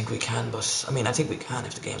 Not that I think we can, but I mean, I think we can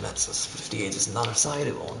if the game lets us. But if the age isn't on our side,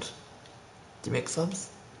 it won't. Do you make subs?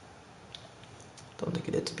 Don't think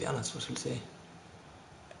it did, to be honest, but we'll see.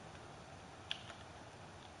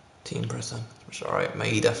 Team press on. Alright,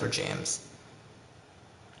 Maida for James.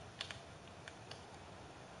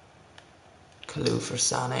 Blue for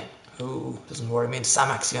Sané, who doesn't worry me. And Sam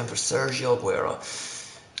Axion for Sergio Aguero.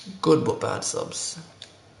 Good but bad subs.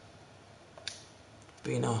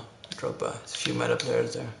 Bino, Drogba. There's a few meta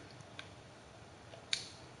players there.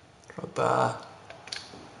 Drogba.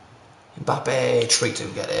 Mbappe,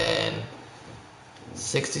 3-2, get in.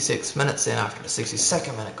 66 minutes in after the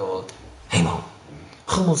 62nd minute goal. Hey man,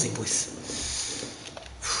 come on, boys.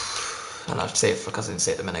 And I'll say it because I didn't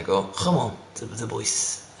say it a minute ago. Come on, the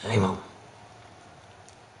boys. Hey man.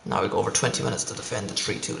 Now we go over 20 minutes to defend the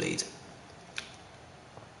 3-2 lead.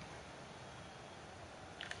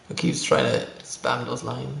 Who keeps trying to spam those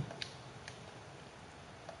lines?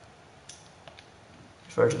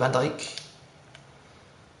 Virgil van Dijk.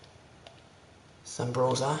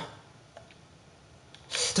 Sambrosa.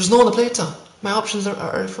 There's no one to play it to. My options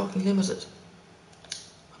are fucking limited.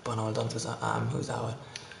 Bono, well done to who's that one?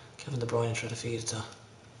 Kevin De Bruyne trying to feed it to.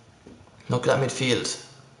 Look at that midfield.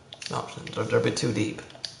 Options. They're a bit too deep.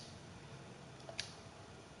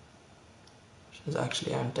 Options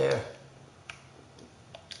actually aren't there.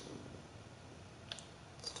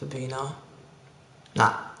 Fabinho.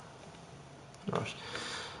 Nah. Right.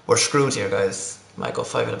 We're screwed here, guys. Might go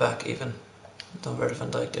 5 at the back even. Don't Virgil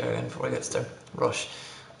van Dijk there again before he gets there. Rush.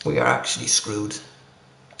 We are actually screwed.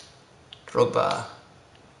 Drogba.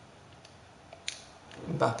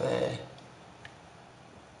 Mbappe.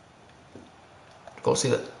 Go see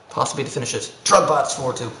that. Possibly to finish it. Drogba, it's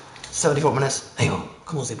 4-2. 74 minutes. Hey, on.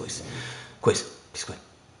 Come on, see boys. Quiz. Please quit.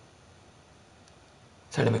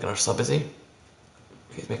 Is Harry making our sub, is he?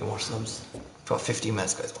 He's making more subs. For 15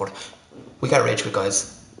 minutes, guys. We got rage quit,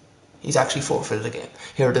 guys. He's actually forfeited the game.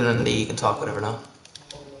 Here, they're in the league and talk whatever now.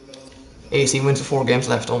 AC wins with 4 games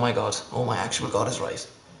left. Oh my god. Oh my actual god is right.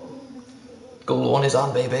 Goal 1 is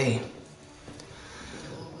on, baby.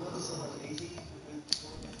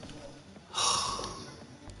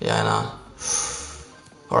 Yeah, I know.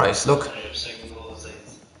 Alright, look.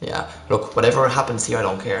 Yeah, look, whatever happens here, I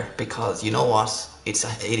don't care. Because you know what? It's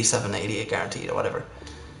 87, 88 guaranteed or whatever.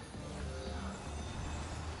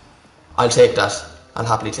 I'll take that. I'll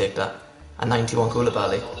happily take that. A 91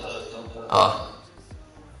 Koulibaly. Oh.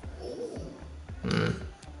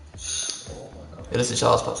 It is a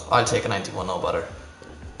child's pass. I'll take a 91, no bother.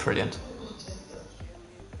 Brilliant.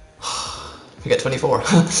 We get 24.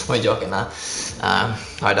 Am I joking, nah?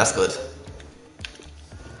 Alright, that's good.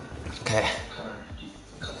 Okay.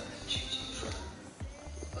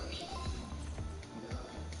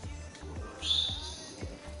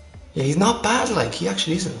 Yeah, he's not bad, like, he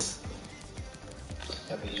actually isn't.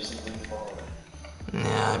 Yeah, but he doesn't win the ball.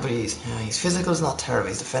 Yeah, but his physical's not terrible,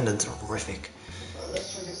 his defending's horrific.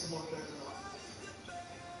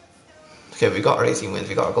 Okay, we got our 18 wins,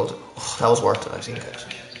 we got our goal. Oh, that was worth it, I think,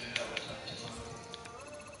 actually.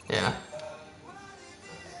 Yeah.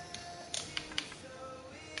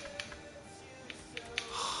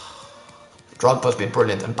 Drogba's been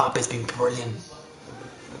brilliant, and Mbappe's been brilliant.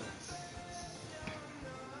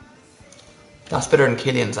 That's better than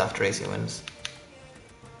Kylian's after 18 wins.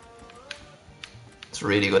 It's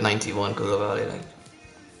really good, 91 Koulibaly, like.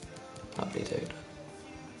 Happily take that.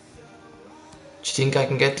 Do you think I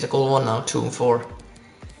can get to goal 1 now? 2 and 4.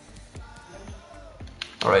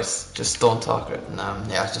 Alright, just don't talk.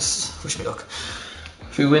 Yeah, just wish me luck.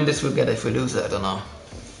 If we win this, we'll get it. If we lose it, I don't know.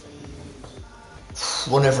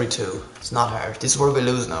 1 every 2. It's not hard. This is where we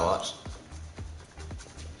lose now, watch.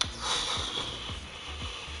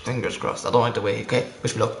 Fingers crossed. I don't like the way. Okay,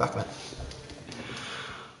 wish me luck, back man.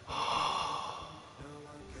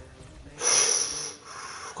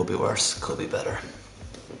 Could be worse, could be better.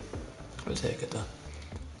 We'll take it though.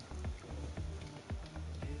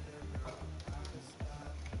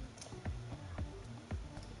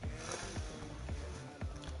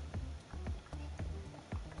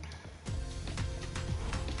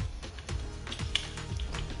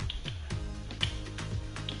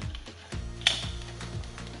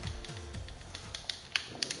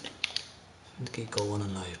 Let's keep going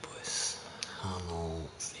on live, boys. Come on,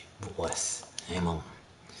 boys. Come on.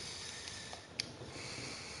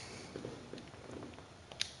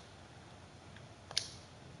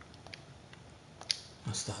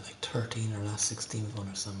 What's that, like 13 or last 16 fun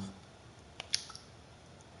or something?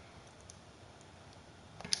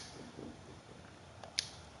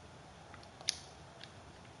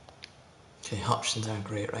 Okay, options aren't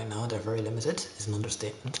great right now, they're very limited, is an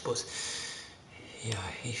understatement, but yeah,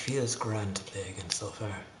 he feels grand to play against so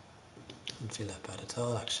far. Doesn't feel that bad at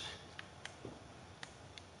all, actually.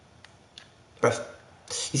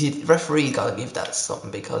 You see, the referee gotta give that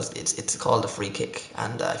something because it's called a free kick,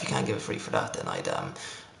 and if you can't give it free for that, then I'd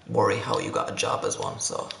worry how you got a job as one.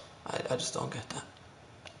 So I just don't get that.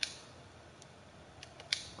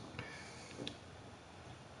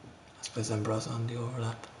 by Zembros on the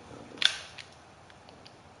overlap.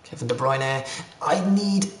 Kevin De Bruyne. I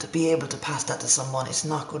need to be able to pass that to someone. It's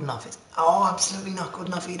not good enough. It's absolutely not good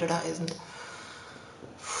enough either. That isn't.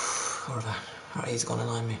 Alright, he's gonna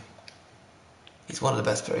line me. He's one of the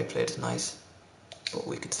best players played tonight, but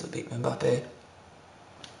we could still beat Mbappe.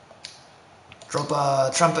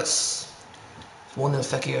 Drogba, Trumpets. 1-0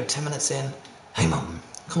 Fekir, 10 minutes in. Hey man,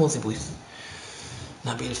 come on, boys.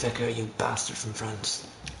 Nabil Fekir, you bastard from France.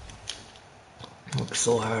 Worked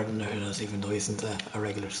so hard in there, even though he isn't a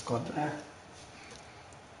regular squad player.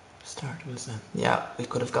 Start was yeah, we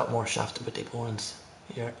could have got more shafted with the opponents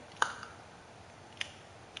here.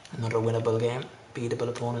 Another winnable game, beatable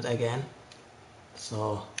opponent again.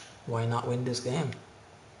 So why not win this game?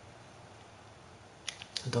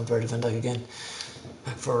 And done Virgil van Dijk again.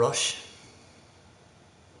 Back for a rush.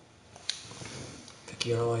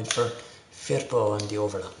 Fekir wide for Firpo on the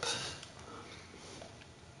overlap.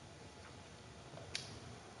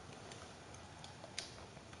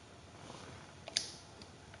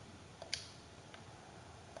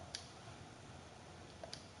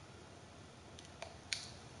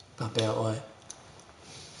 Mbappe out wide.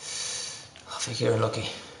 I think you're lucky.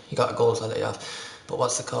 You got a goal, so I let you off. But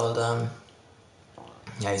what's it called?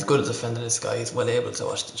 Yeah, he's good at defending this guy. He's well able to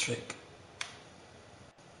watch the trick.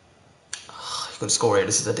 He could score here.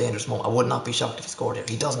 This is a dangerous moment. I would not be shocked if he scored here.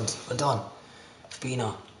 He doesn't. Well done.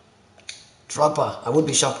 Fabinho. Drogba. I would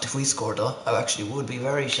be shocked if we scored though. I actually would be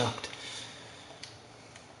very shocked.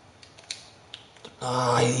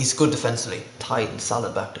 He's good defensively. Tight and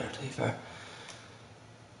solid back there, to be fair.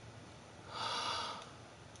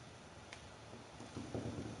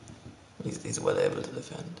 He's well able to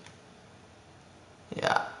defend.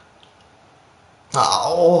 Yeah.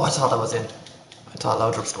 I thought that was in. I thought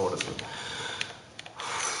Laudrup scored it.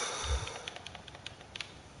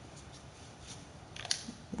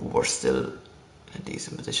 We're still in a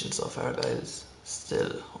decent position so far, guys.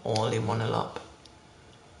 Still only 1-0 up.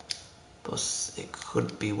 But it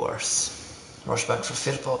could be worse. Rush back for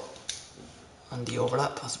Firpo on the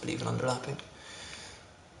overlap, possibly even underlapping.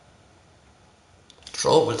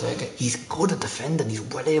 Throw will take it. He's good at defending. He's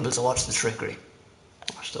well able to watch the trickery.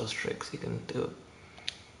 Watch those tricks. He can do it.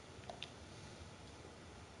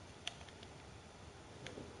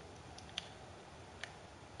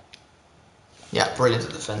 Yeah, brilliant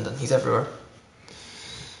at defending. He's everywhere.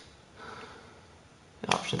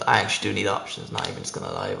 Options. I actually do need options. Not even just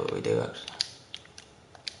gonna lie, but we do actually.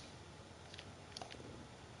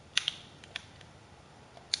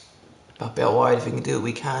 Mbappe out wide. If we can do it,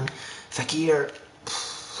 we can. Fekir.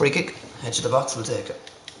 Free kick. Edge of the box. We'll take it.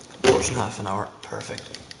 Approaching half an hour.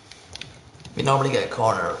 Perfect. We normally get a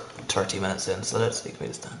corner 30 minutes in, so let's see. Can we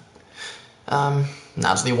just stand? Nah,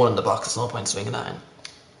 there's only one in the box. There's no point swinging that in.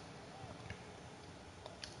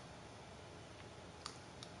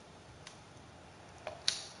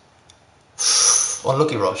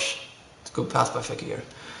 Unlucky rush. It's a good pass by Fekir.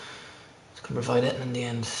 Couldn't provide it, and in the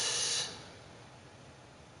end,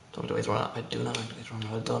 don't do run. I do not like the way he's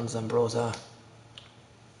running. Well done, Zambrosa.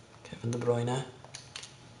 Kevin De Bruyne.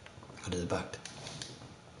 What is it back?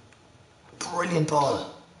 Brilliant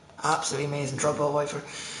ball. Absolutely amazing. Drogba wide for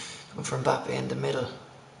Mbappe in the middle.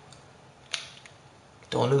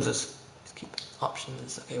 Don't lose it. Just keep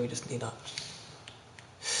options. Okay, we just need options.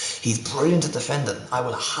 He's brilliant at defending. I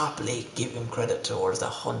will happily give him credit towards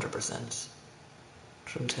that 100%.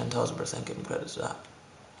 10,000% give him credit to that.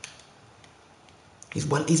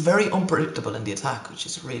 He's very unpredictable in the attack, which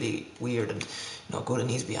is really weird and good in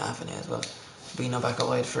his behalf as well. Fabinho back out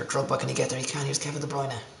wide for Drogba. Can he get there? He can. Here's Kevin De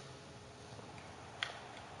Bruyne.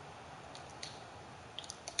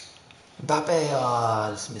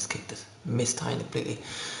 Mbappe, just miskicked it. Mistimed it completely.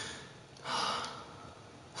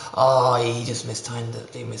 He just mistimed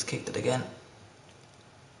it. He miskicked it again.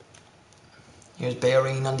 Here's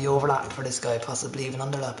Bellerin on the overlap for this guy, possibly even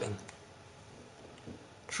underlapping.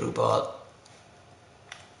 Through ball.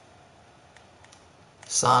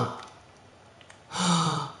 Son.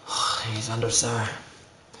 He's under Sar.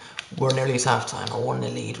 We're nearly at half time. A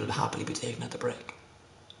 1-0 lead will happily be taken at the break.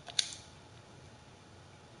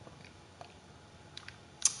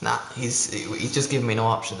 Nah, he's just giving me no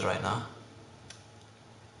options right now.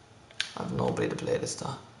 I have nobody to play this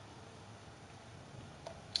time.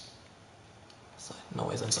 No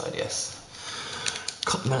ways inside, yes.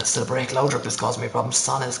 Couple minutes to the break. Laudrup is causing me problems.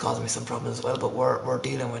 Son is causing me some problems as well, but we're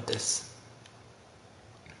dealing with this.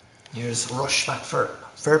 Here's rush back for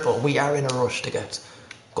Firpo. We are in a rush to get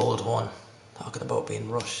gold 1. Talking about being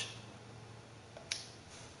rush.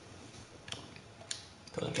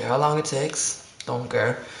 Don't care how long it takes. Don't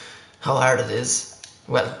care how hard it is.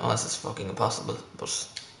 Well, unless it's fucking impossible. But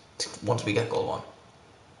once we get goal 1.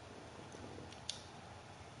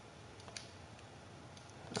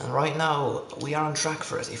 And right now, we are on track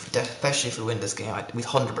for it, especially if we win this game. We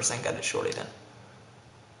 100% get it surely then.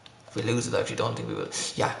 If we lose it, I actually don't think we will.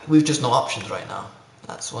 Yeah, we've just no options right now.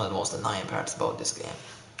 That's one of the most annoying parts about this game.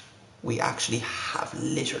 We actually have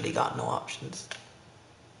literally got no options.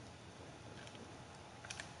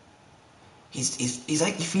 He's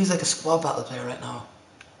like, he feels like a squad battle player right now.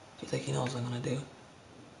 Feels like he knows what I'm going to do.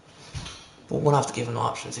 But we're going to have to give him no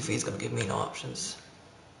options if he's going to give me no options.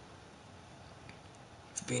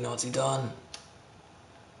 Fabinho, what's he done?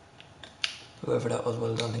 Whoever that was,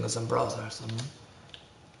 well done. I think it was Zambrotta or someone.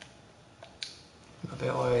 A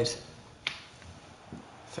bit wide.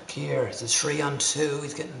 Fakir, it's a 3-on-2.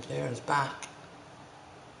 He's getting players back.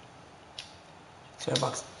 Clear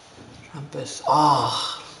box. Trampus.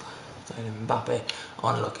 Ah, Mbappe.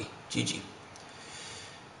 Unlucky. GG.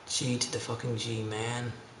 G to the fucking G,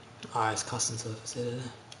 man. Ah, it's costing himself a city.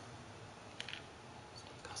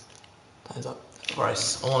 Time's up.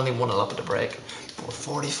 Alright, only 1-0 up at the break. But we're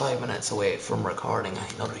 45 minutes away from recording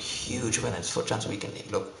another huge win. It's foot chance we can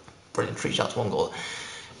look brilliant. 3 shots, 1 goal.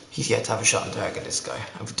 He's yet to have a shot on target, this guy.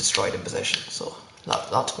 I've destroyed in possession, so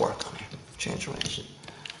lot to work on here. Change formation.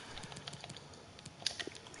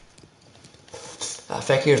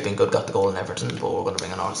 Fekir's been good, got the goal in Everton, but we're going to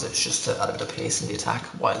bring on Orsic just to add a bit of pace in the attack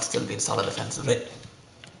while still being solid defensively.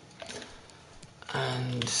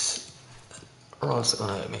 And we're also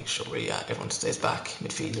going to make sure everyone stays back,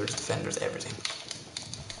 midfielders, defenders, everything.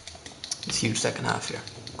 It's a huge second half here.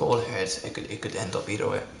 Goal ahead, it could end up either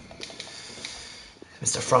way.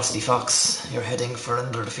 Mr. Frosty Fox, you're heading for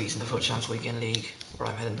another defeat in the Foot Champs Weekend League, where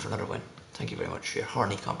I'm heading for another win. Thank you very much for your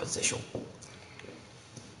horny compensation.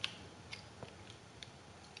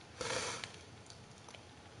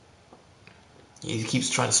 He keeps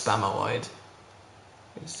trying to spam out wide.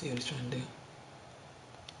 Let's see what he's trying to do.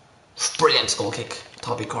 Brilliant goal kick.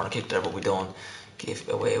 Thought we corner kick there, but we don't. Gave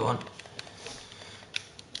away one.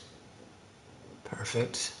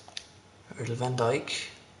 Perfect. Virgil van Dijk.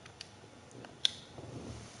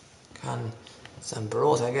 Can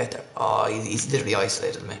Zambrotta get there? Oh, he's literally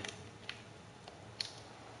isolated me.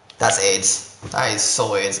 That's AIDS. That is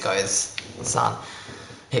so AIDS, guys. Son.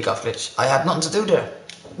 Hiccup glitch. I had nothing to do there.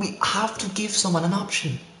 We have to give someone an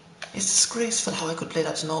option. It's disgraceful how I could play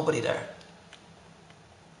that to nobody there.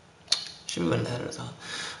 Should we win the header as well?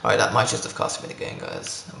 Alright, that might just have cost me the game,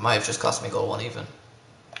 guys. It might have just cost me goal 1 even.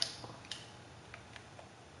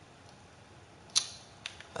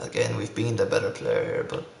 Again, we've been the better player here,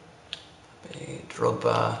 but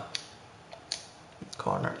Drogba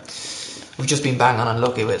corner. We've just been bang on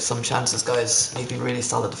unlucky with some chances, guys. We've been really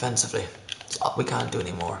solid defensively. We can't do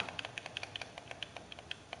any more.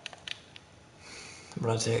 I'm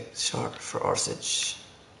gonna take short for Orsic.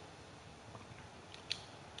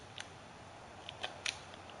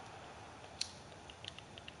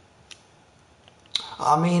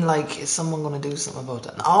 I mean, like, is someone gonna do something about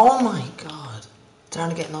that? Oh my god.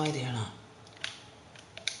 Starting to get annoyed here now.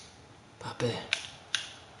 Pape.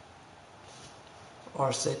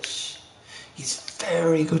 Orsic. He's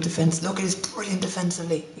very good defense. Look, he's brilliant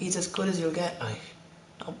defensively. He's as good as you'll get, like.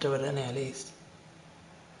 Up there with any at least.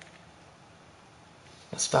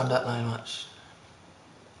 I spam that line much.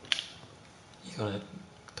 You gotta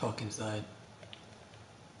talk inside.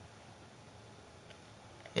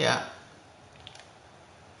 Yeah.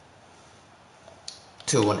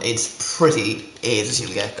 2-1. It's pretty AIDS as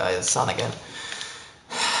you'll get, guys. Son again.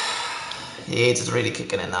 The AIDS is really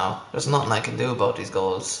kicking in now. There's nothing I can do about these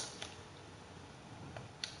goals.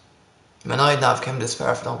 I'm annoyed now I've come this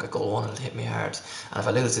far. If I don't get goal 1, it'll hit me hard. And if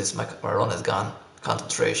I lose this, my run is gone.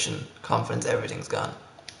 Concentration, confidence, everything's gone.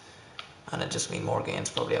 And it just means more games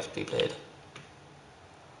probably have to be played.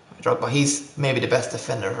 Drogba, he's maybe the best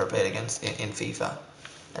defender I've ever played against in FIFA.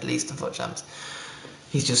 At least in Foot Champs.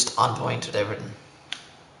 He's just on point with everything.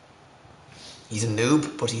 He's a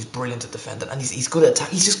noob, but he's brilliant at defending, and he's good at attack.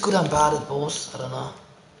 He's just good and bad at both. I don't know.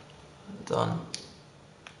 Done.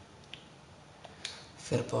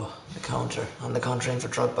 Filippo, the counter, on the counter in for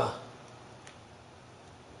Drogba.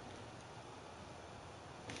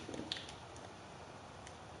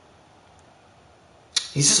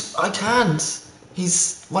 He's just, I can't.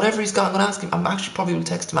 He's, whatever he's got, I'm going to ask him. I'm actually probably will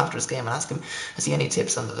text him after this game and ask him, has he any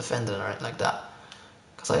tips on the defending or anything like that?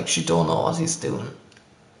 Because I actually don't know what he's doing.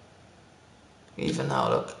 Even now,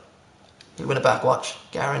 look. He'll win it back, watch.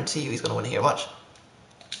 Guarantee you he's going to win it here, watch.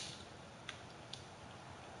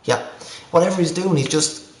 Yeah. Whatever he's doing, he's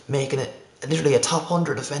just making it literally a top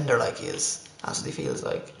 100 defender like he is. That's what he feels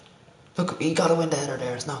like. Look, he got to win the header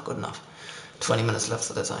there. It's not good enough. 20 minutes left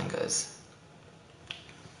of the time, guys.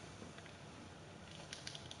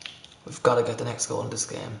 We've got to get the next goal in this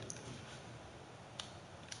game.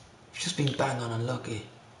 We've just been bang on unlucky.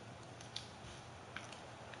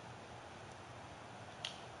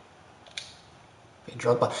 Being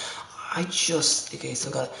Drogba. I just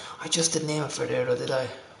didn't aim it for there though, did I?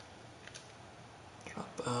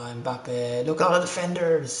 Drogba, Mbappe. Look at all the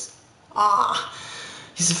defenders.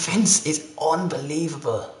 His defence is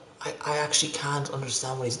unbelievable. I actually can't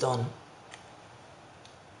understand what he's done.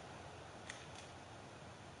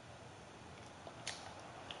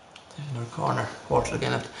 Another corner. Portal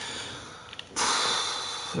again.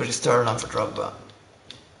 Really Sterling on for Drogba.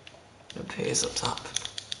 The pace up top.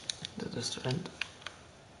 The strength.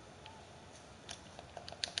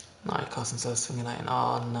 No, it cost himself swinging out.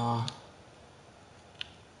 Oh no.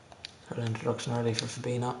 Third introduction early for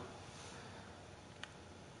Fabinho.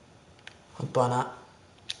 Bonat.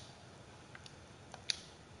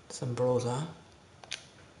 Zambrosa.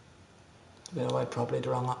 A bit of white, probably the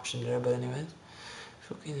wrong option there, but anyways.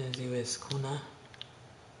 Fucking as he was Kuna.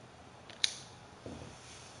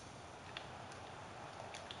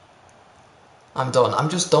 I'm done. I'm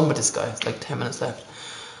just done with this guy. It's like 10 minutes left.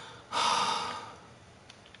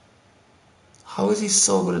 How is he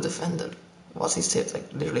so good at defending? What's his tips?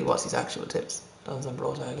 Like literally what's his actual tips? That's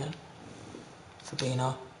Zambrosa again.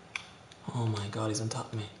 Fabinho. Oh my god, he's on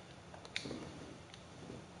top of me.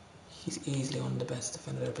 He's easily one of the best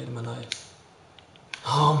defenders I've ever played in my life.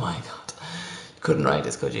 Oh my god. You couldn't write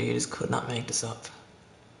this, could you? You just could not make this up.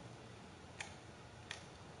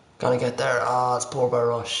 Gotta get there. It's poor by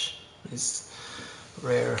Rush. His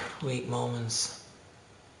rare weak moments.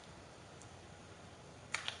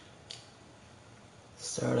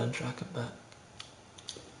 Sterling tracking back.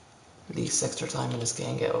 Least extra time in this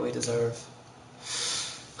game, get what we deserve.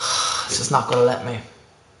 It's just not gonna let me.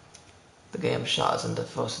 The game shot us in the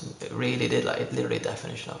foot. It really did, like it literally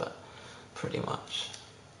definition of it. Pretty much.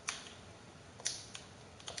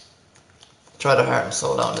 Tried to heart and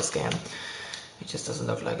soul down this game. It just doesn't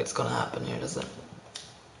look like it's gonna happen here, does it?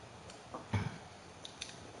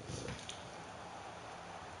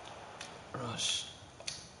 Rush.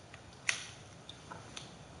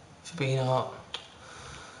 Fabinho.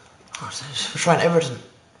 We're trying Everton.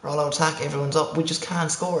 Roll out attack, everyone's up. We just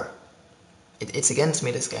can't score. It's against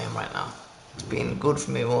me this game right now. It's been good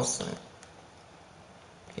for me most of the time.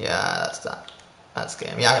 Yeah, that's that. That's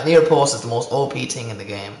game. Yeah, near post is the most OP thing in the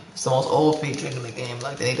game. It's the most OP thing in the game.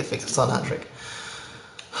 Like, they need to fix the Son hat-trick.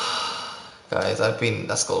 Guys,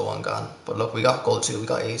 that's goal 1 gone. But look, we got goal 2, we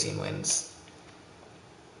got 18 wins.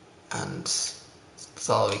 And that's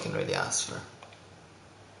all we can really ask for.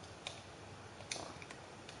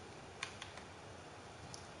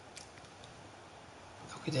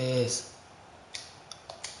 Look at this.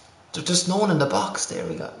 There's just no one in the box there.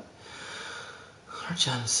 We got our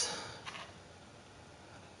chance.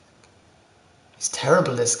 He's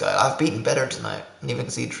terrible, this guy. I've beaten better tonight. And even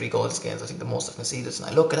conceded 3 goals this game. I think the most I've conceded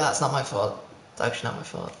tonight. Look at that. It's not my fault. It's actually not my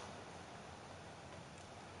fault.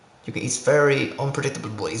 He's very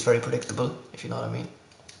unpredictable, but he's very predictable, if you know what I mean.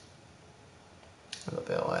 A little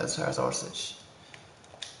bit of wild stars Orsic.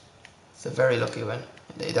 It's a very lucky win.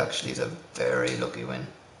 It actually is a very lucky win.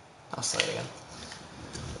 Offside again.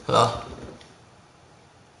 Hello?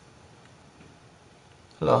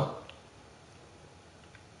 Hello?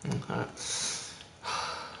 Alright. This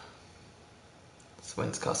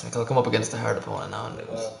win's costing me. I'll come up against a hard opponent now and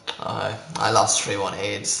lose. I lost 3-1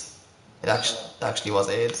 AIDS. It actually was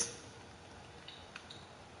AIDS.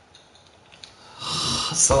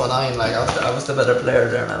 So annoying, like I was the better player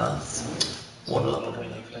there and I lost.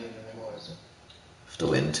 1-0. Have to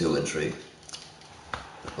win 2 and 3.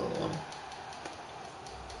 Goal 1.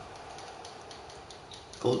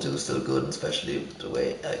 Goal 2 is still good, especially the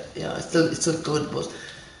way it's still good, but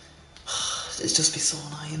it's just be so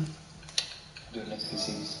annoying. Do it next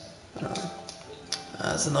season.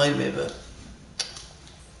 It's annoyed me a bit.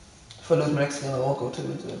 If I lose my next game, I won't go 2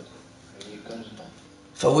 and 2.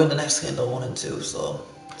 If I win the next game, I'll 1 and 2. So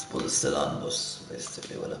I suppose it's still on, but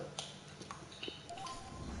basically will it.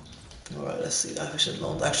 Alright, let's see. I should have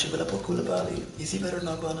loaned. Actually, will I put Koulibaly? Is he better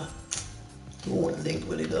than Ogbonna? He won't link,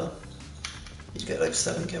 will he though? He'd get like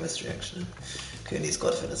 7 chemistry actually. Okay, and he's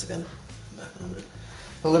got fitness again. Back on 100.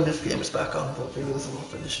 Well, when this game is back on, but we lose and we're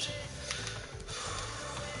finished.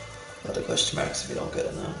 A lot of question marks if you don't get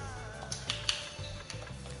it now.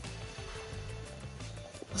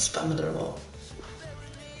 I'm spamming the remote.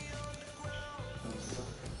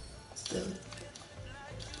 Still.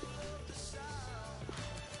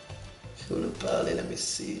 Koulibaly, let me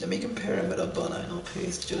see. Let me compare him with Ogbonna. I know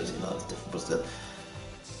pace, agility, and all is different, but still.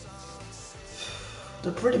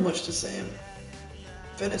 They're pretty much the same.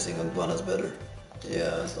 If anything, Ogbonna's better. Yeah,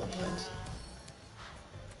 that's no point.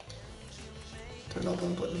 There's no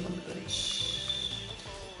point putting him on the bench.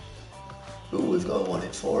 Ooh, we've got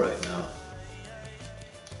 1-4 right now.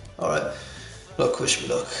 Alright. Look, wish me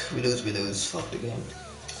luck. We lose. Fuck the game.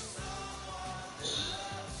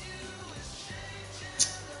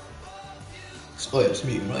 Oh yeah, just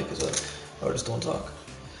mute him, right? Because or just don't talk.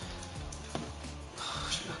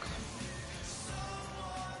 Wish me luck.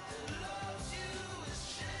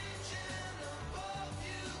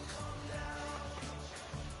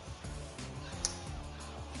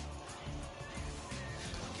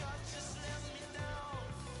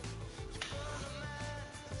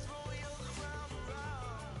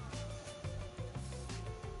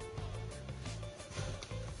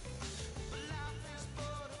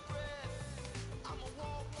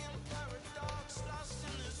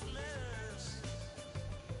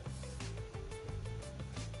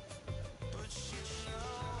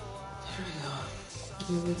 Here we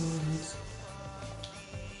go.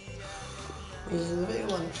 This is a big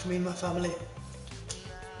one for me and my family.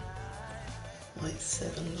 Night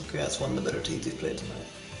 7. Okay, that's one of the better teams we played tonight.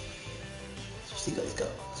 See, guys, got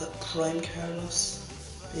that Prime Carlos,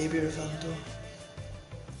 Baby Rivaldo,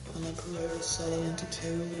 Ana Pereira, Salah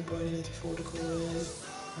 92, De Bruyne 94, De Correa,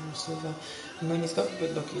 and Silva. And then he's got a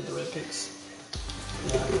bit lucky with the red picks.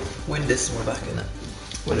 Yeah. Win this and we're back in it.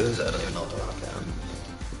 We lose, I don't even know what the rock down.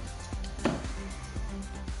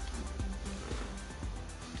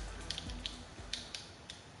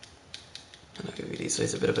 And I'll give you these, so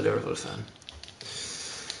he's a bit of a Liverpool fan.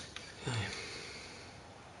 Okay.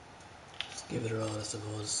 Let's give it a roll, I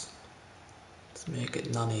suppose. Let's make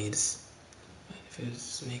it non-aids. If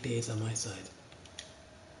it's make the aids on my side.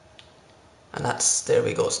 And that's, there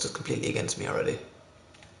we go, it's just completely against me already.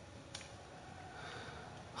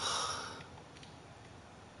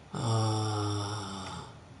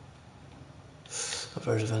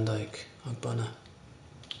 Virgil van Dijk, Ogbonna.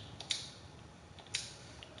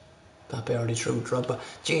 Mbappe already threw Drogba.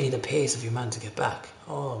 Gee, the pace of your man to get back.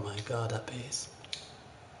 Oh my god, that pace.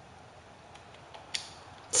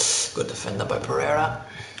 Good defender by Pereira.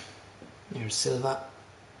 Here's Silva.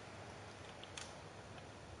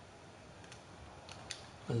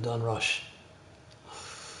 Well done, Rush.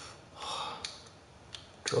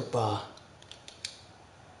 Drogba.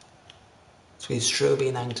 Squeeze through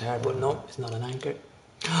being anked hard, but no, it's not an anchor.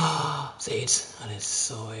 Seeds, that is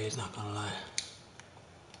so AIDS, not gonna lie.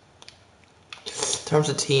 In terms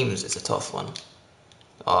of teams, it's a tough one.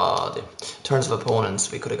 In terms of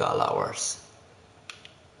opponents, we could have got a lot worse.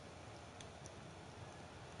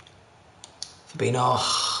 Fabinho,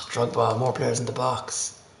 Drogba, more players in the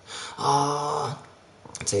box.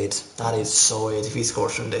 It's AIDS. That is so AIDS. If he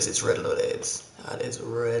scores from this, it's riddled with AIDS. That is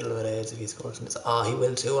riddled with AIDS if he scores from this. He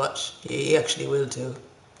will too, watch. He actually will too.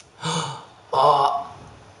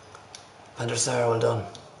 Van der Sar, well done.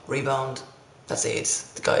 Rebound. That's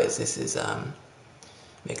AIDS. Guys, this is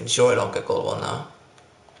making sure I don't get goal one now.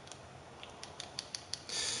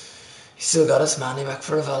 He still got his money back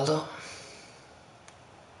for Rivaldo.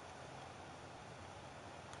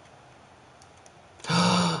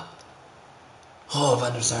 Oh,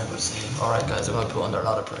 Van der Sar, good save. Alright guys, I'm going to put under a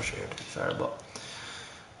lot of pressure here to be fair, but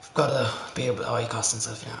I've got to be able to, he cost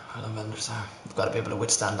himself, yeah, I love Van der Sar. I've got to be able to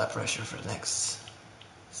withstand that pressure for the next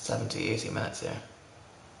 70, 80 minutes here.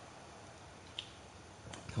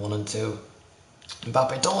 1 and 2.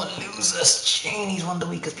 Mbappe, don't lose us. Shane, he's one of the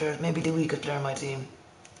weakest players, maybe the weakest player on my team.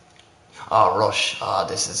 Rush.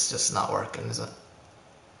 This is just not working, is it?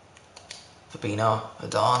 Fabinho,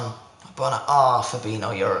 Adon, Ogbonna.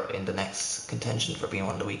 Fabinho, you're in the next contention for being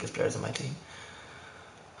one of the weakest players on my team.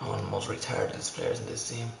 One of the most retarded players in this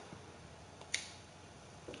team.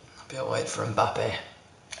 I'll be out wide for Mbappe.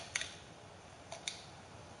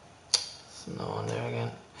 There's no one there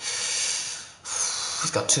again.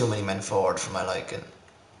 He's got too many men forward for my liking.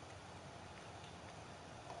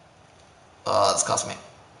 It's cost me.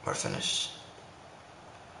 We're finished.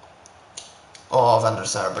 Van der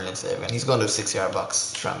Sar, brilliant save again. He's going to a 6-yard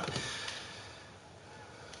box, tramp.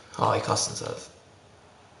 He cost himself.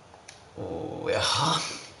 Oh, yeah.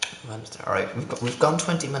 Alright, we've gone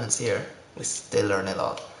 20 minutes here. We still are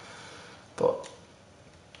 0-0. But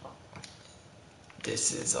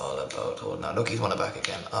this is all about holding on. Look, he's won it back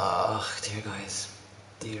again. Dear guys.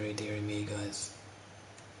 Deary me, guys.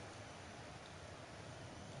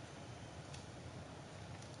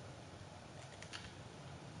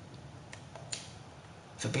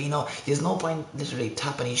 Fabinho, there's no point literally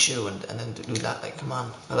tapping his shoe and then do that. Like, come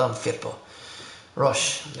on, I don't fit, but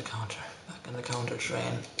Rush on the counter, back on the counter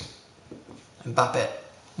train. Mbappe,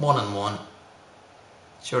 1 and 1.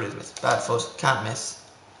 Sure he's missed. Bad foot, can't miss,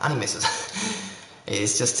 and he misses.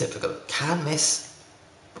 It's just typical. Can't miss,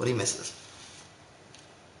 but he misses.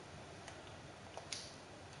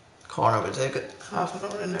 Corner will take it. Half an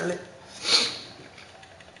hour in early.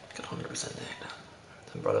 Got 100% there now.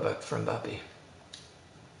 Then brought it back for Mbappe.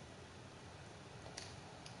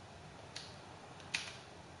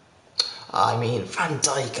 I mean, Van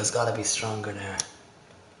Dijk has got to be stronger there.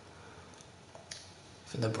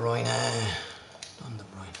 Van De Bruyne. On De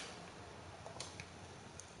Bruyne.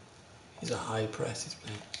 He's a high press he's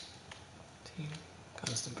playing. Team.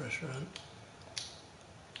 Constant pressure on.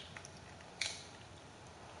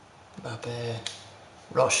 Mbappe.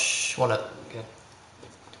 Rush. Won it. Okay.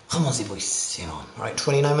 Come on, boys. You know. Alright,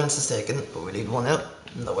 29 minutes is taken, but we lead 1-0.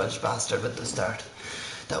 And the Welsh bastard with the start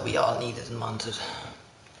that we all needed and wanted.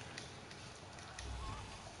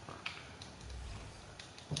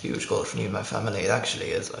 Huge goal for me and my family. It actually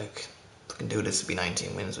is like, if we can do this, it'll be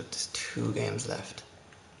 19 wins with just 2 games left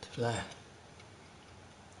to play.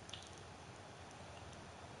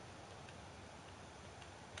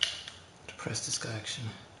 To press this guy actually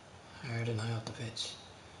hard and high up the pitch.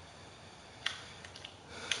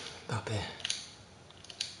 Mbappe.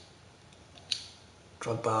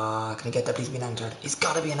 Drogba, can he get that? Please be an anchor. He's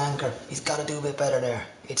got to be an anchor. He's got to do a bit better there.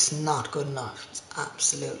 It's not good enough. It's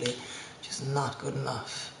absolutely just not good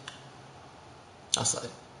enough. Offside.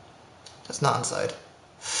 That's not inside.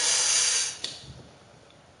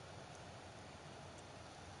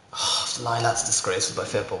 Off the line, that's disgraceful by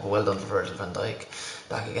Fifa, but well done for Virgil van Dijk.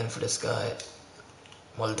 Back again for this guy.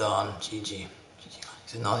 Well done, GG.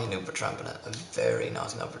 He's a naughty noob for tramping it. A very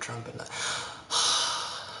naughty noob for tramping it.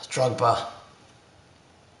 Drogba.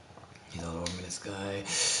 He's all over me, this guy.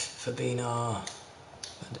 Fabinho.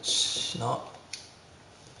 And it's not.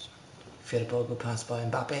 Firpo, good pass by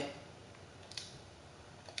Mbappe.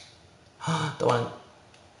 The one.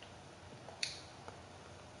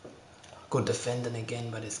 Good defending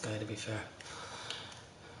again by this guy, to be fair.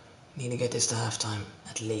 Need to get this to half time,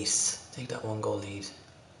 at least. Take that 1 goal lead.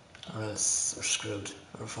 Or else we're screwed.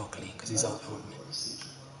 Or fuckly, because he's out on me.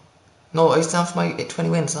 No, I stand for my 20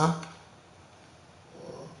 wins, huh?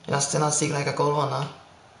 You're still not seeking like a goal 1, huh?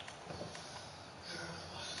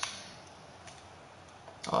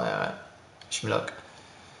 Oh, yeah, right. Wish me luck.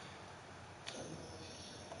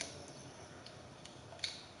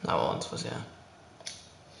 I won't, but yeah.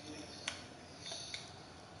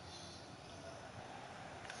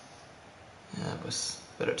 Yeah, but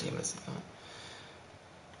better team is it?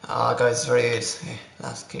 Ah, guys, it's very good. Okay,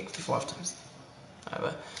 last kick before half times. Alright,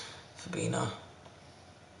 but Fabinho.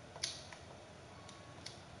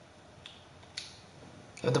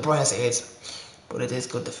 Yeah, De Bruyne has AIDS, but it is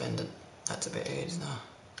good defending. That's a bit AIDS now.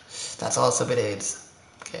 That's also a bit AIDS.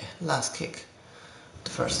 Okay, last kick. The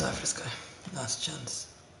first half for this guy. Last chance.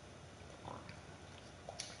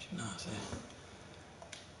 No,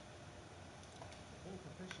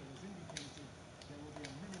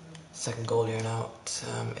 second goal here now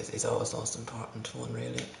is always the most important one,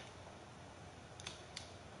 really.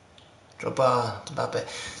 Drogba, Mbappe.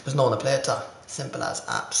 There's no one to play it to. Simple as,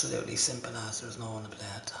 absolutely simple as. There's no one to play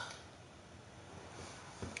it to.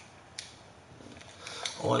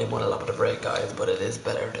 Only one a lot of the break, guys, but it is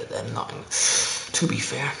better than nothing. To be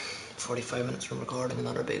fair, 45 minutes from recording,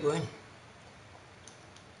 another big win.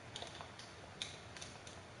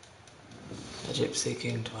 The Gypsy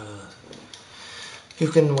King 12. You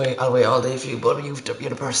can wait, I'll wait all day for you, but you're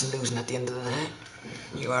the person losing at the end of the day.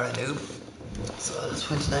 You are a noob. So that's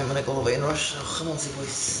 29 minute goal away in rush. Oh, come on, see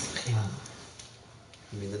boys. Come on.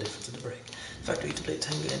 I mean the difference in the break. In fact, we need to play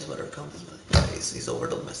 10 games with other accounts as well. Yeah, he's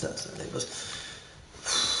overdone my stats and everything, but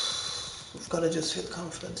we've got to just feel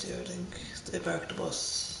confident here, I think. Stay back the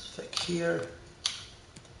bus. Fekir.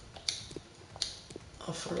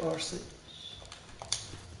 Offer Orsi.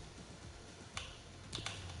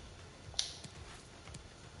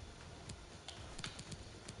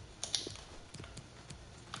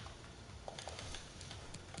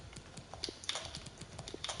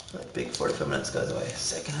 Right, big 45 minutes guys away.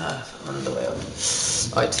 Second half on the way up.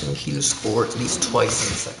 I think he'll score at least twice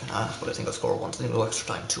in the second half, but I think I'll score once. I think we'll go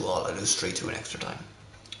extra time 2-2. I lose 3-2 in extra time.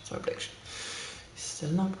 That's my prediction. He's still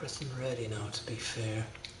not pressing ready now, to be fair.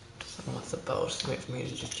 I don't know what it's about. Wait for me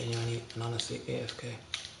to just genuinely and honestly AFK.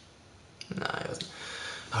 Nah, he wasn't.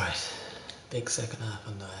 Alright, big second half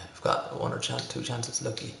on the way. I've got 1 or 2 chances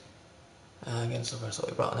lucky against over. So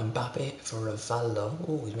we brought in Mbappe for Rivaldo.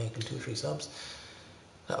 Oh, he's making 2-3 subs.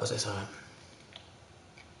 That was his time.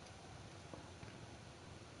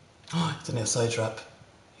 Oh, it's only a side trap.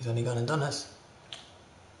 He's only gone and done it.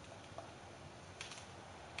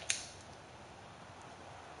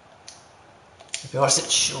 If you are sitting,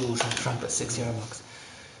 shoot, trying to tramp at 6 yard box.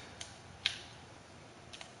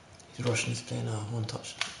 He's rushing his play now, one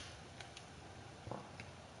touch.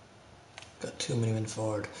 Got too many men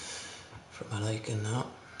forward for my liking now.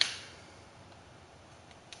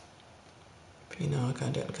 Pino, I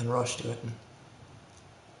can't do it, can rush to it.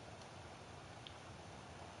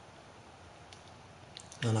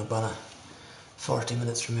 No, Bana. 40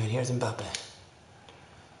 minutes remain. Here's Mbappe.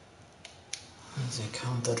 There's a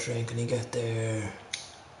counter train. Can he get there?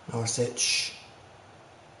 Norsic.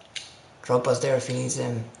 Drogba's there if he needs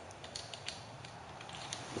him.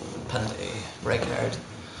 Penalty. Red card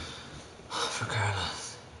for Carlos.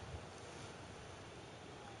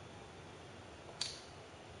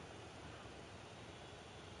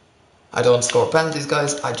 I don't score penalties,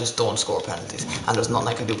 guys. I just don't score penalties. And there's nothing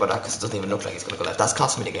I can do about that because it doesn't even look like he's going to go left. That's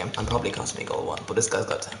cost me the game and probably cost me goal 1. But this guy's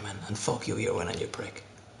got 10 men. And fuck you, you're winning, you prick.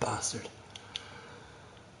 Bastard.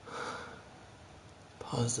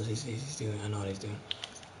 Pause that he's doing. I know what he's doing.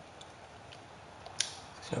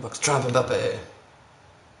 Starbucks tramp Mbappe.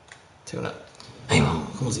 2-0. Anyway,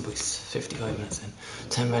 come on, boys. 55 minutes in.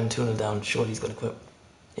 10 men, 2-0 down. Surely he's going to quit.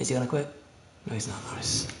 Is he going to quit? No, he's not.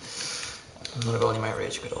 Nice. Another goal, he might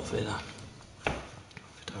rage quit, hopefully that.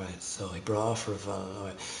 Alright, so he brought for Val.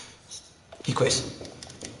 Alright. He quit.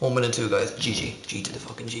 1 minute 2, guys. GG. G to the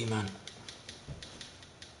fucking G, man.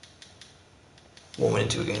 1 minute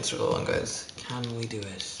 2 against Roland, guys. Can we do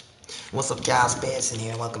it? What's up, guys? Bates in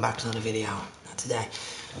here. Welcome back to another video. Not today.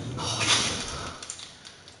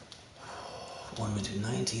 1 minute 2,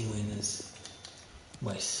 19 wins.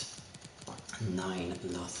 With 9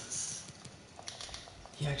 losses.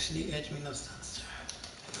 He actually edged me in those stats.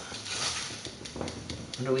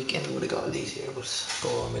 On the weekend we would have got a lead here, but go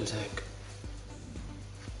on, we'll take.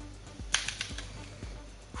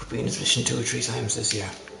 We've been in this position 2 or 3 times this year.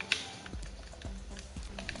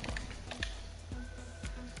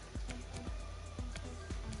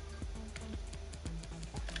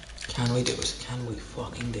 Can we do it? Can we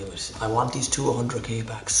fucking do it? I want these 200k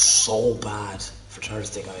back so bad for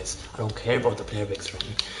Thursday, guys. I don't care about the player picks right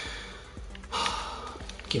now.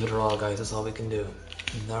 Give it a all, guys. That's all we can do.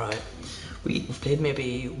 Alright. We've played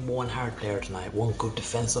maybe one hard player tonight, one good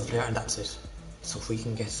defensive player, and that's it. So if we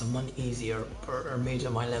can get someone easier or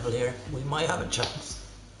medium my level here, we might have a chance.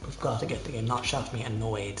 We've got to get the game, not shot me and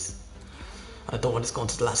no aids. And I don't want this going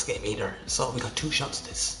to the last game either. So we got 2 shots at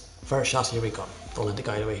this. First shot, here we go. Don't let the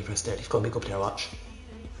guy away, he pressed there. He's going to be a good player, watch.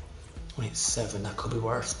 Only 7, that could be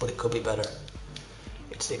worse, but it could be better.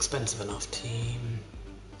 It's the expensive enough team.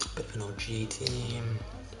 Bit of an OG team.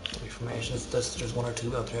 Information. There's 1 or 2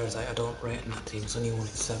 bad players I don't rate in that team. It's only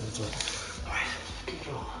 7 as well. Alright, give it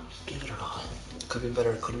a all. Give it a all. Could be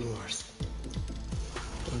better, could be worse.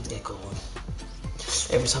 Let's get goal 1.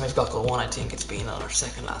 Every time we've got goal 1, I think it's been on our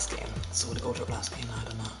second last game. So we'll go to our last game, I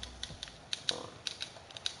don't know.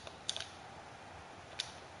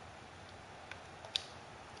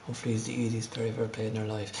 Hopefully he's the easiest player I've ever played in our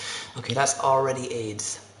life. Okay, that's already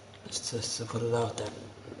AIDS. Let's just put it out there.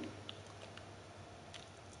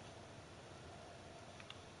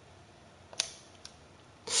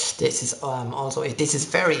 This is also this is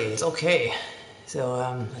very AIDS. Okay, so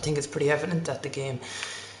I think it's pretty evident that the game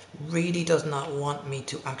really does not want me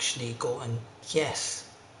to actually go and get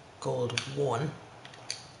gold 1,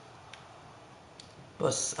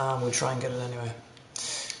 but we'll try and get it anyway.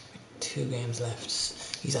 2 games left.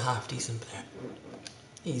 He's a half decent player.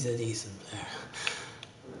 He's a decent player.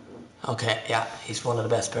 Okay, yeah, he's one of the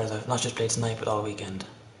best players I've not just played tonight but all weekend.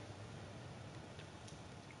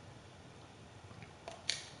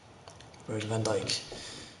 Virgil van Dijk.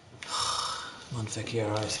 Monfek,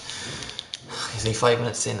 alright. He's only 5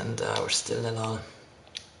 minutes in and we're still in on.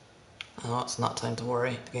 I know it's not time to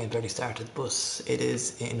worry, the game barely started, but it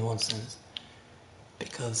is in one sense.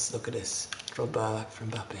 Because look at this, drug back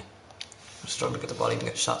from Mbappe. We're struggling to get the ball, even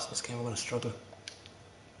get shots in this game, we're going to struggle.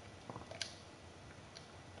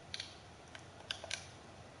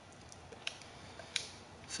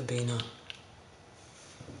 Fabinho.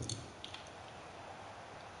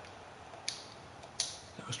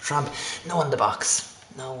 There was Tramp. No one in the box.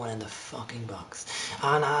 No one in the fucking box.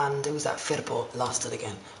 And there was that Firpo, lost it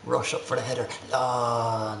again. Rush up for the header.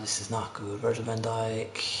 Ah, this is not good. Virgil van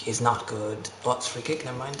Dijk is not good. Oh, it's free kick,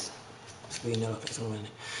 never mind. Fabinho, look, it's 1 minute.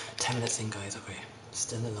 10 minutes in, guys, okay.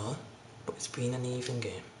 Still a lot, but it's been an even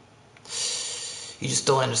game. You just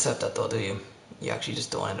don't intercept that though, do you? You actually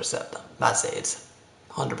just don't intercept that. That's AIDS.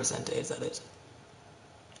 100% AIDS, that is.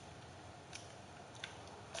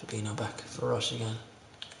 Fabinho back for rush again.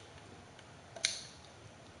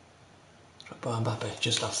 Drogba Mbappe,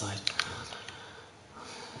 just offside.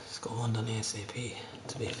 Let's go on done ASAP,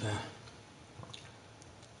 to be fair.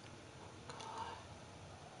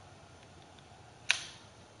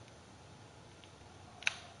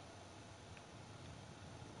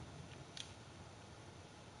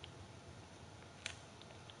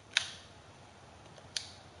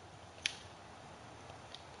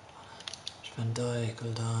 Van Dijk,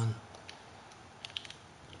 hold on.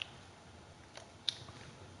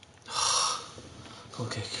 Goal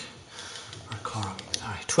kick. Or corner.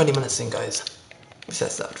 Alright, 20 minutes in, guys. We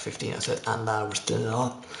said that at 15, I said, and we're still in it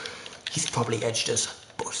all. He's probably edged us,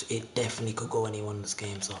 but it definitely could go anyone in this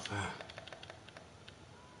game so far.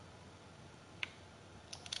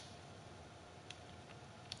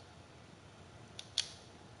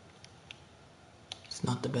 It's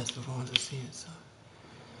not the best performance I've seen, so.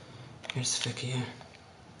 Here's Ficky here.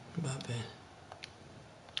 Mbappe.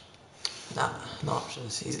 Nah, no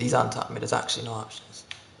options. He's on top of me. There's actually no options.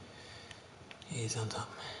 He's on top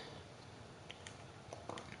of me.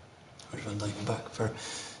 Where's Van Dijk back for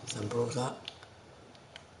Zambrosa?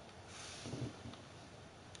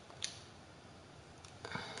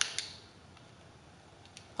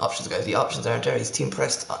 Options, guys. The options aren't there. He's team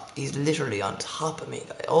pressed. He's literally on top of me,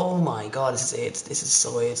 guys. Oh my god, this is AIDS. This is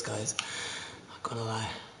so AIDS, guys. Not gonna lie.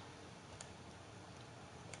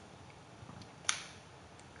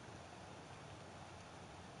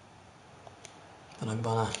 Then I'm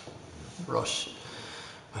gonna rush.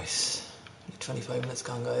 Right. 25 minutes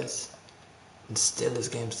gone, guys. And still this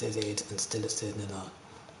game stays 8 and still it stays 0.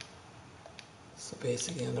 So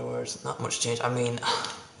basically, in other words, not much change. I mean,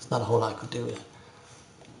 there's not a whole lot I could do with it.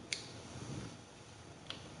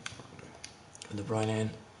 De Bruyne in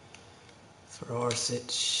for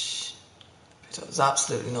Orsic. There's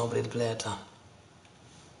absolutely nobody to play it to.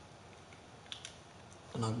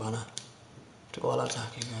 Ogbonna to go all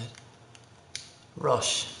attacking, right?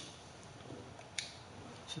 Rush.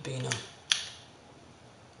 Fabinho.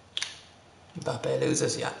 Mbappe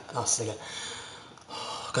loses, yeah, lost again.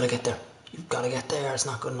 Gotta get there. You've gotta get there. It's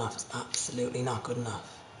not good enough. It's absolutely not good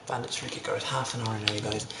enough. Bandits free kicker at half an hour now, you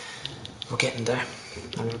guys. We're getting there.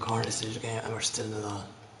 I'm recording this game and we're still in it all.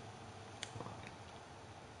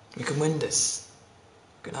 We can win this.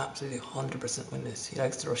 We can absolutely 100% win this. He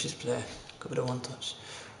likes to rush his play. Good bit of one touch.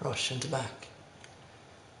 Rush into back.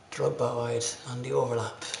 Drogba wide on the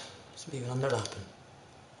overlap. Just leaving underlapping.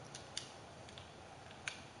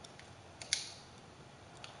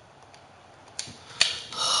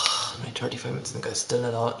 Right, 35 minutes and the guy's still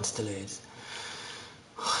not out and still is.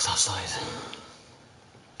 Oh, it's offside.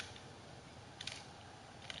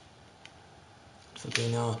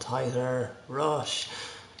 Fabinho, Tyler, Rush.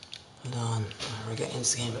 Hold on. We're getting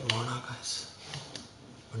into the game a bit more now, guys.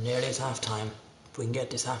 We're nearly at half time. If we can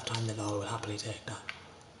get this half time, then I will happily take that.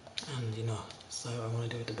 And you know, that's what I want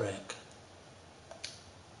to do at the break.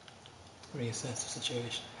 Reassess the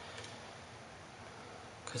situation.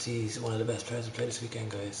 Because he's one of the best players to play this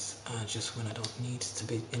weekend, guys. Just when I don't need to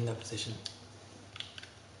be in that position.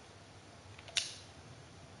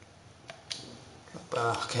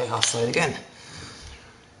 Okay, offside again.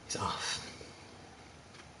 He's off.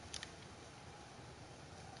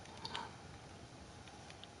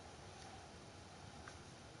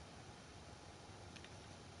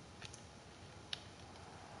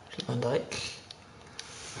 Van Dijk.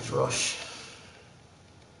 Rush.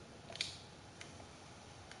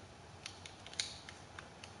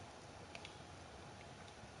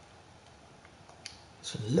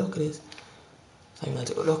 So look at this.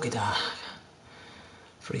 Look at that.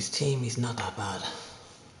 For his team, he's not that bad.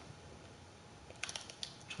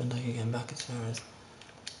 Van Dijk again back as far as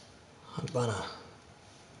Ogbonna.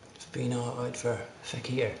 Fabinho out for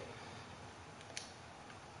Fekir.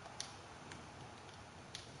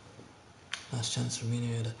 Last chance for me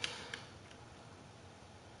now.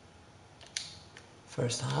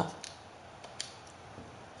 First half.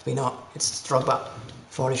 Fabinho, it's Drogba.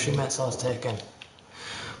 43 minutes all it's taken.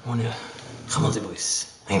 1-0. Come on, the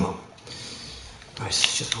boys. Aim on. Right,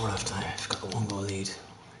 just before half time. We've got a 1 goal lead.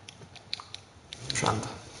 Tramp.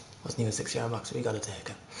 Wasn't even 6-yard box, so we got to take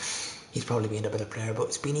it. He's probably been a better player, but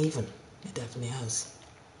it's been even. It definitely has.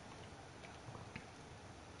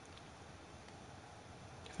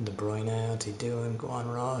 De Bruyne, what's he doing? Go on,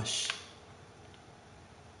 Rush.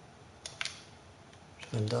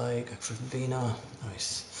 Van Dijk, back for Fabinho.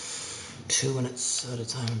 Nice. 2 minutes at a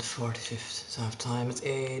time, the 45th. It's half time. It's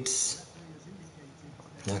AIDS.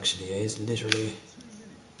 Actually, AIDS, literally.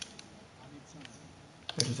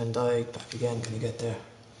 Little Van Dijk, back again. Can you get there?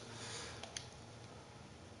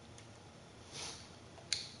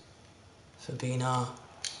 Fabinho.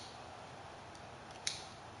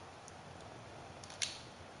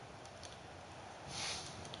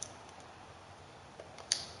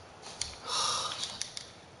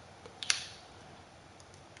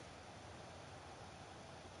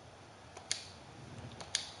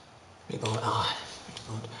 Rebound.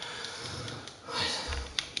 Rebound.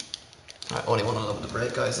 Right, only one of them at the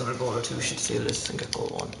break, guys. Another goal or two should seal this and get goal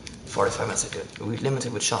 1. 45 minutes I do. We've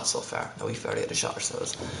limited with shots so far. Now we've barely had a shot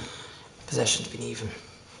ourselves. Possession's been even.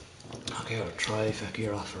 Okay, I'll try if I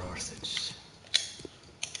gear off for Orsage.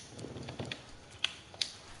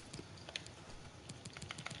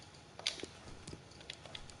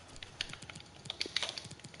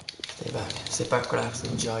 Stay back. Sit back, relax,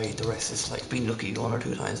 and enjoy. The rest is like being lucky 1 or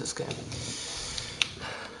 2 times this game.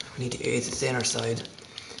 We need to aid its inner side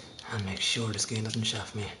and make sure this game doesn't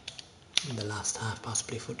shaft me in the last half,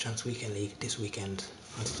 possibly Foot Champs Weekend League this weekend.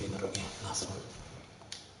 Let's do another game, last one.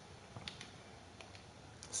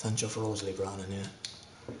 Sancho for Rosalie Brown in here.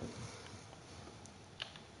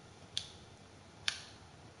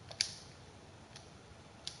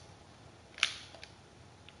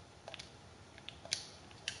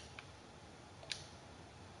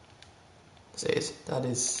 That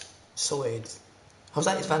is so AIDS. How's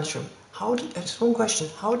that advantage from? Just one question.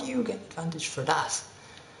 How do you get advantage for that?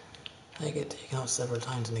 I get taken out several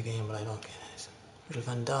times in the game, but I don't get it. Little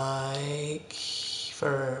Van Dijk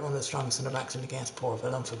for one of the strongest centre backs in the game. Poor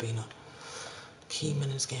Willem Fabinho. Key man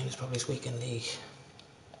in this game is probably his weekend league.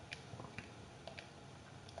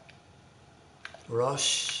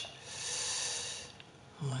 Rush.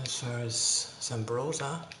 Oh, as far as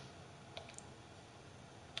Zambrosa.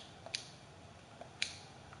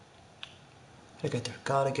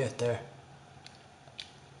 Gotta get there.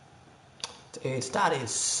 It's AIDS. That is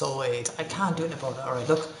so AIDS. I can't do it about it. Alright,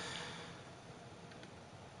 look.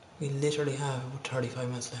 We literally have about 35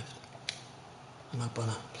 minutes left. I'm not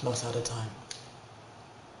gonna plus out of time.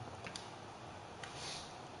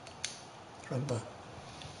 Drogba.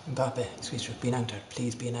 Mbappe, squeeze through. Be an anchor.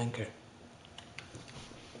 Please be an anchor.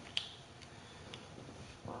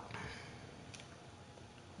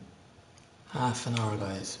 Half an hour,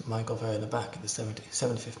 guys. Might go very in the back in the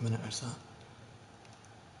 75th minute or so.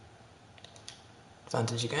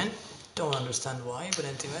 Advantage again. Don't understand why, but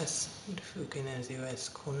NTUS. Who the fucking NTUS?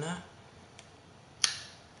 Kuna.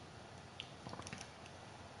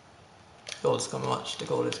 Goal is coming, watch. The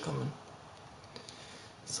goal is coming.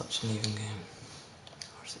 Such an even game.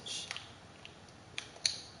 Orsage.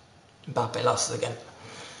 Mbappe lost it again.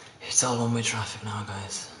 It's all one-way traffic now,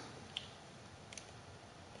 guys.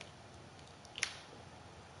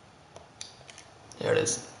 There it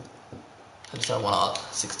is. I just had one all,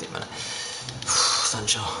 16 minutes.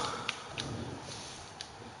 Sancho.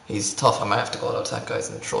 He's tough. I might have to go all out attack, guys,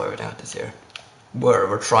 and throw everything out this year.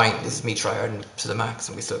 We're trying. This is me trying to the max,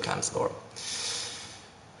 and we still can't score.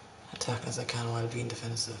 Attack as I can while being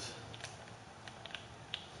defensive.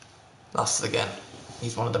 Lost it again.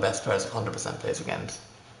 He's one of the best players, 100% plays weekend.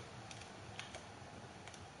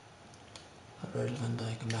 Virgil van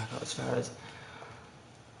Dijk come back out as far as.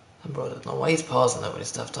 And bro, I don't know why he's pausing now when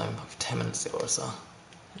it's half time. 10 minutes to go or so.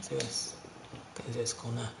 Let's do this. Get this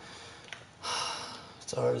going now.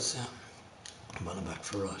 It's ours, yeah. I'm on back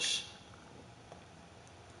for Rush.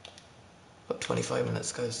 About 25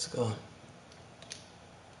 minutes, guys, to go.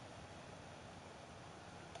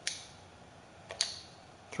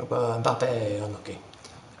 Drogba, Mbappe, unlucky.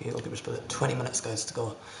 Goalkeeper's put it. 20 minutes, guys, to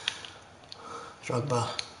go. Drogba.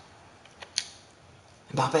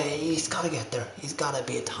 Mbappe, he's got to get there. He's got to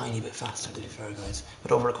be a tiny bit faster, to be fair, guys.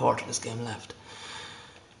 With over a quarter of this game left.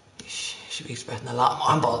 He should be expecting a lot more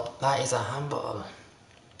handball. That is a handball.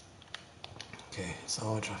 Okay,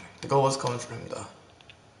 so traffic. The goal was coming from him, though.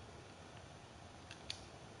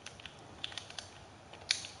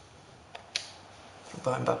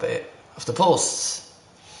 Mbappe off the post.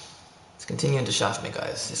 It's continuing to shaft me,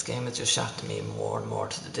 guys. This game is just shafting me more and more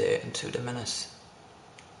to the day and to the minute.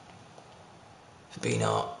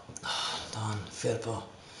 Fabinho, Don, Firpo.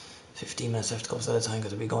 15 minutes left to go outside of time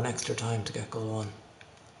because we'll be going extra time to get goal one.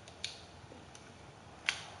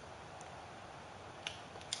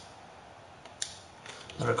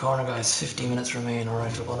 Another corner, guys. 15 minutes remain.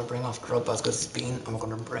 Alright, we're going to bring off Drogba as good as it's been, and we're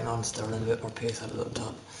going to bring on Sterling a bit more pace out of the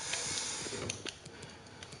top.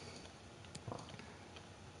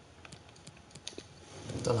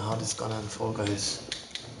 Don't know how this is going to unfold, guys.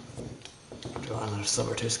 Draw another sub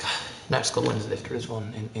or two. Next goal wins if there is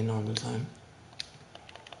one in normal time.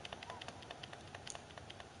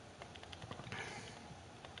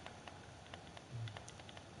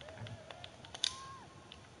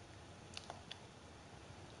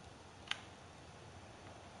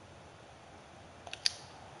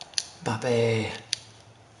 Mbappe.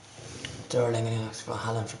 Sterling, and he looks for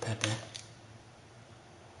Haaland for Pepe.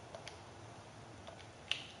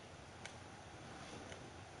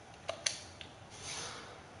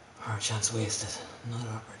 Our chance wasted. Another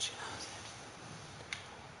opportunity.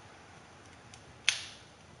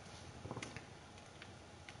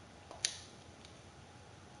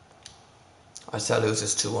 I say I lose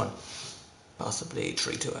this 2-1. Possibly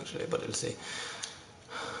 3-2 actually, but we'll see.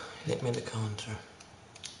 Hit me in the counter.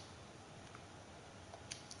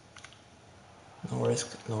 No risk,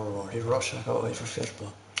 no reward. He's rushing, I gotta wait for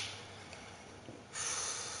football.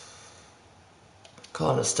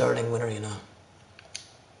 Calling a Sterling winner, you know.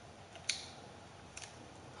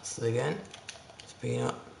 That's it again.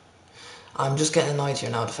 Spina. I'm just getting annoyed here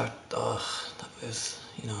now, the fact, that was,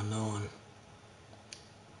 you know, no one.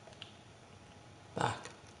 Back.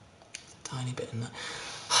 A tiny bit in that.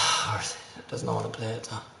 There's no one to play it,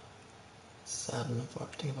 though. Sad enough for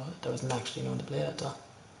to think about it. There wasn't actually no one to play it, though.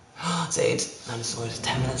 It's 8. And so it's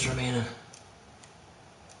 10 minutes remaining.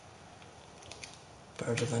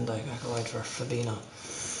 Virgil van Dijk, I go wide for Fabinho.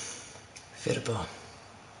 Firpo.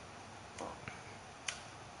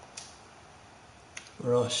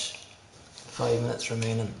 Rush. 5 minutes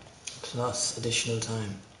remaining. Plus additional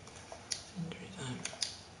time. Injury time.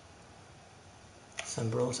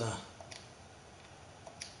 Sambrosa.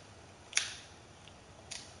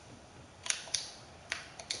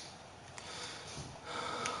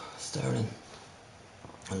 Sterling.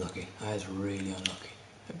 Unlucky. I was really unlucky.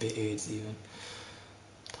 A bit AIDS even.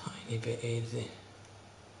 Tiny bit AIDSy.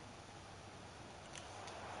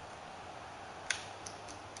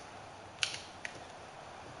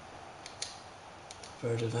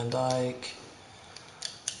 Virgil van Dijk.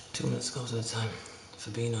 2 minutes goes at a time.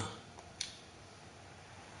 Fabinho.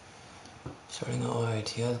 Starting out wide.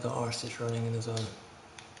 He has got Arstich running in as well.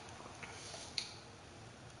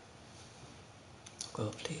 Go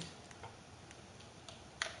up, please.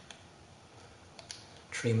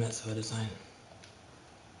 3 minutes of a design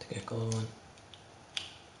to get goal 1.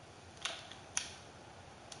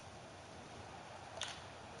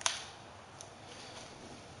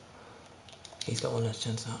 He's got one last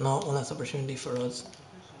chance now. No, one last opportunity for us.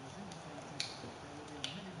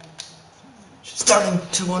 Starting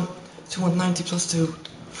 2-1. 2-1, 90 plus 2.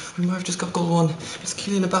 We might have just got goal 1. It's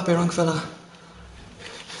Kylian Mbappe, wrong fella.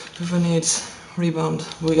 Whoever needs rebound.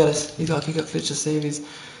 We got it. He got Fitch to save his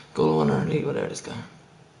goal 1 or lead whatever this guy.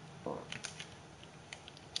 We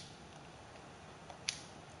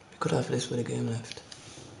could have this with a game left.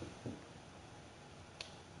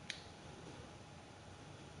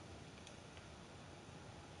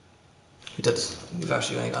 We did it. We've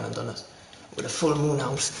actually only gone and done it. With a full moon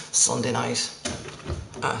out Sunday night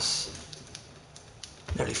at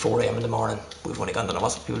nearly 4 AM in the morning. We've only gone and done it.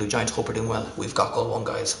 Lots of people who joined, hope we're doing well. We've got goal 1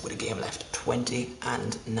 guys with a game left.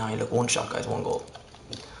 20-9. Look, 1 shot guys, 1 goal.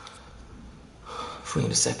 If we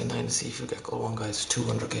need a second time to see if we get goal 1 guys,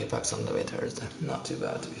 200k packs on the way Thursday. Not too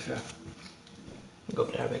bad to be fair. Go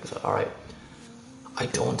up there because alright. I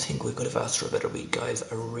don't think we could have asked for a better week guys.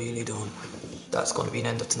 I really don't. That's going to be an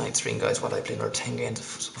end of tonight's stream guys while I play another 10 games of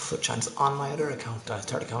foot chance on my other account,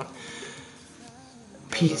 third account.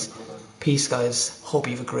 Peace guys, hope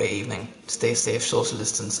you have a great evening. Stay safe, social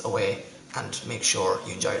distance away, and make sure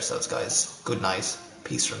you enjoy yourselves guys. Good night,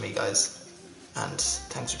 peace from me guys, and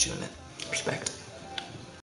thanks for tuning in. Respect.